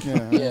Light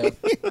Yeah. Yeah.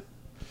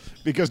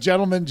 because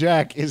Gentleman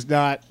Jack is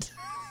not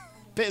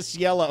piss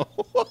yellow.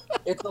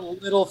 It's a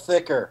little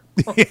thicker.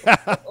 Take the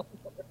fucking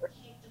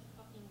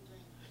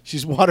drink.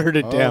 She's watered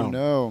it Oh down.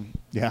 no!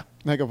 Yeah.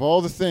 Like of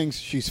all the things,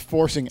 she's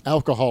forcing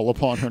alcohol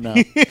upon her now.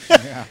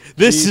 Yeah.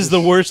 This Jesus. is the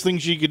worst thing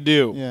she could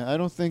do. Yeah, I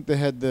don't think they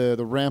had the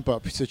ramp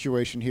up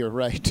situation here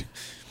right.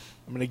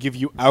 I'm going to give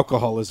you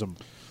alcoholism.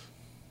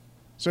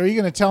 So are you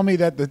going to tell me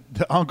that the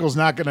uncle's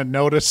not going to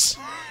notice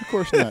Of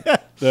course not.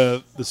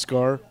 The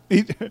scar.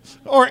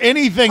 or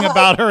anything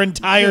about her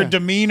entire Yeah.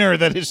 demeanor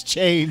that has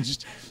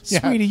changed? Yeah.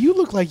 Sweetie, you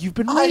look like you've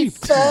been I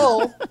raped.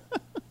 fell.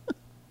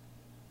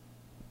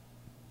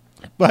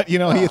 But, you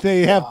know,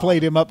 they have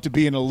played him up to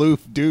be an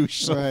aloof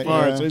douche so Right,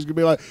 far. yeah. So he's going to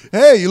be like,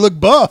 hey, you look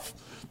buff.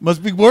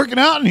 Must be working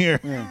out in here.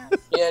 Yeah.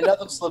 Yeah,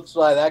 nothing slips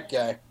by that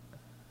guy.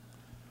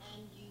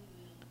 And you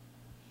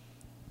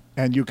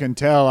will. And you can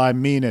tell I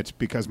mean it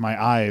because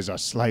my eyes are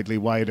slightly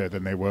wider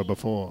than they were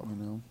before. You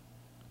know.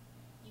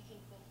 You can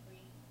go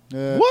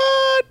free.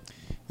 What?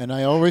 And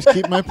I always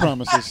keep my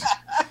promises.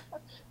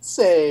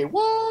 Say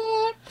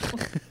what?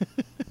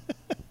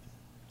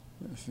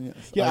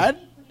 Yes. Yeah, Let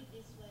me put it this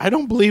way. I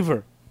don't believe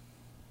her.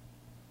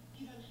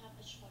 You don't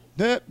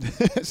have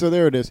a choice. So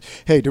there it is.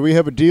 Hey, do we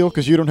have a deal?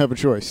 Because you don't have a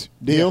choice.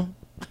 Deal?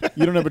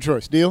 You don't have a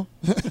choice. Deal?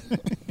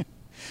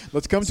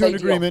 Let's come to Say an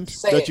deal. agreement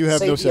Say that it. you have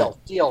Say no deal. say.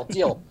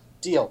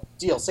 Deal.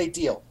 Say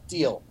deal.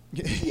 Deal.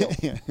 Deal.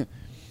 Yeah.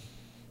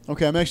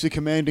 Okay, I'm actually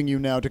commanding you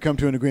now to come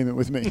to an agreement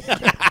with me.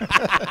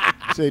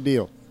 Say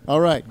deal. All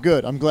right,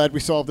 good. I'm glad we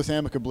solved this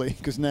amicably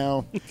because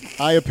now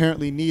I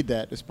apparently need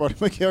that as part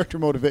of my character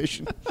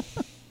motivation.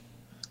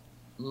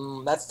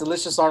 That's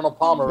delicious Arnold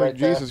Palmer right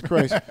there. Jesus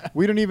Christ.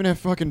 We don't even have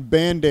fucking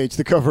Band-Aids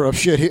to cover up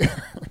shit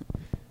here.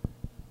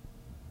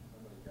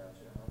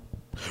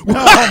 Oh,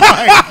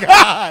 my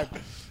God.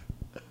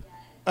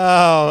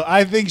 Oh,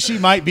 I think she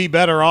might be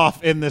better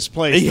off in this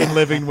place than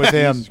living with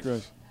him. Jesus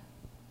Christ.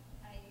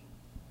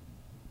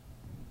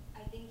 I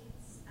think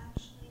it's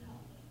actually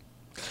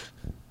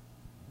healthy.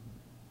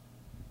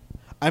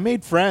 I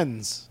made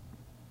friends.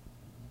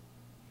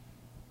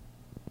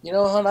 You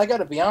know, hon, I got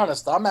to be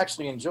honest. I'm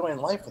actually enjoying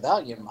life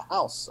without you in my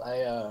house.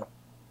 I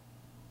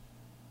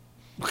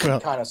Well,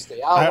 kind of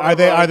stay out.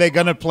 are they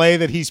going to play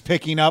that he's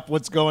picking up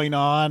what's going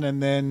on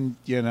and then,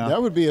 you know?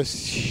 That would be a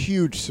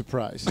huge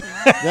surprise.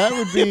 That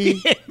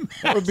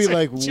would be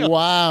like,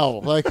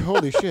 wow. Like,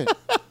 holy shit.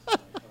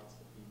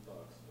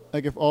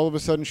 Like if all of a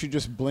sudden she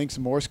just blinks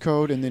Morse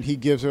code and then he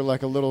gives her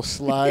like a little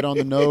slide on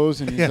the nose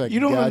and he's like, You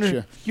don't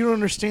gotcha. you don't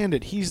understand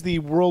it. He's the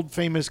world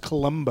famous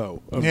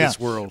Columbo of Yeah. this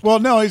world. Well,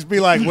 no, he'd be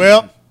like,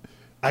 well,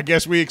 I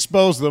guess we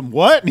exposed them.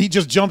 What? And he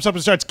just jumps up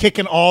and starts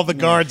kicking all the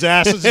guards'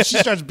 asses, and she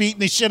starts beating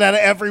the shit out of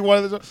every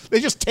one of them.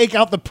 They just take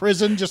out the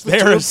prison. Just the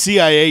They're two a of-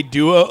 CIA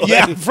duo.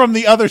 yeah, from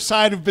the other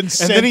side have been And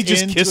sent then he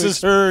just in to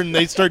kisses her, and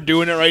they start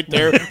doing it right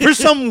there for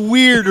some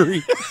weird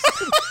reason.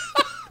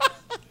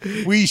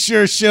 We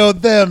sure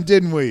showed them,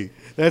 didn't we?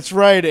 That's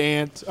right,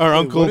 aunt. Or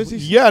uncle. what is he-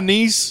 Yeah,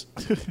 niece.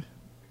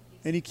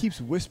 And he keeps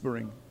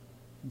whispering.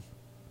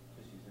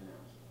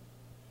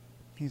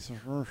 He's a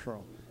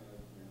Herschel.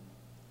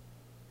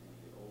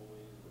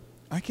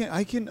 I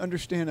can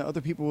understand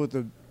other people with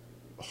the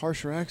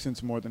harsher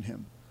accents more than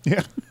him.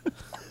 Yeah.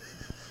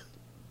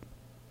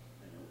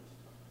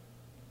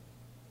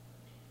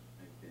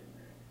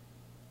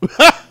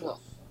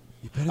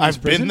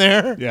 I've been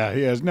there. Yeah,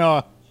 he has.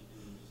 No.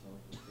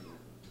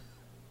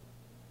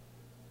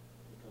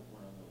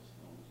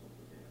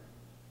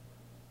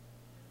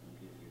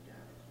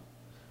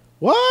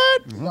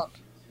 What?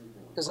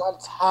 Because I'm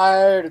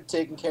tired of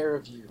taking care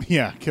of you.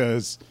 Yeah,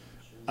 because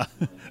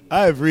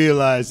I've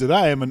realized that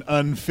I am an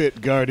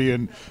unfit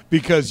guardian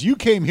because you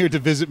came here to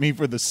visit me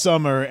for the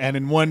summer, and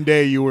in one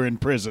day you were in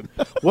prison.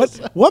 What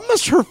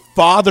must her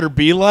father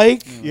be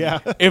like? Yeah.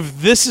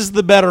 If this is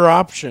the better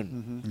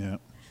option. Yeah.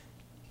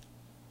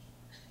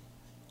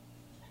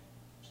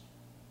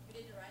 You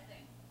did the right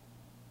thing.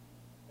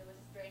 It was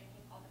just draining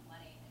him all the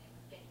money and it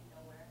was getting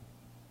nowhere.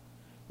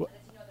 What?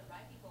 Unless you know the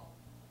right people,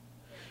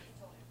 they're just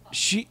totally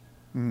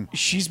fucked.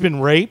 She's been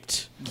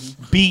raped,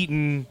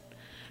 beaten,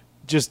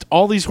 just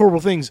all these horrible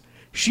things.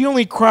 She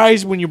only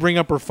cries when you bring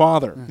up her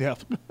father. Yeah. I don't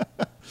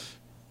know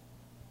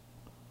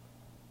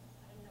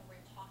what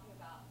you're talking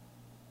about.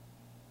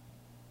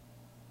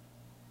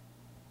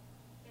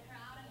 Get her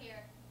out of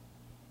here.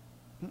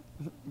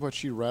 What,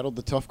 she rattled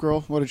the tough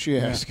girl? What did she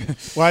ask?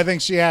 Well, I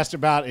think she asked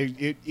about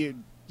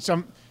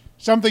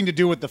something to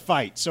do with the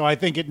fight, so I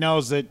think it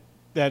knows that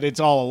it's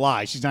all a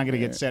lie. She's not going to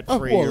get set Oh,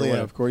 free. well, or yeah,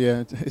 whatever. of course,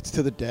 yeah. It's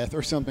to the death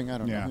or something. I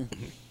don't Yeah. know.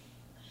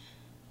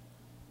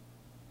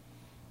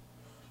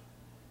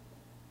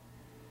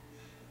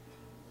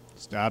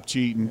 Stop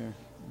cheating.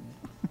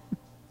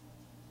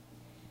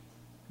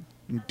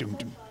 Yeah. Dum,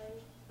 dum.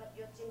 But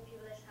your gym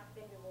privilege have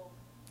been removed.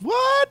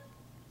 What?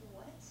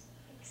 What?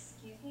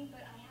 Excuse me,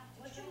 but I have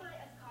to. Would you mind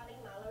escorting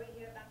Mallory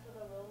here back to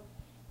the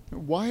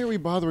room? Why are we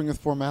bothering with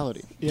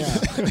formality? Yeah. Why?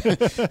 Then if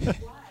this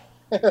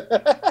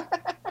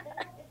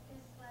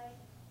way,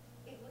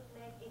 it would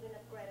make even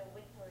a greater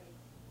victory.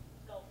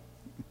 Go.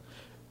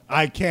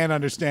 I can't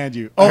understand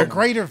you. Oh,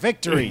 greater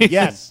victory.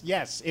 Yes,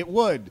 yes, it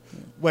would.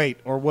 Wait,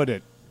 or would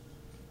it?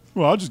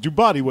 Well, I'll just do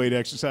body weight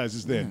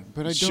exercises then.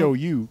 but I show don't-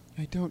 you.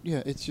 I don't.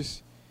 Yeah, it's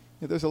just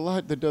there's a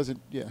lot that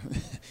doesn't. Yeah,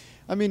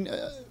 I mean,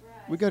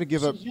 we got to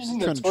give up She's using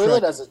the trying to toilet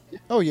track- as a.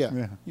 Oh yeah.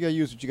 Yeah. You got to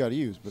use what you got to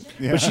use. But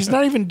Yeah. But she's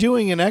not even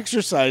doing an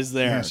exercise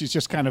there. Yeah, she's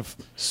just kind of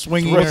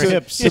swinging Throws her it-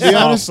 hips. to be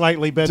while honest-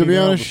 slightly bending to be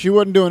her honest, over. she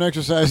wasn't doing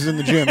exercises in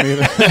the gym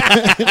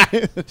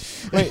either.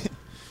 Wait.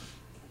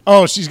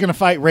 Oh, she's gonna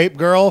fight Rape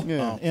Girl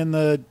Yeah. in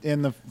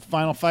the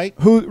final fight.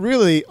 Who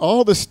really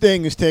all the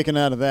sting is taken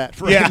out of that.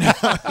 Right Yeah.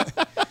 now.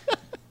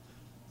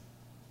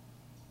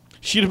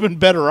 She'd have been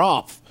better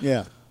off.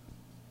 Yeah.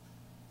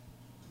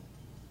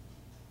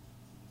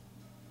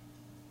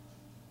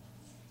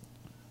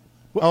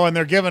 Oh, and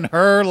they're giving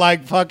her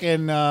like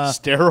fucking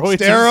Steroids.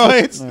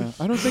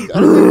 steroids. I don't think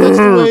that's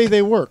the way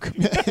they work.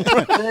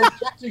 They're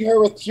injecting her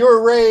with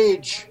pure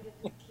rage. I'm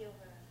going to kill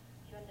her.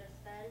 You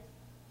understand?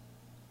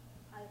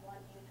 I want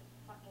you to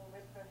fucking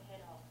rip her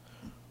head off.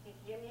 You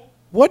hear me?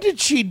 What did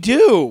she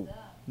do?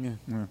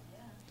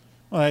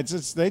 Well, it's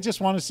just, they just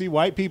want to see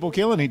white people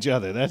killing each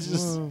other. That's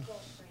just Go free.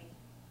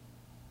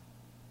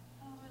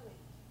 Oh, really?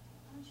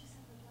 Aren't you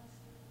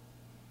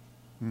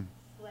second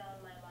Swear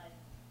on my life.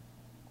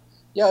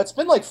 Yeah, it's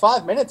been like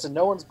 5 minutes and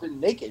no one's been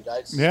naked.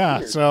 It's yeah.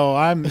 weird. So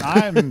I'm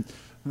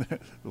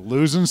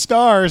losing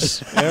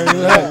stars. There you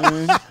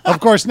go. Of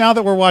course, now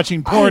that we're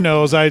watching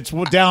pornos, it's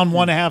down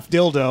 1/2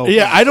 dildo.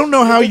 Yeah, I don't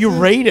know how you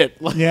rate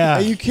it. Like, Yeah.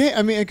 You can't.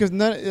 I mean, because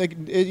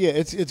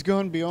it's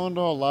gone beyond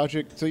all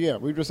logic. So yeah,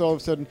 we just all of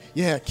a sudden,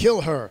 yeah,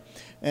 kill her,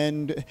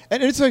 and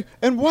it's like,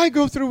 and why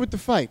go through with the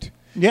fight?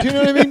 Yeah. Do you know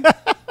what I mean?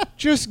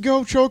 Just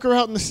go choke her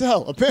out in the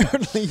cell.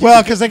 Apparently,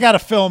 Well, because they got to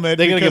film it.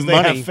 They gotta because get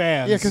they money. have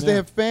fans. yeah, because they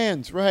have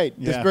fans, right?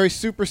 This Yeah. very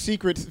super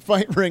secret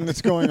fight ring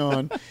that's going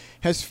on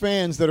has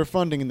fans that are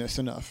funding this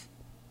enough.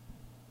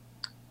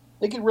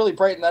 They could really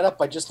brighten that up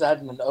by just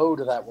adding an O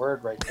to that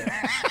word right there.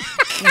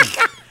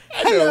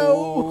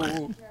 Hello. Is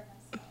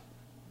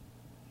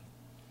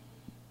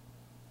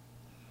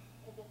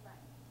it fine?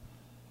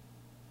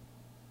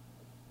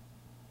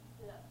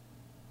 Look,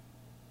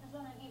 just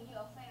want to give you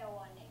a fair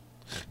warning.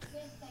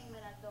 This thing may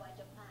not go in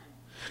Japan.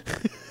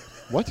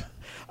 What?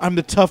 I'm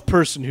the tough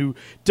person who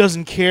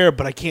doesn't care,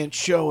 but I can't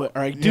show it,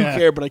 or I do Yeah.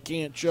 care, but I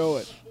can't show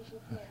it. This is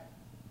here.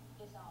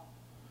 Is all.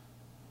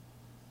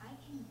 I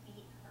can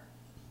beat her.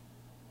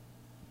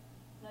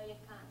 No, you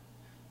can't.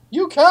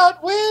 You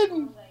can't win!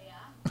 Over,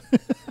 yeah?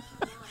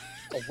 Come on.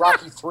 Like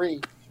Rocky 3.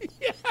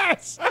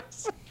 Yes.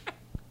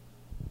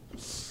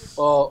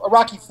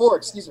 Rocky 4,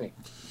 excuse me.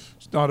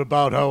 It's not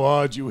about how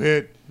hard you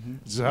hit.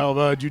 It's how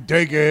hard you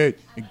take a hit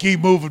and keep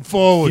moving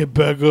forward. Get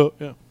back up.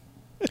 Yeah.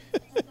 I just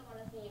don't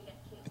want to see you get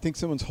killed. I think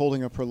someone's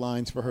holding up her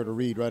lines for her to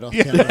read right off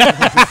camera.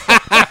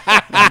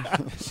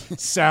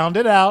 Sound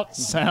it out.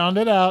 Sound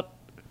it out.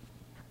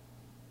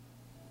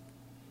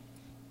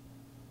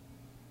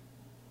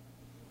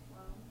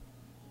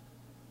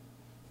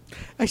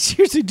 I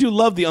seriously do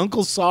love the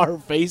uncle saw her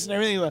face and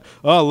everything. Like,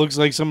 oh, looks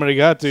like somebody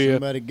got to you.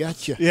 Somebody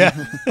got you. Yeah.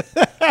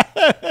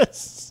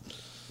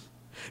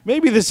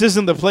 Maybe this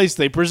isn't the place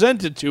they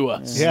presented to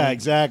us. Yeah,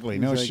 exactly.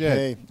 No He's like, shit.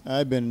 Hey,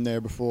 I've been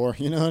there before.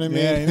 You know what I mean?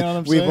 Yeah, you know what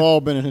I'm We've saying?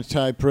 all been in a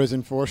Thai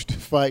prison forced to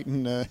fight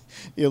in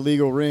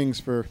illegal rings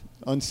for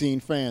unseen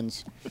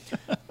fans.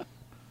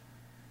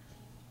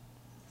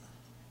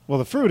 Well,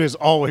 the fruit is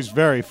always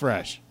very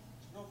fresh.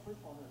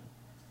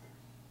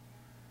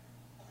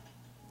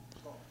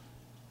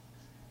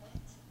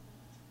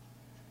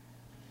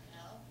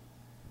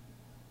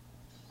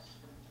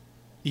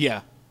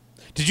 Yeah.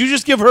 Did you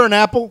just give her an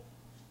apple?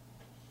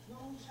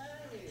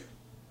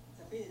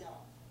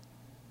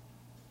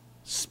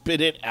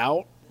 Spit it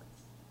out?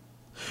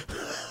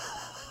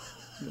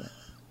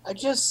 I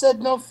just said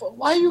no.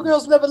 Why you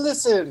girls never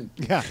listen?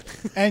 Yeah.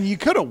 And you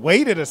could have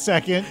waited a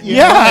second.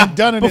 Yeah, Yeah. And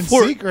done it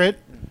before- in secret.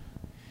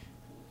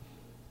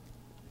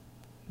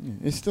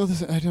 It still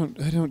doesn't. I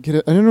don't get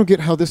it. I don't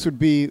get how this would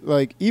be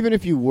like. Even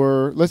if you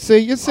were, let's say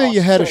you had a so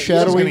He's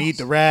shadowy. going to eat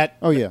the rat.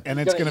 Oh yeah. And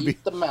it's going to be.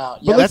 eat them out.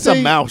 But Yeah, let's That's a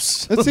say-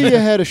 mouse. Let's say you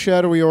had a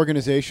shadowy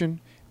organization,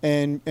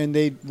 and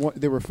they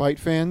were fight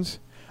fans.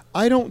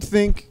 I don't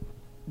think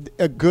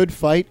a good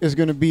fight is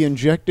going to be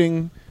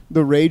injecting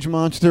the rage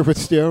monster with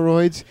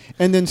steroids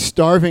and then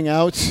starving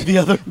out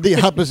the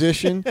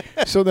opposition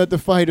so that the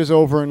fight is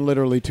over in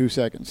literally 2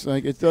 seconds.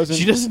 Like it doesn't.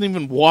 She doesn't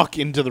even walk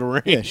into the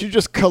ring. Yeah, she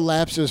just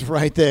collapses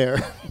right there.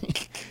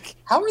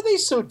 How are they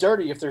so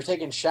dirty if they're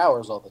taking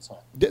showers all the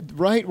time?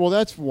 Right. Well,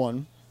 that's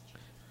one.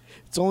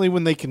 It's only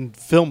when they can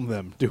film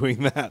them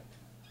doing that.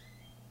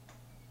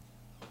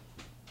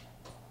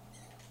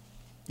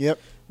 Yep.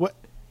 What?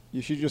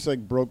 She just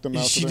like broke the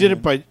mouth. She with did her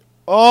it hand. by.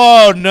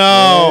 Oh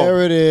no!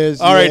 There it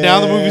is. All right, now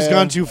the movie's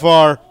gone too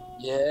far.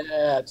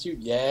 Yeah,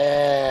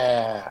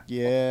 yeah.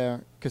 Yeah,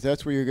 because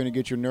that's where you're going to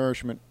get your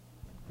nourishment.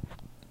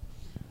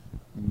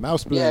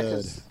 Mouse Yeah, blood.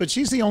 'cause But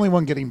she's the only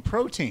one getting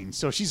protein,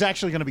 so she's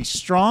actually going to be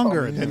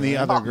stronger than the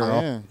other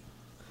girl. Yeah.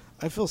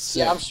 I feel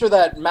sick. yeah, I'm sure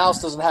that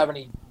mouse doesn't have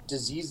any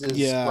diseases.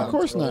 Yeah. running Of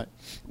course through it. not.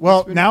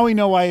 Well, now we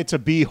know why it's a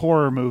B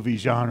horror movie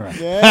genre.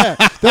 Yeah,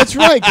 that's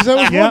right. Because I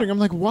was Yeah. wondering, I'm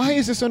like, why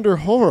is this under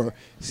horror?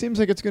 Seems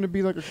like it's going to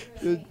be like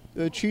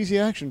a cheesy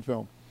action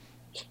film.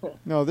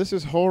 No, this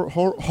is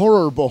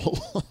horrible.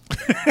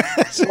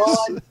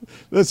 Well,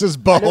 This is I know who's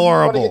gonna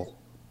horrible. get-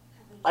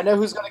 I know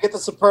who's going to get the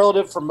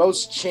superlative for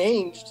most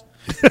changed.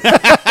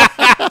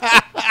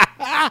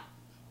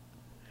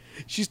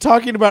 She's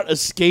talking about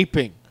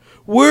escaping.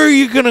 Where are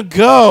you gonna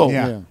go?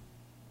 Yeah. Yeah.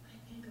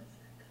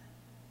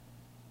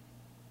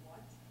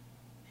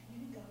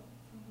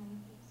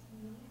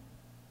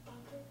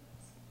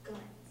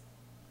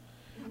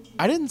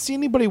 I didn't see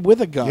anybody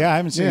with a gun. Yeah, I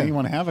haven't seen Yeah.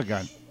 anyone have a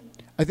gun.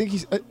 I think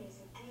he's.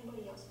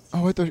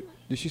 Oh, I thought.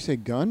 Did she say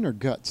gun or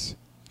guts?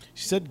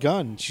 She said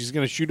gun. She's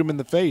gonna shoot him in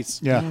the face.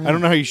 Yeah. I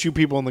don't know how you shoot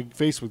people in the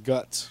face with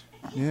guts.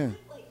 Yeah.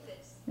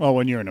 Well,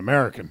 when you're an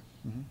American.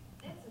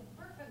 That's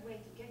a perfect way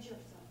to get yourself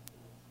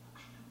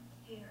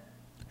here.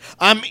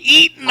 I'm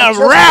eating I'm a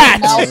just rat.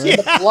 now seeing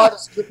the blood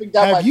is dripping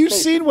down my Have you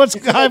face. seen what's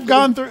It's like I've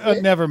gone getting through?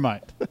 bit. Never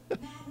mind.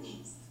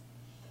 Madness.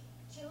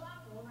 Chill out,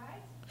 all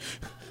right?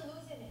 I'm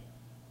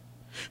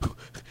losing it.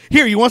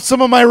 Here, you want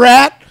some of my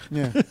rat?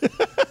 Yeah.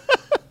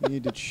 You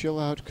need to chill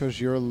out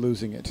because you're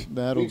losing it.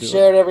 That'll We've do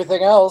shared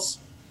everything else.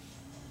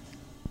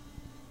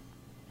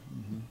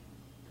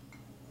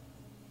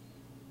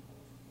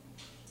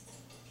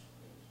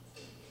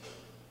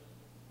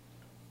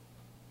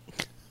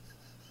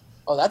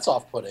 Oh, that's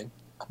off-putting.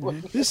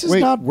 This it. is Wait,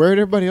 not. where'd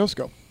everybody else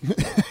go?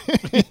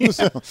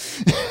 So,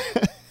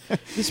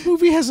 This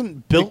movie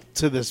hasn't built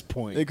to this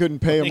point. they couldn't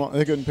pay him.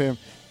 They couldn't pay him.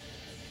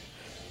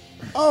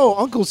 Oh,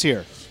 Uncle's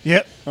here.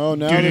 Yep. Oh,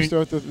 now Dude, they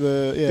start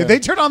the yeah. Did they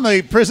turn on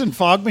the prison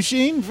fog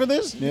machine for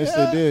this? Yes,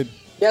 they did.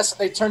 Yes, and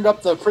they turned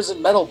up the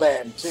prison metal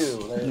band, too.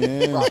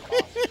 They're Yeah. rock on.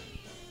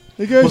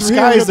 Hey guys, Well, we're Sky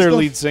hearing is their stuff.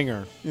 lead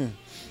singer. Yeah.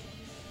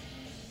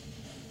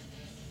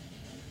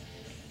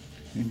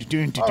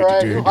 All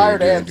right, who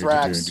hired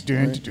Anthrax?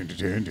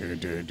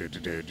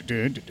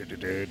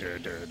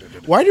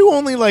 Why do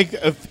only like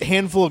a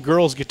handful of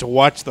girls get to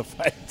watch the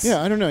fights?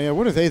 Yeah, I don't know. Yeah,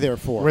 what are they there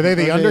for? Were they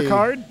the Are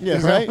undercard? Yeah,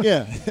 Is that- right.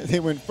 Yeah, they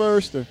went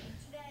first. Or, Today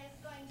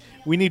is going to be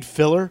We need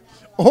filler.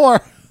 Or only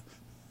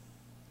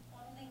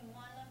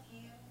one of you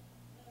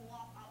will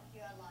walk out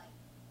here alive.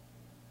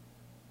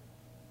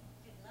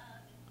 Good luck.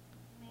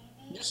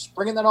 Maybe. You're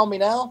springing that on me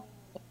now?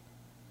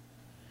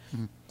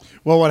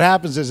 well, what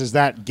happens is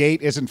that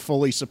gate isn't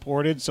fully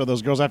supported, so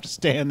those girls have to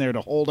stand there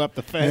to hold up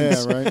the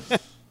fence. yeah, right.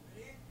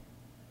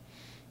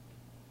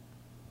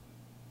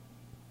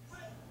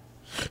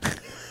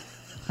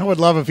 I would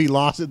love if he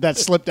lost it. That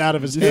slipped out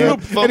of his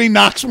hand, Yeah. and he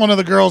knocks one of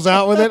the girls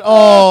out with it.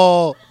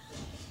 Oh.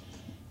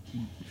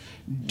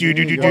 Do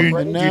do do do And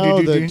And do now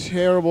do the do.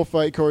 terrible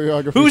fight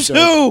choreography. Who's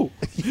starts. who?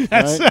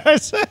 That's, Right.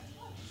 that's it.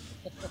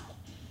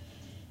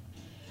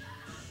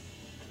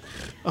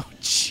 Oh,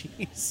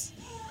 jeez.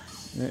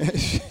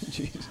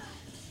 Jeez.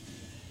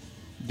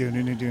 I I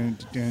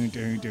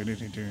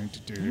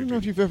don't know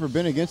if you've ever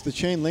been against the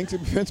chain link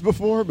fence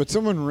before, but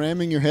someone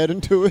ramming your head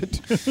into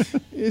it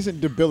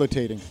isn't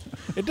debilitating.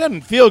 It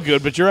doesn't feel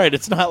good, but you're right.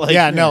 It's not like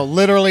Yeah, no,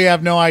 literally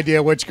have no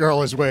idea which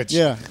girl is which.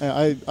 Yeah,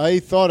 I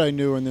thought I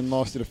knew and then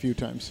lost it a few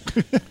times.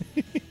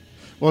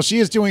 Well, she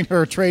is doing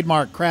her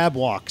trademark crab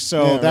walk,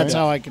 so Yeah, that's right.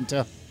 how I can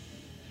tell.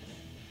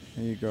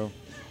 There you go.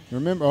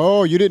 Remember?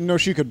 Oh, you didn't know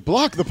she could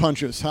block the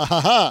punches. Ha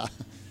ha ha.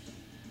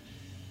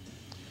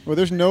 Well,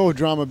 there's no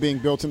drama being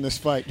built in this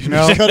fight. You're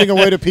No. just cutting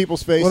away to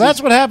people's faces. Well,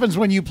 that's what happens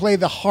when you play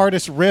the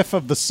hardest riff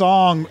of the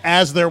song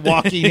as they're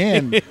walking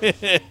in.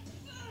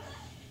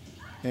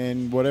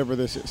 And whatever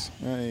this is.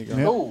 There you go.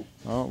 Yep. Oh,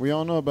 Oh, we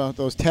all know about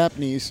those tap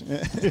knees.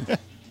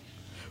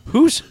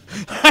 Who's?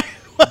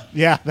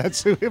 Yeah,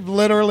 that's we have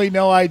literally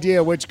no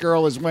idea which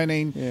girl is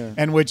winning Yeah.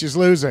 and which is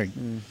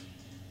losing.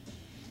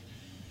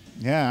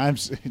 Yeah,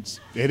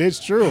 it is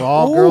true.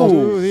 All girls.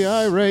 Ooh, the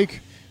eye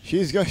rake.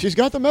 She's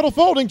got the metal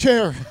folding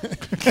chair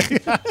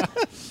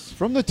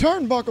from the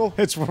turnbuckle.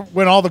 It's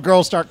when all the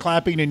girls start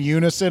clapping in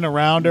unison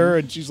around her,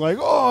 and she's like,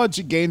 "Oh!" and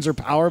she gains her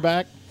power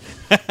back.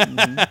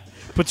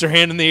 Puts her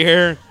hand in the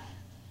air.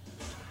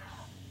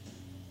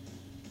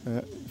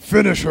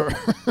 Finish her.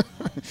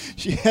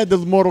 She had the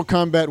Mortal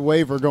Kombat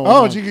waiver going.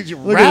 Oh, on. she Look at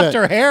wrapped that.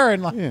 her hair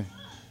and like, Yeah.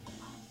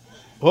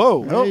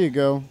 Whoa. There you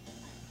go.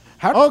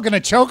 gonna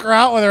choke her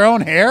out with her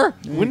own hair.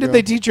 When you did go.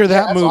 they teach her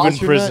that that's move in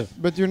awesome. prison?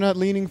 But you're not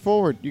leaning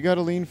forward. You got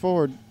to lean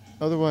forward.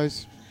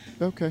 Otherwise,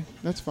 okay,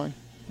 that's fine.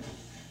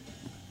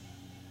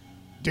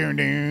 Dun,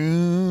 dun.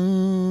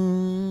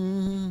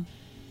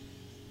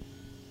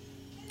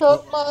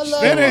 cut my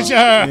leg. Finish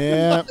her.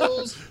 Yeah,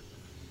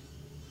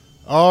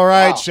 All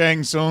right, Wow.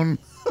 Shang Tsung.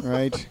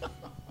 right.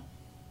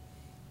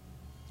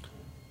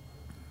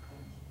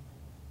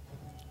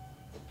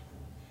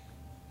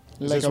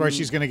 Is this where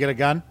she's gonna get a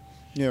gun?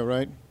 Yeah,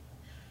 right.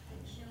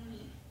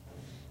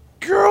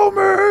 Kill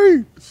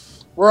me.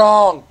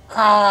 Wrong.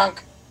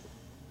 Honk.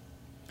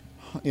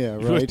 Yeah,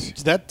 right.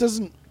 That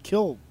doesn't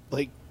kill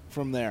like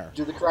from there.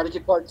 Do the Karate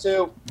Kid Part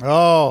 2.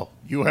 Oh,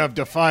 you have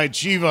defied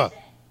Shiva.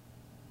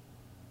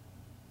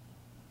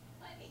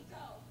 Let me go.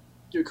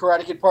 Do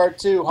Karate Kid Part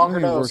 2. Hunger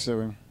It works Nose. that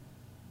way.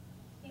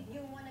 If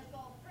you want to go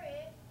free,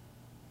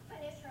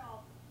 finish her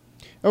off.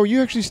 Oh,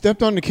 you actually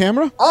stepped on the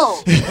camera?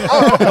 Oh.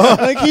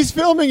 Like he's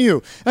filming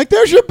you. Like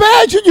there's your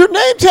badge and your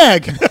name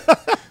tag.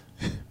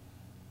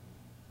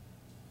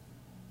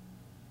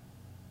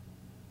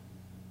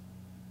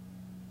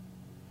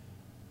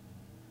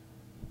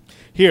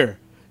 Here,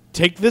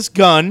 take this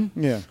gun.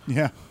 Yeah.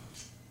 Yeah.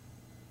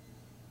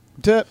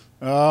 Tip.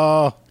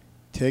 Oh.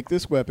 Take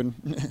this weapon.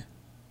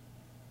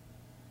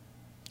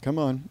 Come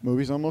on,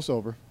 movie's almost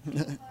over.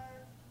 Now.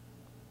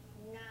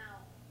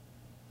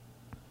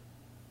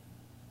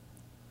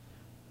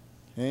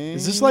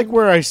 Is this like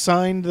where I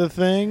signed the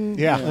thing?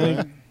 Yeah.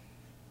 Like-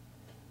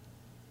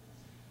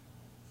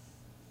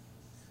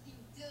 You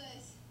do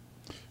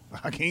it.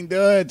 Fucking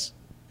do it.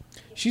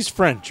 she's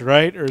French,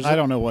 right? Or is I it-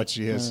 don't know what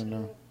she I is. don't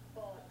know.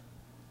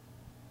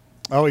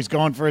 Oh, he's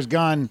going for his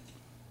gun.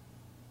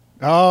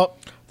 Oh,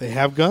 They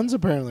have guns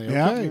apparently.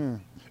 yeah. Okay.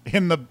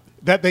 In the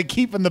that they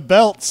keep in the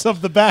belts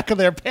of the back of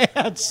their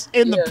pants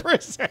in the Yeah.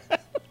 prison.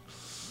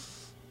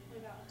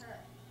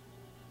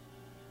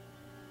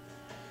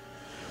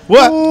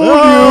 What?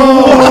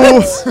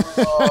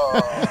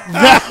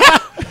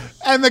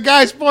 And the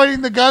guys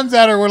pointing the guns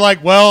at her were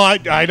like, "Well,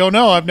 I don't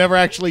know. I've never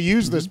actually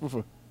used this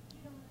before." Do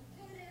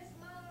this,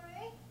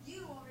 Mallory.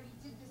 You already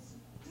did this,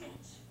 you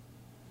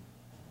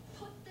bitch.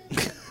 Put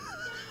this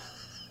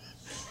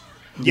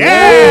down.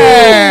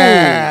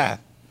 Yeah.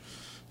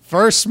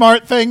 First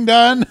smart thing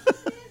done. We gonna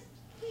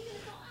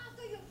go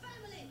after your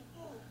family.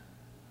 Oh.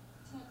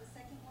 Do you want the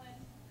second one?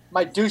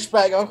 My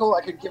douchebag uncle,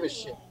 I could give a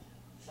shit.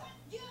 Fuck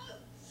you.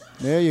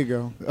 There you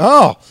go.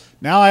 Oh,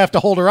 now I have to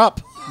hold her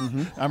up.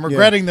 I'm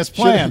regretting this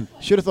plan.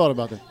 Should have thought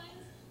about that.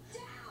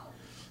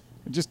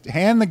 Just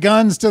hand the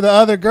guns to the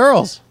other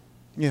girls.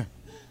 Yeah.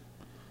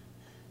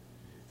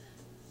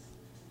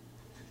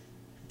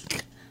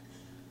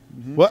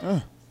 What?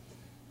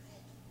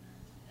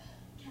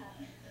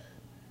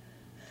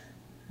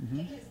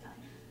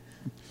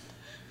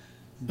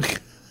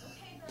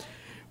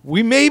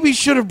 We maybe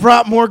should have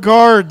brought more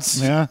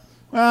guards. Yeah.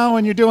 Well,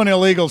 when you're doing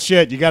illegal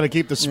shit, you got to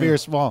keep the sphere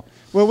small.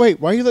 Well, wait.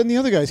 Why are you letting the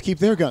other guys keep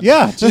their guns?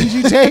 Yeah. Did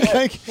you take?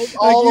 like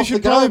all you of should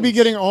the probably be guns.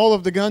 getting all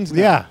of the guns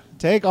now. Yeah.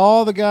 Take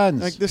all the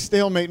guns. Like this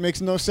stalemate makes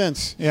no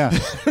sense. Yeah.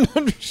 I don't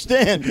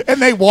understand. And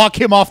they walk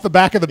him off the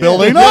back of the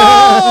building. Yeah.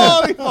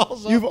 Oh, he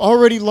falls off. You've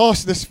already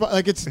lost this fight.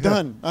 Like it's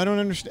done. I don't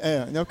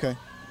understand. Okay.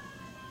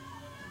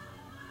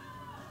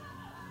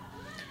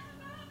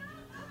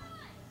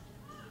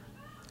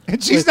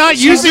 And she's not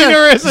using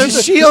her as a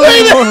shield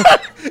Wait, anymore.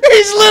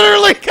 He's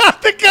literally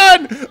got the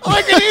gun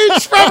like an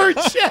inch from her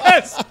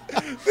chest.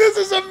 This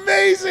is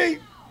amazing.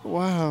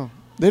 Wow.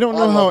 They don't I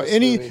know love how this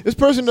any. movie. This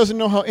person doesn't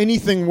know how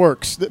anything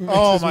works. That makes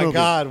Oh this my movie.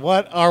 God,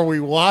 what are we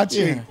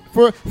watching?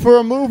 Yeah. For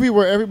a movie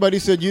where everybody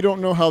said you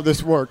don't know how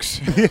this works,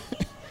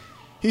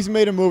 he's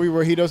made a movie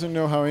where he doesn't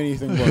know how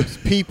anything works.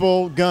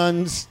 People,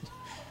 guns,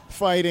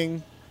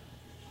 fighting.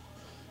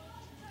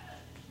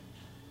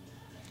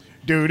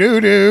 Do do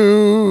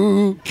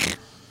do.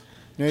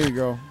 There you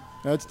go.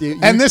 That's the.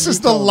 And this is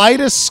the tell 'em.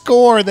 lightest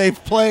score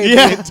they've played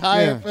Yeah. the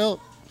entire Yeah. film.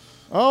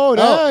 Oh,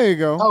 there you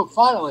go. Oh,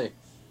 finally.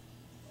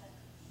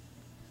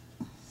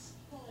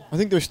 I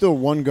think there's still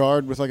one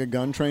guard with like a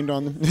gun trained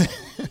on them.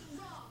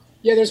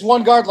 Yeah, there's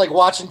one guard like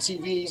watching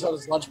TV. He's on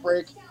his lunch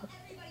break. Tell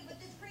everybody what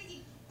this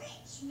crazy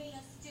bitch made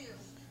us do.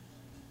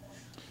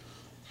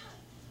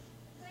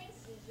 Thanks,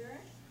 Ginger.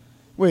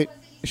 Wait,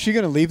 is she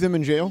gonna leave them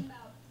in jail?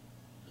 About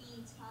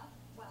being tough.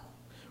 Well,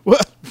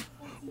 What?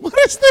 What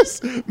is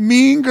this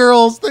Mean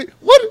Girls thing?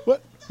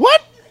 What?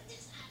 What?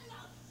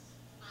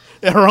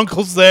 Her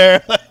uncle's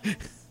there. Is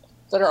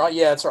that her?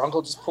 Yeah, it's her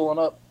uncle just pulling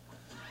up.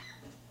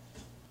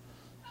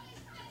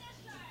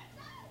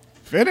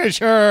 Finish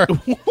her.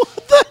 What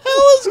the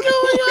hell is going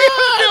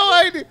on?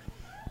 No idea.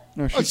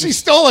 No, Oh, she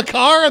stole a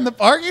car in the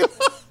parking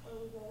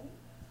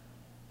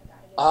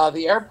lot.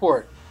 The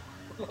airport.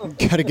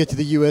 gotta get to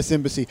the U.S.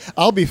 Embassy.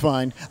 I'll be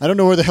fine. I don't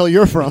know where the hell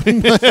you're from.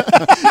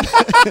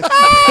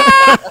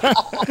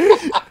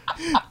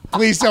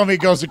 Please tell me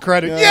it goes to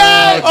credit. Yeah.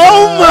 Yes!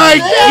 Oh my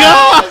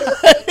God!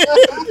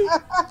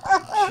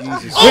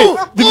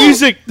 Oh, the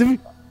music.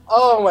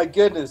 Oh my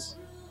goodness.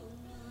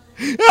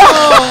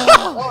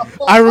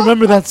 I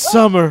remember that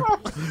summer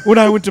when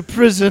I went to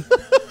prison.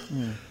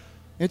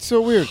 It's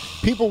so weird.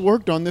 People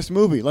worked on this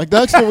movie. Like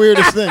that's the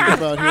weirdest thing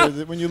about here.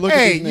 That when you look at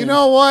Hey, these you names.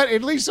 know what?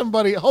 At least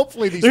somebody,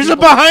 hopefully these There's a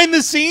people... behind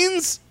the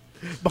scenes.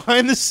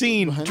 Behind the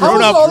scene. How Drawn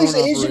is up. all these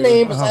grown-up Asian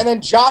radio. names, and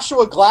then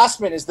Joshua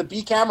Glassman is the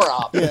B camera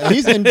op. Yeah,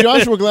 and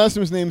Joshua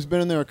Glassman's name's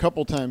been in there a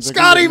couple times. Like,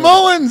 Scotty I don't know.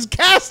 Mullins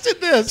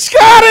casted this.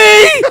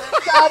 Scotty!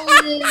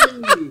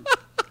 Scotty!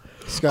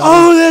 Scotty,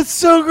 Oh, that's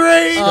so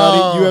great.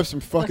 Scotty, you have some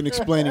fucking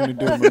explaining to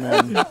do, my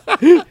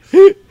man.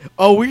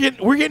 Oh,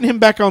 we're getting him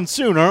back on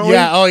soon, aren't we?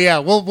 Yeah, oh yeah.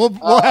 We'll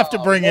have to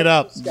bring it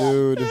up.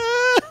 Dude.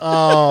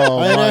 Oh,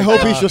 And my I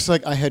hope God. he's just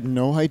like, I had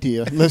no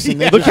idea. Listen,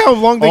 they Look just- how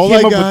long they all came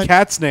I up got- with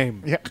Cat's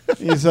name. Yeah,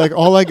 He's like,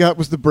 all I got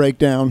was the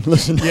breakdown.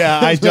 Listen. yeah.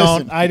 I don't.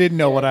 Listen. I didn't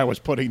know what I was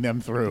putting them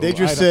through. They I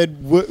just don't-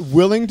 said,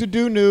 willing to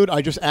do nude.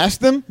 I just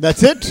asked them.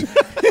 That's it.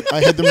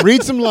 I had them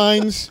read some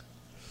lines.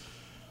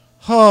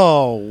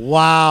 "Oh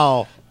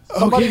wow."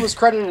 Somebody was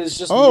credited as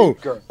just Oh,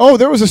 nude girl. oh,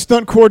 there was a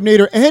stunt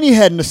coordinator and he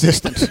had an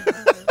assistant.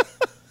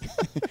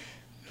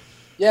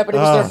 Yeah, but it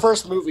was their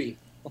first movie.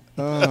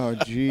 Oh,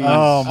 jeez.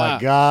 Oh my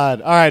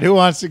God! All right, who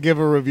wants to give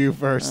a review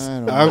first? I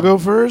don't know. I'll go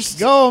first.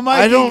 Go,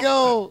 Mikey. don't-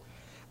 Go.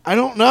 I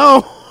don't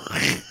know.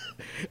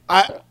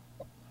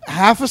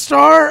 Half a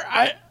star.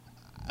 I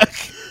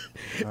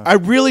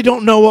really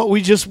don't know what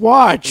we just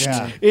watched.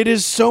 Yeah. It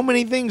is so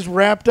many things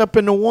wrapped up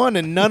into one,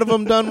 and none of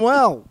them done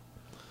well.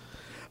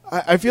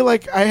 I feel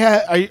like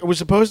I was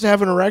supposed to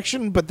have an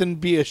erection, but then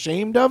be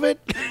ashamed of it,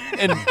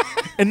 and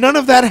none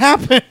of that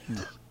happened.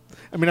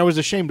 I mean, I was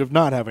ashamed of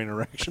not having an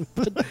erection,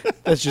 but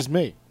that's just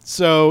me.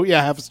 So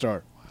yeah, half a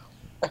star.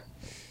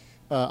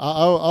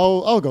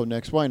 I'll go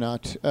next. Why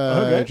not?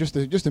 Okay. Just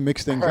to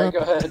mix things All right,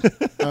 up. go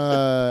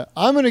ahead.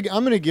 I'm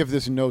gonna give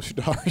this no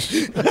stars.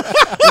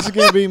 This is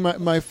gonna be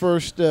my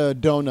first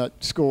donut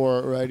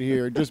score right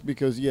here, just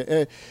because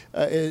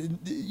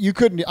I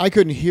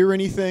couldn't hear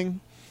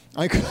anything.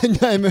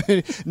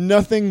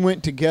 Nothing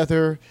went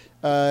together.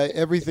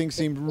 Everything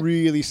seemed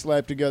really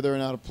slapped together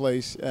and out of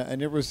place,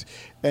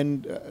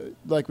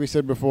 like we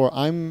said before,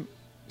 I'm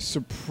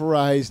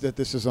surprised that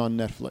this is on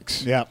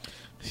Netflix. Yeah.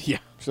 Yeah.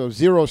 So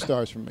 0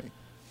 stars from me.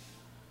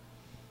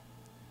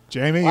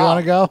 Jamie, you Wow. want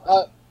to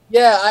go?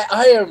 Yeah,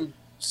 I am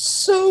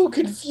so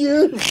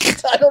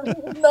confused. I don't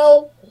even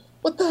know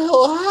what the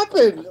hell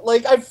happened.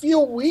 Like, I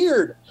feel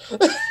weird.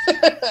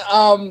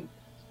 I'm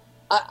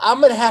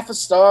at half a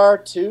star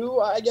too,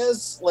 I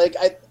guess. Like,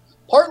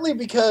 partly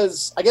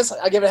because I guess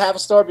I give it half a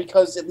star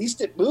because at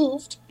least it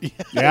moved. Yeah,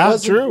 It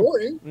wasn't true.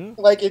 boring. Yeah.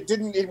 Like,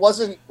 it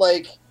wasn't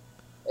like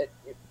it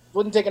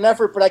wouldn't take an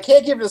effort. But I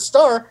can't give it a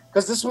star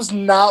because this was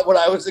not what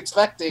I was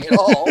expecting at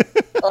all.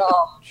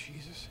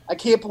 Jesus. I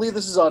can't believe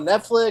this is on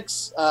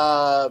Netflix.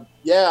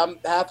 Yeah, I'm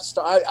half a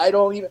star. I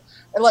don't even,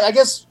 and like, I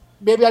guess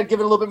maybe I'd give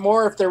it a little bit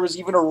more if there was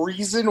even a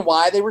reason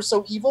why they were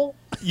so evil.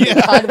 Yeah.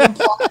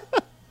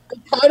 It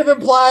kind of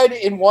implied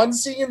in one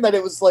scene that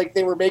it was like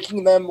they were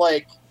making them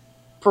like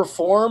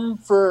perform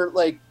for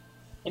like,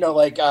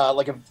 like a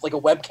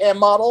webcam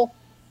model,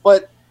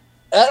 but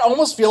I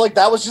almost feel like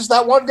that was just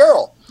that one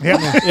girl.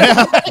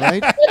 Yeah.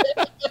 Right?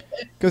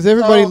 Because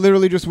everybody So-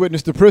 literally just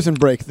witnessed a prison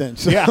break then.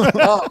 So. Yeah.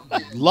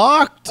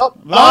 Locked Oh,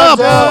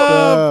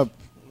 up.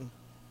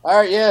 all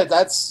right, yeah,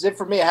 that's it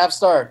for me. A half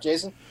star,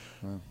 Jason.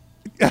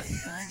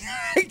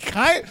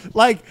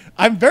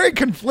 I'm very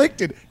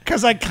conflicted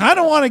because I kind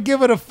of want to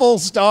give it a full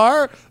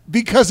star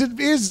because it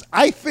is,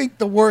 I think,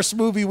 the worst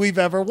movie we've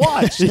ever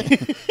watched.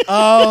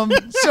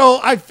 So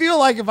I feel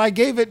like if I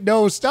gave it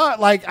no star,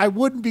 like I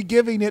wouldn't be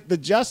giving it the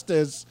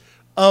justice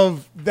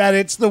of that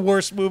it's the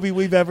worst movie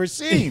we've ever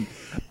seen.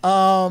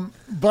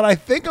 But I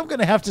think I'm going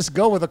to have to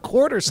go with a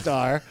quarter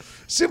star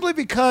simply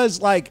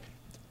because like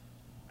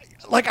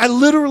I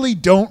literally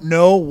don't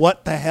know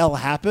what the hell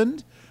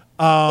happened.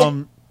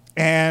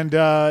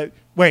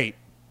 Wait,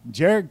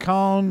 Jared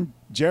Cohn.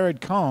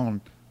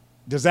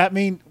 Does that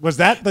mean was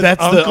that the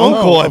That's uncle? the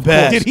uncle, I of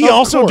bet. course. Did he Of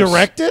also course.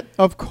 direct it?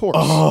 Of course.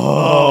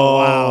 Oh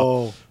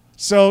wow.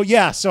 So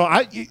yeah,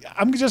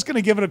 I'm just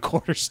gonna give it a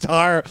quarter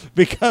star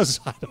because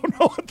I don't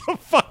know what the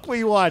fuck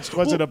we watched.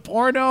 Was it a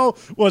porno?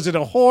 Was it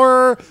a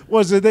horror?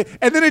 Was it?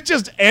 And then it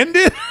just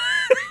ended.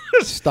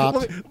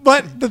 Stopped.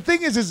 But the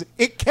thing is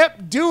it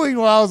kept doing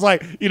what I was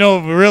like, it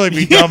would really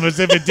be dumb as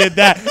if it did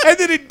that. And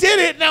then it did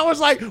it, and I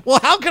was like, well,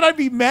 how can I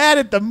be mad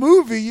at the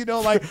movie?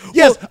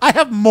 Yes, I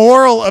have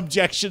moral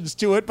objections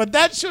to it, but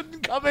that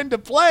shouldn't come into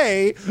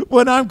play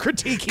when I'm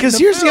critiquing. Because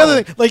here's the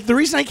other thing. Like, the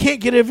reason I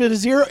can't give it a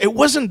 0, it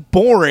wasn't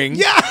boring.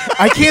 Yeah.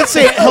 I can't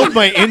say it held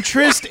my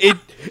interest. It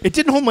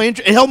didn't hold my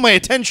interest. It held my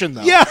attention,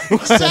 though. Yeah,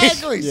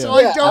 exactly. So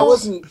Yeah,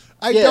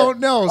 I don't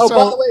know. Oh, So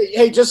by the way,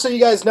 hey, just so you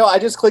guys know, I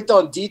just clicked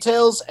on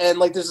details, and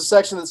like, there's a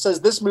section that says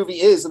this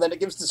movie is, and then it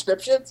gives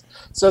descriptions.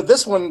 So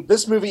this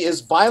movie is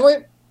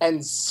violent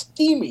and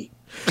steamy.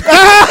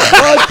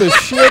 What the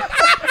shit?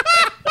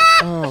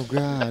 Oh,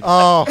 God.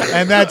 Oh,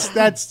 and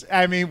that's.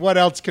 I mean, what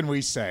else can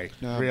we say?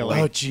 No, Really?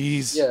 Oh,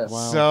 jeez. Yeah,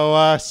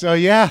 So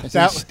yeah,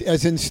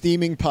 As in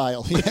steaming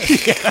pile.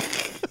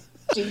 Yes.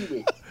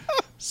 steamy.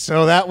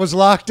 so that was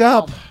Locked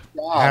Up.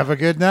 Wow. Have a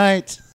good night.